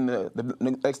 And then the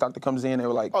next doctor comes in, they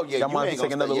were like, oh, yeah, y'all might have to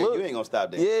take another look. You ain't going to stop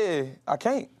that. Yeah, I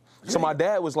can't. So my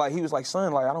dad was like,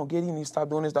 son, like, I don't get it. You need to stop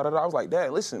doing this, da, da, da. I was like,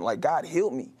 Dad, listen, like, God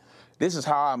healed me. This is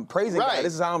how I'm praising God.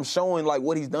 This is how I'm showing, like,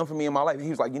 what he's done for me in my life. And he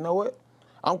was like, you know what?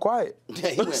 I'm quiet.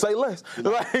 Say less.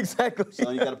 Like, exactly.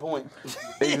 Son, you got a point.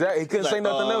 Exactly. He couldn't say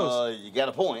nothing else. You got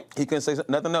a point. He couldn't say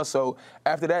nothing else. So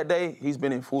after that day, he's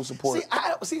been in full support.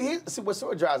 See, what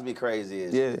sort of drives me crazy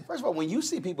is, first of all, when you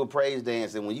see people praise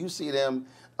dancing, when you see them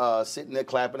sitting there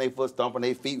clapping their foot, stomping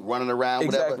their feet, running around,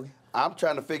 whatever, I'm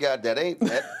trying to figure out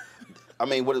that. I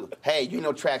mean, hey, you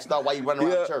know track star, why you running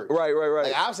around church? Right.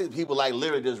 Like, I've seen people like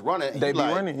literally just running. They be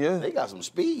running, yeah. They got some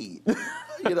speed,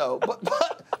 you know.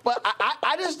 But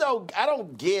I just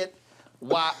don't get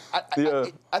why.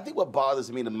 I think what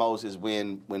bothers me the most is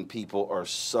when people are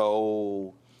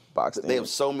so boxed in. They have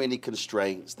so many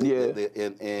constraints.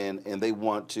 And they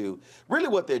want to. Really,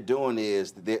 what they're doing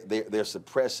is they're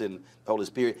suppressing the Holy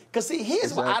Spirit. Because see,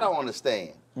 here's what I don't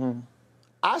understand.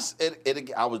 I was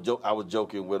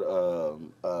joking with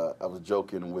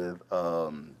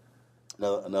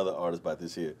another artist about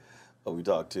this here. We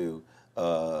talked to.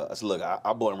 I said, look,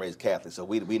 I'm born and raised Catholic, so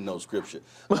we know Scripture.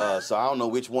 So I don't know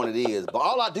which one it is, but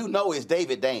all I do know is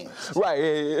David danced. Right.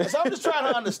 Yeah. So I'm just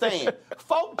trying to understand.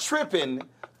 Folk tripping.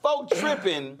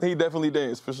 He definitely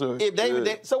danced for sure. If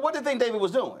David, so what do you think David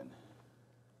was doing?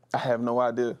 I have no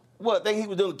idea. What? Think he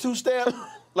was doing a two-step?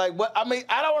 Like what? I mean,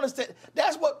 I don't understand.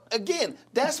 That's what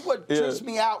trips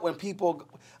me out when people.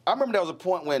 I remember there was a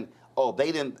point when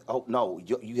they didn't. Oh no,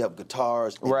 you have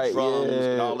guitars and drums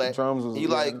and all that. Drums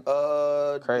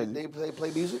was crazy. They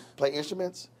play music, play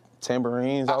instruments,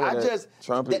 tambourines. All of that.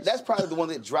 Trumpets. That's probably the one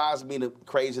that drives me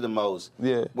crazy the most.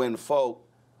 Yeah. When folk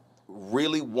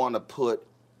really want to put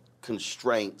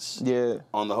constraints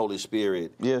on the Holy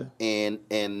Spirit. Yeah. And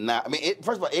not, I mean,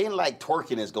 first of all, it ain't like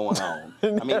twerking is going on.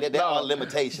 I mean, there are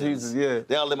limitations. Jesus,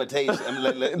 there are limitations. I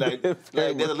mean, like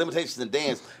there's limitations in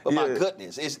dance. But my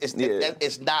goodness,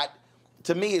 it's not,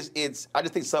 to me, it's I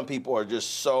just think some people are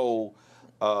just so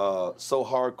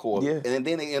hardcore. Yeah. And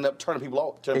then they end up turning people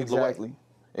off, people away.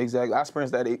 Exactly. I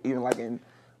experienced that even like in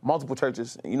multiple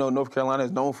churches. You know, North Carolina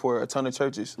is known for a ton of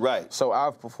churches. Right. So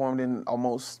I've performed in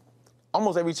almost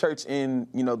every church in,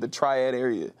 the Triad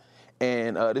area.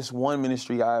 And this one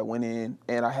ministry I went in,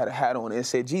 and I had a hat on, and it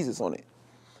said Jesus on it.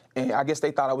 And I guess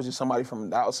they thought I was just somebody from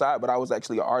the outside, but I was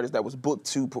actually an artist that was booked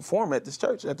to perform at this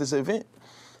church, at this event.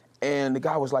 And the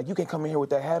guy was like, you can come in here with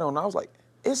that hat on. And I was like,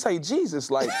 it say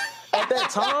Jesus. Like, at that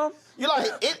time. You're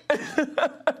like,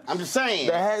 I'm just saying.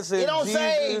 The hat said it don't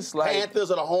Jesus, say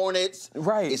Panthers or the Hornets.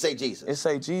 Right. It say Jesus. It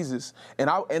say Jesus. And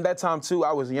in that time, too,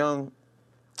 I was young,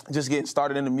 just getting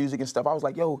started in the music and stuff. I was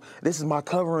like, yo, this is my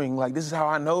covering. Like, this is how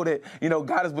I know that,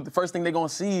 God is the first thing they're going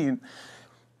to see.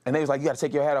 And they was like, you got to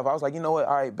take your hat off. I was like, you know what?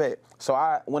 All right, bet. So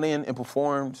I went in and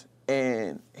performed,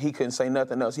 and he couldn't say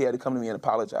nothing else. He had to come to me and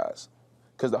apologize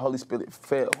because the Holy Spirit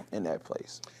fell in that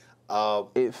place.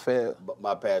 It fell.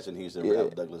 My passion, Houston,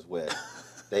 Rev Douglas West,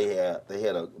 they had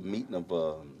a meeting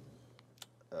of,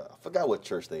 I forgot what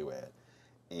church they were at,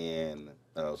 and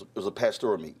it was a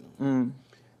pastoral meeting.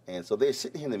 And so they're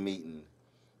sitting here in the meeting,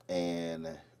 and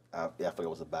I forgot what it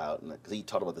was about, because he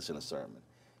talked about this in a sermon.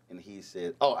 And he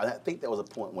said, oh, I think that was a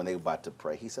point when they were about to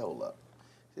pray. He said, hold up.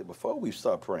 He said, before we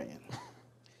start praying,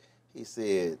 he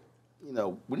said, you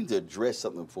know, we need to address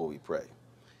something before we pray.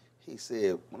 He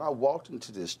said, when I walked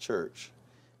into this church,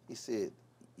 he said,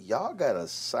 y'all got a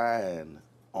sign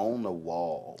on the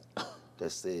wall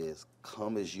that says,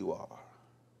 come as you are.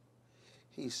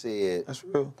 He said, that's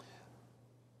real.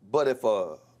 But if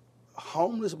a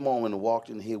homeless woman walked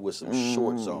in here with some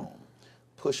shorts on,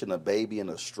 pushing a baby in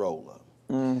a stroller,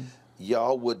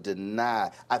 y'all would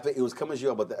deny. I think it was come as you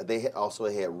are, but they also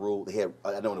had rules.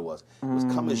 I know what it was. It was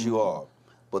come as you are,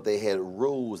 but they had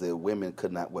rules that women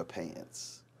could not wear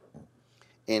pants.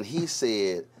 And he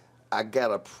said, I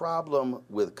got a problem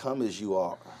with come as you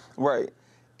are. Right.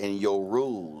 And your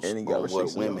rules on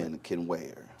what women can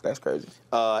wear. That's crazy.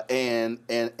 And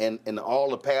all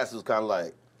the pastors kind of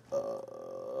like,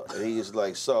 and he's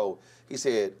like, so he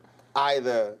said,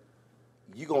 either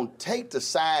you're going to take the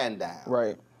sign down.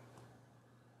 Right.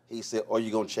 He said, or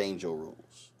you're going to change your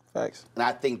rules. Facts. And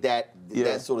I think that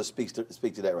sort of speaks to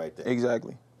that right there.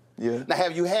 Exactly. Yeah. Now,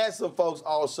 have you had some folks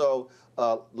also,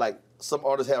 like some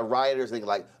artists have writers, and they're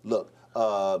like, look,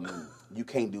 you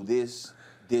can't do this,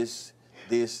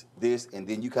 and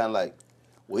then you kind of like,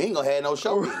 we ain't going to have no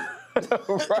show.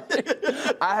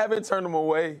 Right. I haven't turned them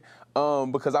away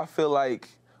because I feel like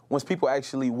once people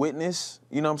actually witness,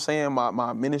 you know what I'm saying,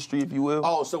 my ministry, if you will.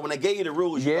 Oh, so when they gave you the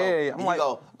rules, you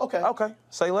go, okay,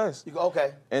 say less. You go,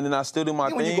 okay. And then I still do my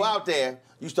thing. When you go out there,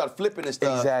 you start flipping and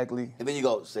stuff. Exactly. And then you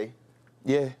go, see?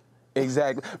 Yeah,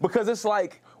 exactly. Because it's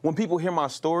like when people hear my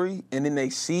story and then they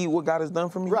see what God has done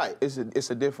for me, right? It's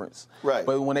a difference. Right.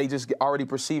 But when they just already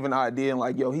perceive an idea and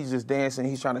like, yo, he's just dancing,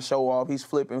 he's trying to show off, he's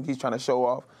flipping, he's trying to show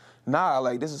off. Nah,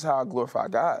 like, this is how I glorify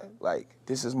God. Like,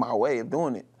 this is my way of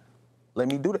doing it. Let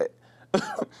me do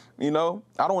that. You know?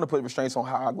 I don't want to put restraints on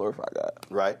how I glorify God.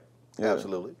 Right. Yeah.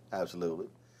 Absolutely. Absolutely.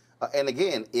 And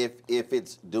again, if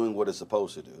it's doing what it's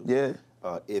supposed to do,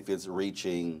 if it's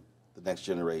reaching the next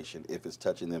generation, if it's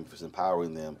touching them, if it's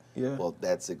empowering them, well,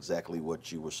 that's exactly what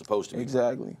you were supposed to be.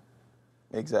 Exactly.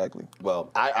 Exactly.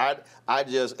 Well, I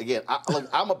just, again, he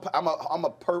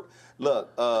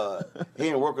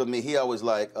didn't work with me. He always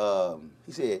like,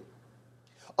 he said,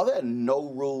 are there no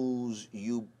rules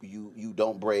you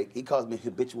don't break? He calls me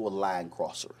habitual line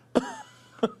crosser.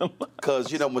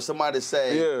 Because, you know, when somebody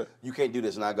say, you can't do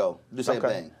this, and I go, do the same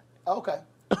thing. Okay.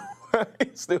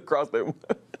 Still cross that.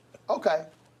 Okay.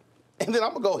 And then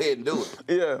I'm going to go ahead and do it.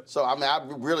 Yeah. So, I mean, I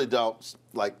really don't,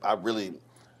 like, I really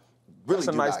That's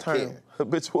a do nice not term. care.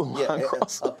 Habitual line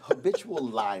crosser. A habitual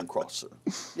line crosser.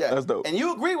 Yeah. That's dope. And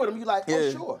you agree with him. You're like,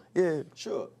 oh, sure. Yeah.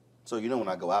 Sure. So you know when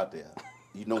I go out there,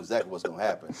 you know exactly what's going to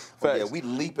happen. But yeah, we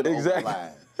leaping over the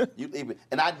line. You leaping.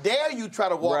 And I dare you try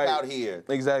to walk out here.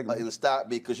 Exactly. And stop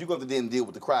me because you're going to then deal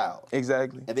with the crowd.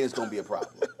 Exactly. And then it's going to be a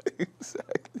problem.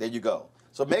 Exactly. There you go.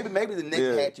 So maybe the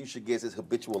next hat you should get is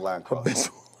habitual line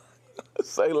crosser.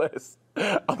 Say less.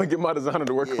 I'm gonna get my designer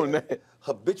to work on that.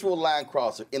 Habitual line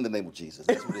crosser in the name of Jesus.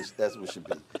 That's what it should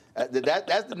be.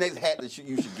 That's the next hat that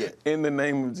you should get. In the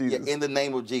name of Jesus. Yeah, in the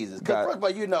name of Jesus. Because first of all,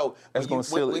 you know,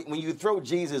 when you throw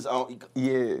Jesus on,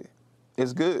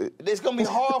 it's good. It's gonna be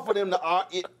hard for them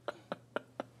to.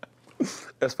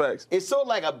 That's facts. It's sort of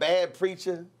like a bad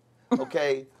preacher,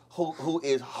 okay, who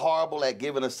is horrible at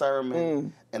giving a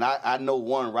sermon, and I know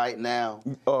one right now.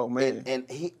 Oh man!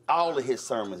 And all of his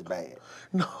sermons bad.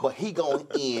 No. But he gonna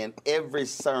end every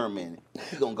sermon.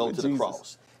 He gonna go to the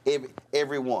cross.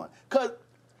 Every one. Cause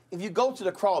if you go to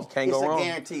the cross, it's a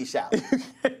guaranteed shout. You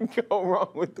can't go wrong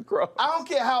with the cross. I don't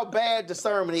care how bad the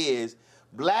sermon is.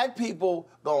 Black people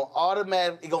gonna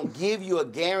automatically give you a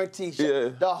guaranteed shout. Yeah.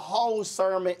 The whole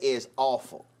sermon is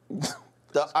awful.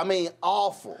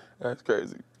 Awful. That's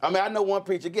crazy. I mean, I know one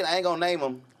preacher, again, I ain't gonna name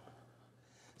him.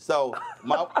 So,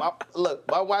 my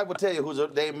wife will tell you who's a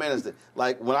day minister.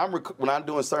 Like, when I'm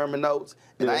doing sermon notes,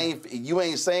 and you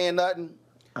ain't saying nothing,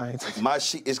 my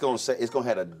sheet, it's gonna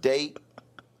have a date,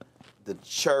 the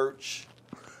church,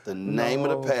 the name of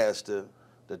the pastor,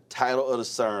 the title of the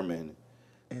sermon,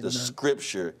 the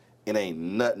scripture, and ain't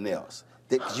nothing else.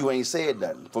 Because you ain't said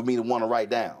nothing for me to want to write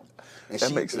down. And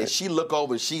that makes sense. And she look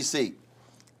over and she see.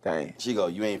 Dang. She go,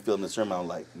 you ain't feeling the sermon? I'm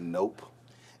like, nope.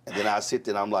 And then I sit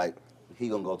there and I'm like, he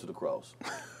gonna go to the cross.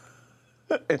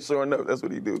 And sure enough, that's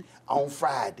what he do. On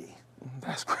Friday.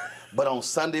 That's crazy. But on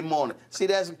Sunday morning, see,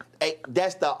 that's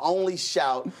the only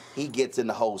shout he gets in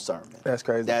the whole sermon. That's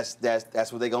crazy. That's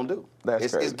what they gonna do.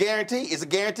 That's crazy. It's guaranteed. It's a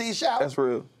guaranteed shout. That's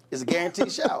real. It's a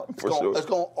guaranteed shout. It's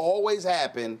gonna always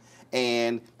happen,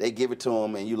 and they give it to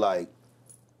him, and you like.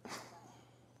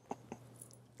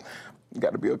 You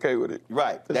got to be okay with it.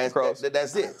 Right.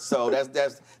 That's it. So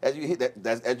that's as you hit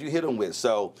that's as you hit them with.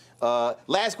 So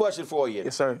last question for you.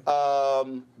 Yes, sir.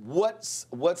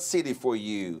 What city for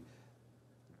you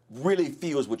really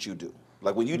feels what you do?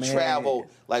 Like when you travel,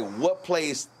 like what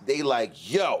place they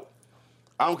like, yo,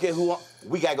 I don't care who,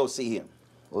 we got to go see him.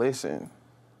 Listen,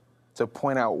 to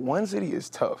point out one city is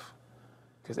tough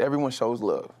because everyone shows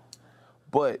love.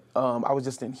 But I was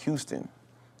just in Houston.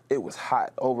 It was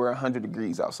hot, over 100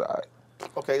 degrees outside.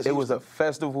 Okay. It was a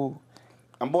festival.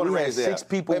 I'm born and raised there. 6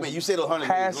 people. Wait a minute, you said 100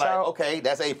 degrees. Like, okay,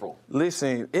 that's April.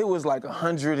 Listen, it was like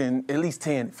 100 and at least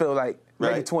 10. It felt like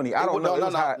maybe 20. I don't know. It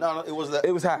was hot. No, it was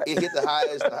it was hot. It hit the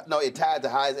highest. No, it tied the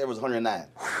highest. It was 109.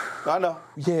 No, I know.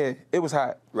 Yeah, it was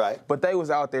hot. Right. But they was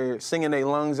out there singing their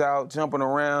lungs out, jumping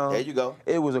around. There you go.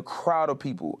 It was a crowd of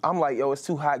people. I'm like, yo, it's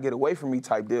too hot. Get away from me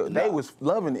type deal. No. They was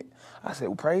loving it. I said,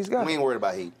 well, praise God. We ain't worried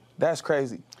about heat. That's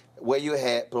crazy. Wear your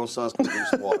hat, put on sunscreen, drink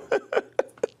some water.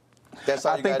 That's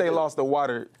all I think they lost the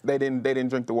water. They didn't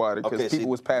drink the water because people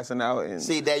was passing out. And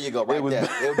see, there you go, right there.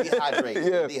 It would dehydrate. Yeah.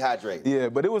 It would dehydrate. Yeah,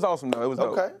 but it was awesome though. It was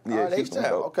dope. Okay. Yeah, all right, H-Town.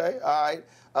 Okay. All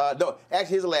right. No, actually,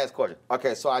 here's the last question.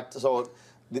 Okay, so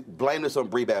blame this on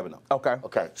Bree Babineau. Okay.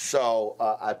 Okay. So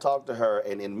I talked to her,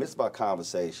 and in the midst of our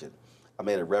conversation, I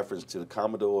made a reference to the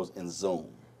Commodores and Zoom,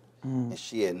 and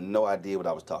she had no idea what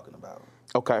I was talking about.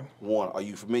 Okay. One, are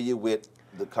you familiar with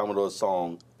the Commodores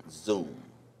song Zoom?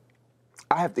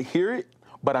 I have to hear it,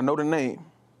 but I know the name.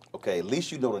 Okay, at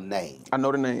least you know the name. I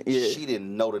know the name, yeah. She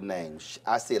didn't know the name.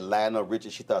 I said Lionel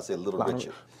Richard. She thought I said Little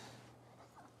Richard.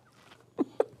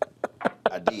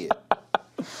 I did.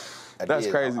 That's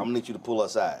crazy. I'm gonna need you to pull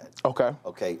aside. Okay.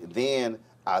 Okay. Then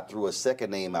I threw a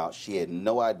second name out. She had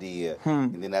no idea,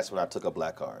 and then that's when I took a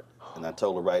black card. And I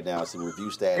told her right now it's in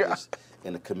review status,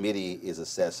 and the committee is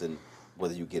assessing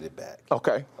whether you get it back.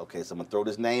 Okay. Okay. So I'm gonna throw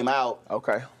this name out.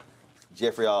 Okay.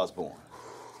 Jeffrey Osborne.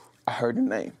 I heard the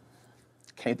name.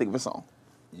 Can't think of a song.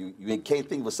 You can't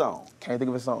think of a song. Can't think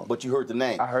of a song. But you heard the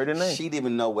name. I heard the name. She didn't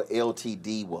even know what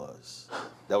LTD was.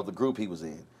 That was the group he was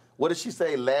in. What did she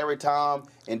say? Larry, Tom,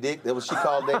 and Dick? That was she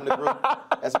called them in the group.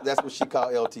 That's what she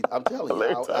called LTD. I'm telling you.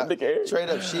 Larry, Tom, Dick, Harry. Straight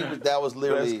up, that was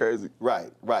literally. That's crazy.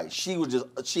 Right.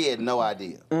 She had no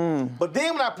idea. But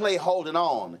then when I played Holding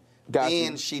On,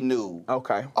 then she knew.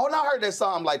 Okay. Oh, and I heard that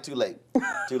song. I'm like, too late.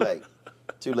 Too late.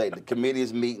 The committee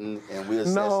is meeting, and we'll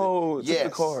assess it. Yes.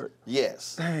 Took the card.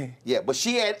 Yes. Dang. Yeah, but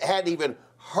she hadn't even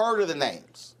heard of the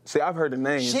names. See, I've heard the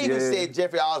names. She even said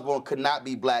Jeffrey Osborne could not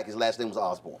be black. His last name was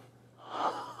Osborne.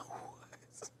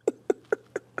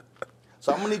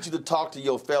 So I'm going to need you to talk to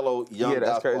your fellow young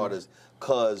gospel artists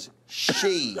because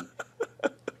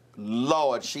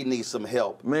Lord, she needs some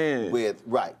help. With,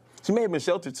 right. She may have been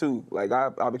sheltered too. Like,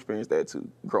 I've experienced that too,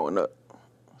 growing up.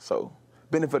 So,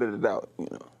 benefit of the doubt, you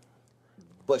know.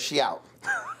 But she out.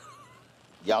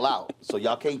 Y'all out. So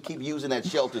y'all can't keep using that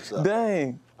shelter stuff.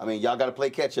 Dang. I mean, y'all got to play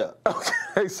catch up.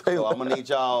 Okay. So I'm going to need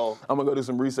y'all. I'm going to go do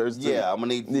some research too. Yeah, I'm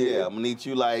going to need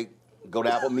you, like, go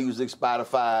to Apple Music,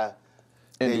 Spotify.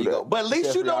 There you go. But at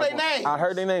least you know their names. I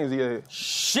heard their names, yeah.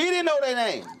 She didn't know their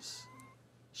names.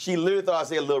 She literally thought I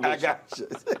said Little Richard. I got you.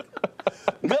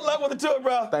 Good luck with the tour,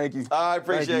 bro. Thank you. I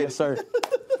appreciate it. Yes, sir.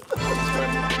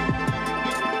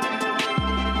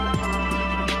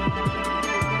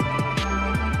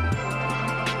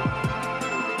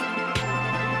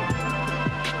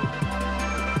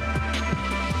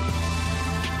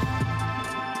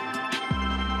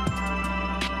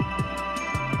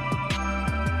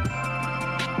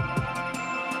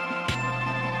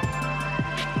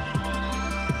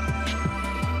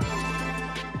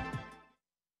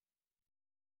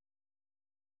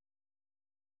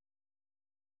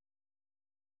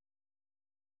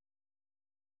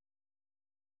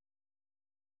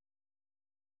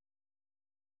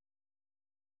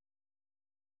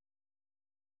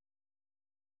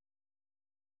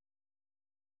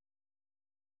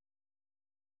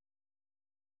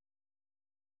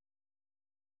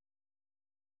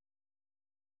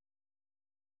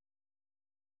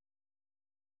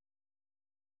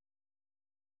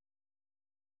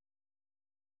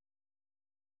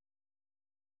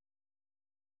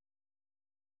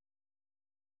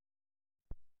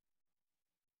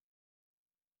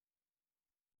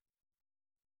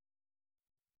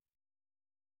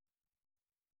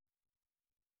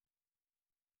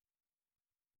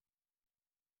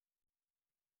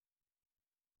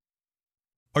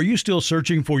 Are you still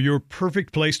searching for your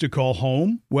perfect place to call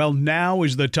home? Well, now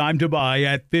is the time to buy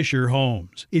at Fisher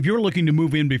Homes. If you're looking to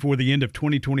move in before the end of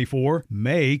 2024,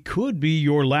 May could be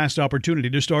your last opportunity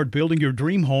to start building your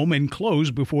dream home and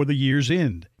close before the year's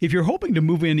end. If you're hoping to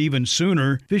move in even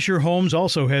sooner, Fisher Homes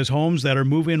also has homes that are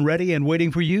move-in ready and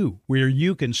waiting for you, where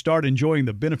you can start enjoying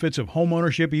the benefits of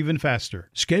homeownership even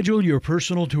faster. Schedule your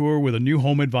personal tour with a new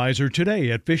home advisor today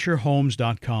at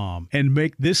FisherHomes.com and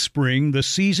make this spring the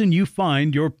season you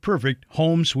find your perfect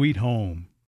home sweet home.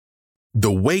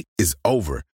 The wait is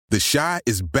over. The Chi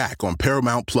is back on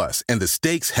Paramount Plus, and the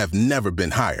stakes have never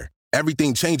been higher.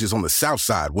 Everything changes on the South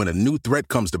Side when a new threat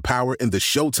comes to power in the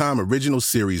Showtime original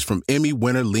series from Emmy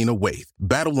winner Lena Waithe.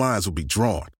 Battle lines will be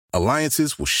drawn,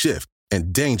 alliances will shift,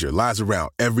 and danger lies around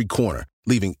every corner,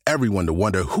 leaving everyone to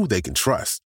wonder who they can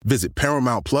trust. Visit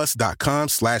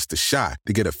ParamountPlus.com/The Chi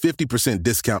to get a 50%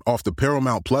 discount off the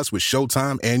Paramount Plus with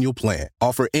Showtime annual plan.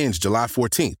 Offer ends July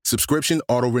 14th. Subscription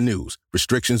auto-renews.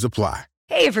 Restrictions apply.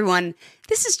 Hey, everyone.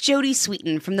 This is Jodie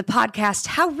Sweetin from the podcast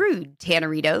How Rude,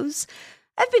 Tanneritos.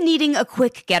 I've been needing a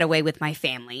quick getaway with my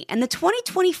family, and the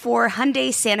 2024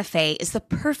 Hyundai Santa Fe is the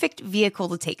perfect vehicle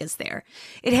to take us there.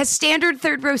 It has standard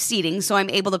third-row seating, so I'm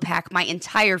able to pack my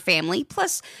entire family,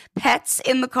 plus pets,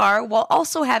 in the car, while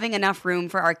also having enough room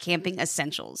for our camping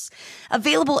essentials.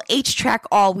 Available H-Track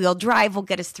all-wheel drive will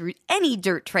get us through any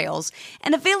dirt trails,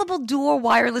 and available dual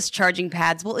wireless charging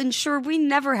pads will ensure we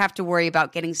never have to worry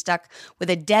about getting stuck with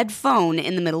a dead phone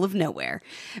in the middle of nowhere.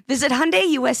 Visit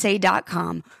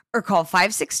HyundaiUSA.com or call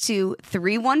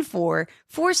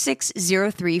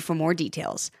 562-314-4603 for more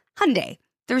details. Hyundai,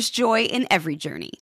 there's joy in every journey.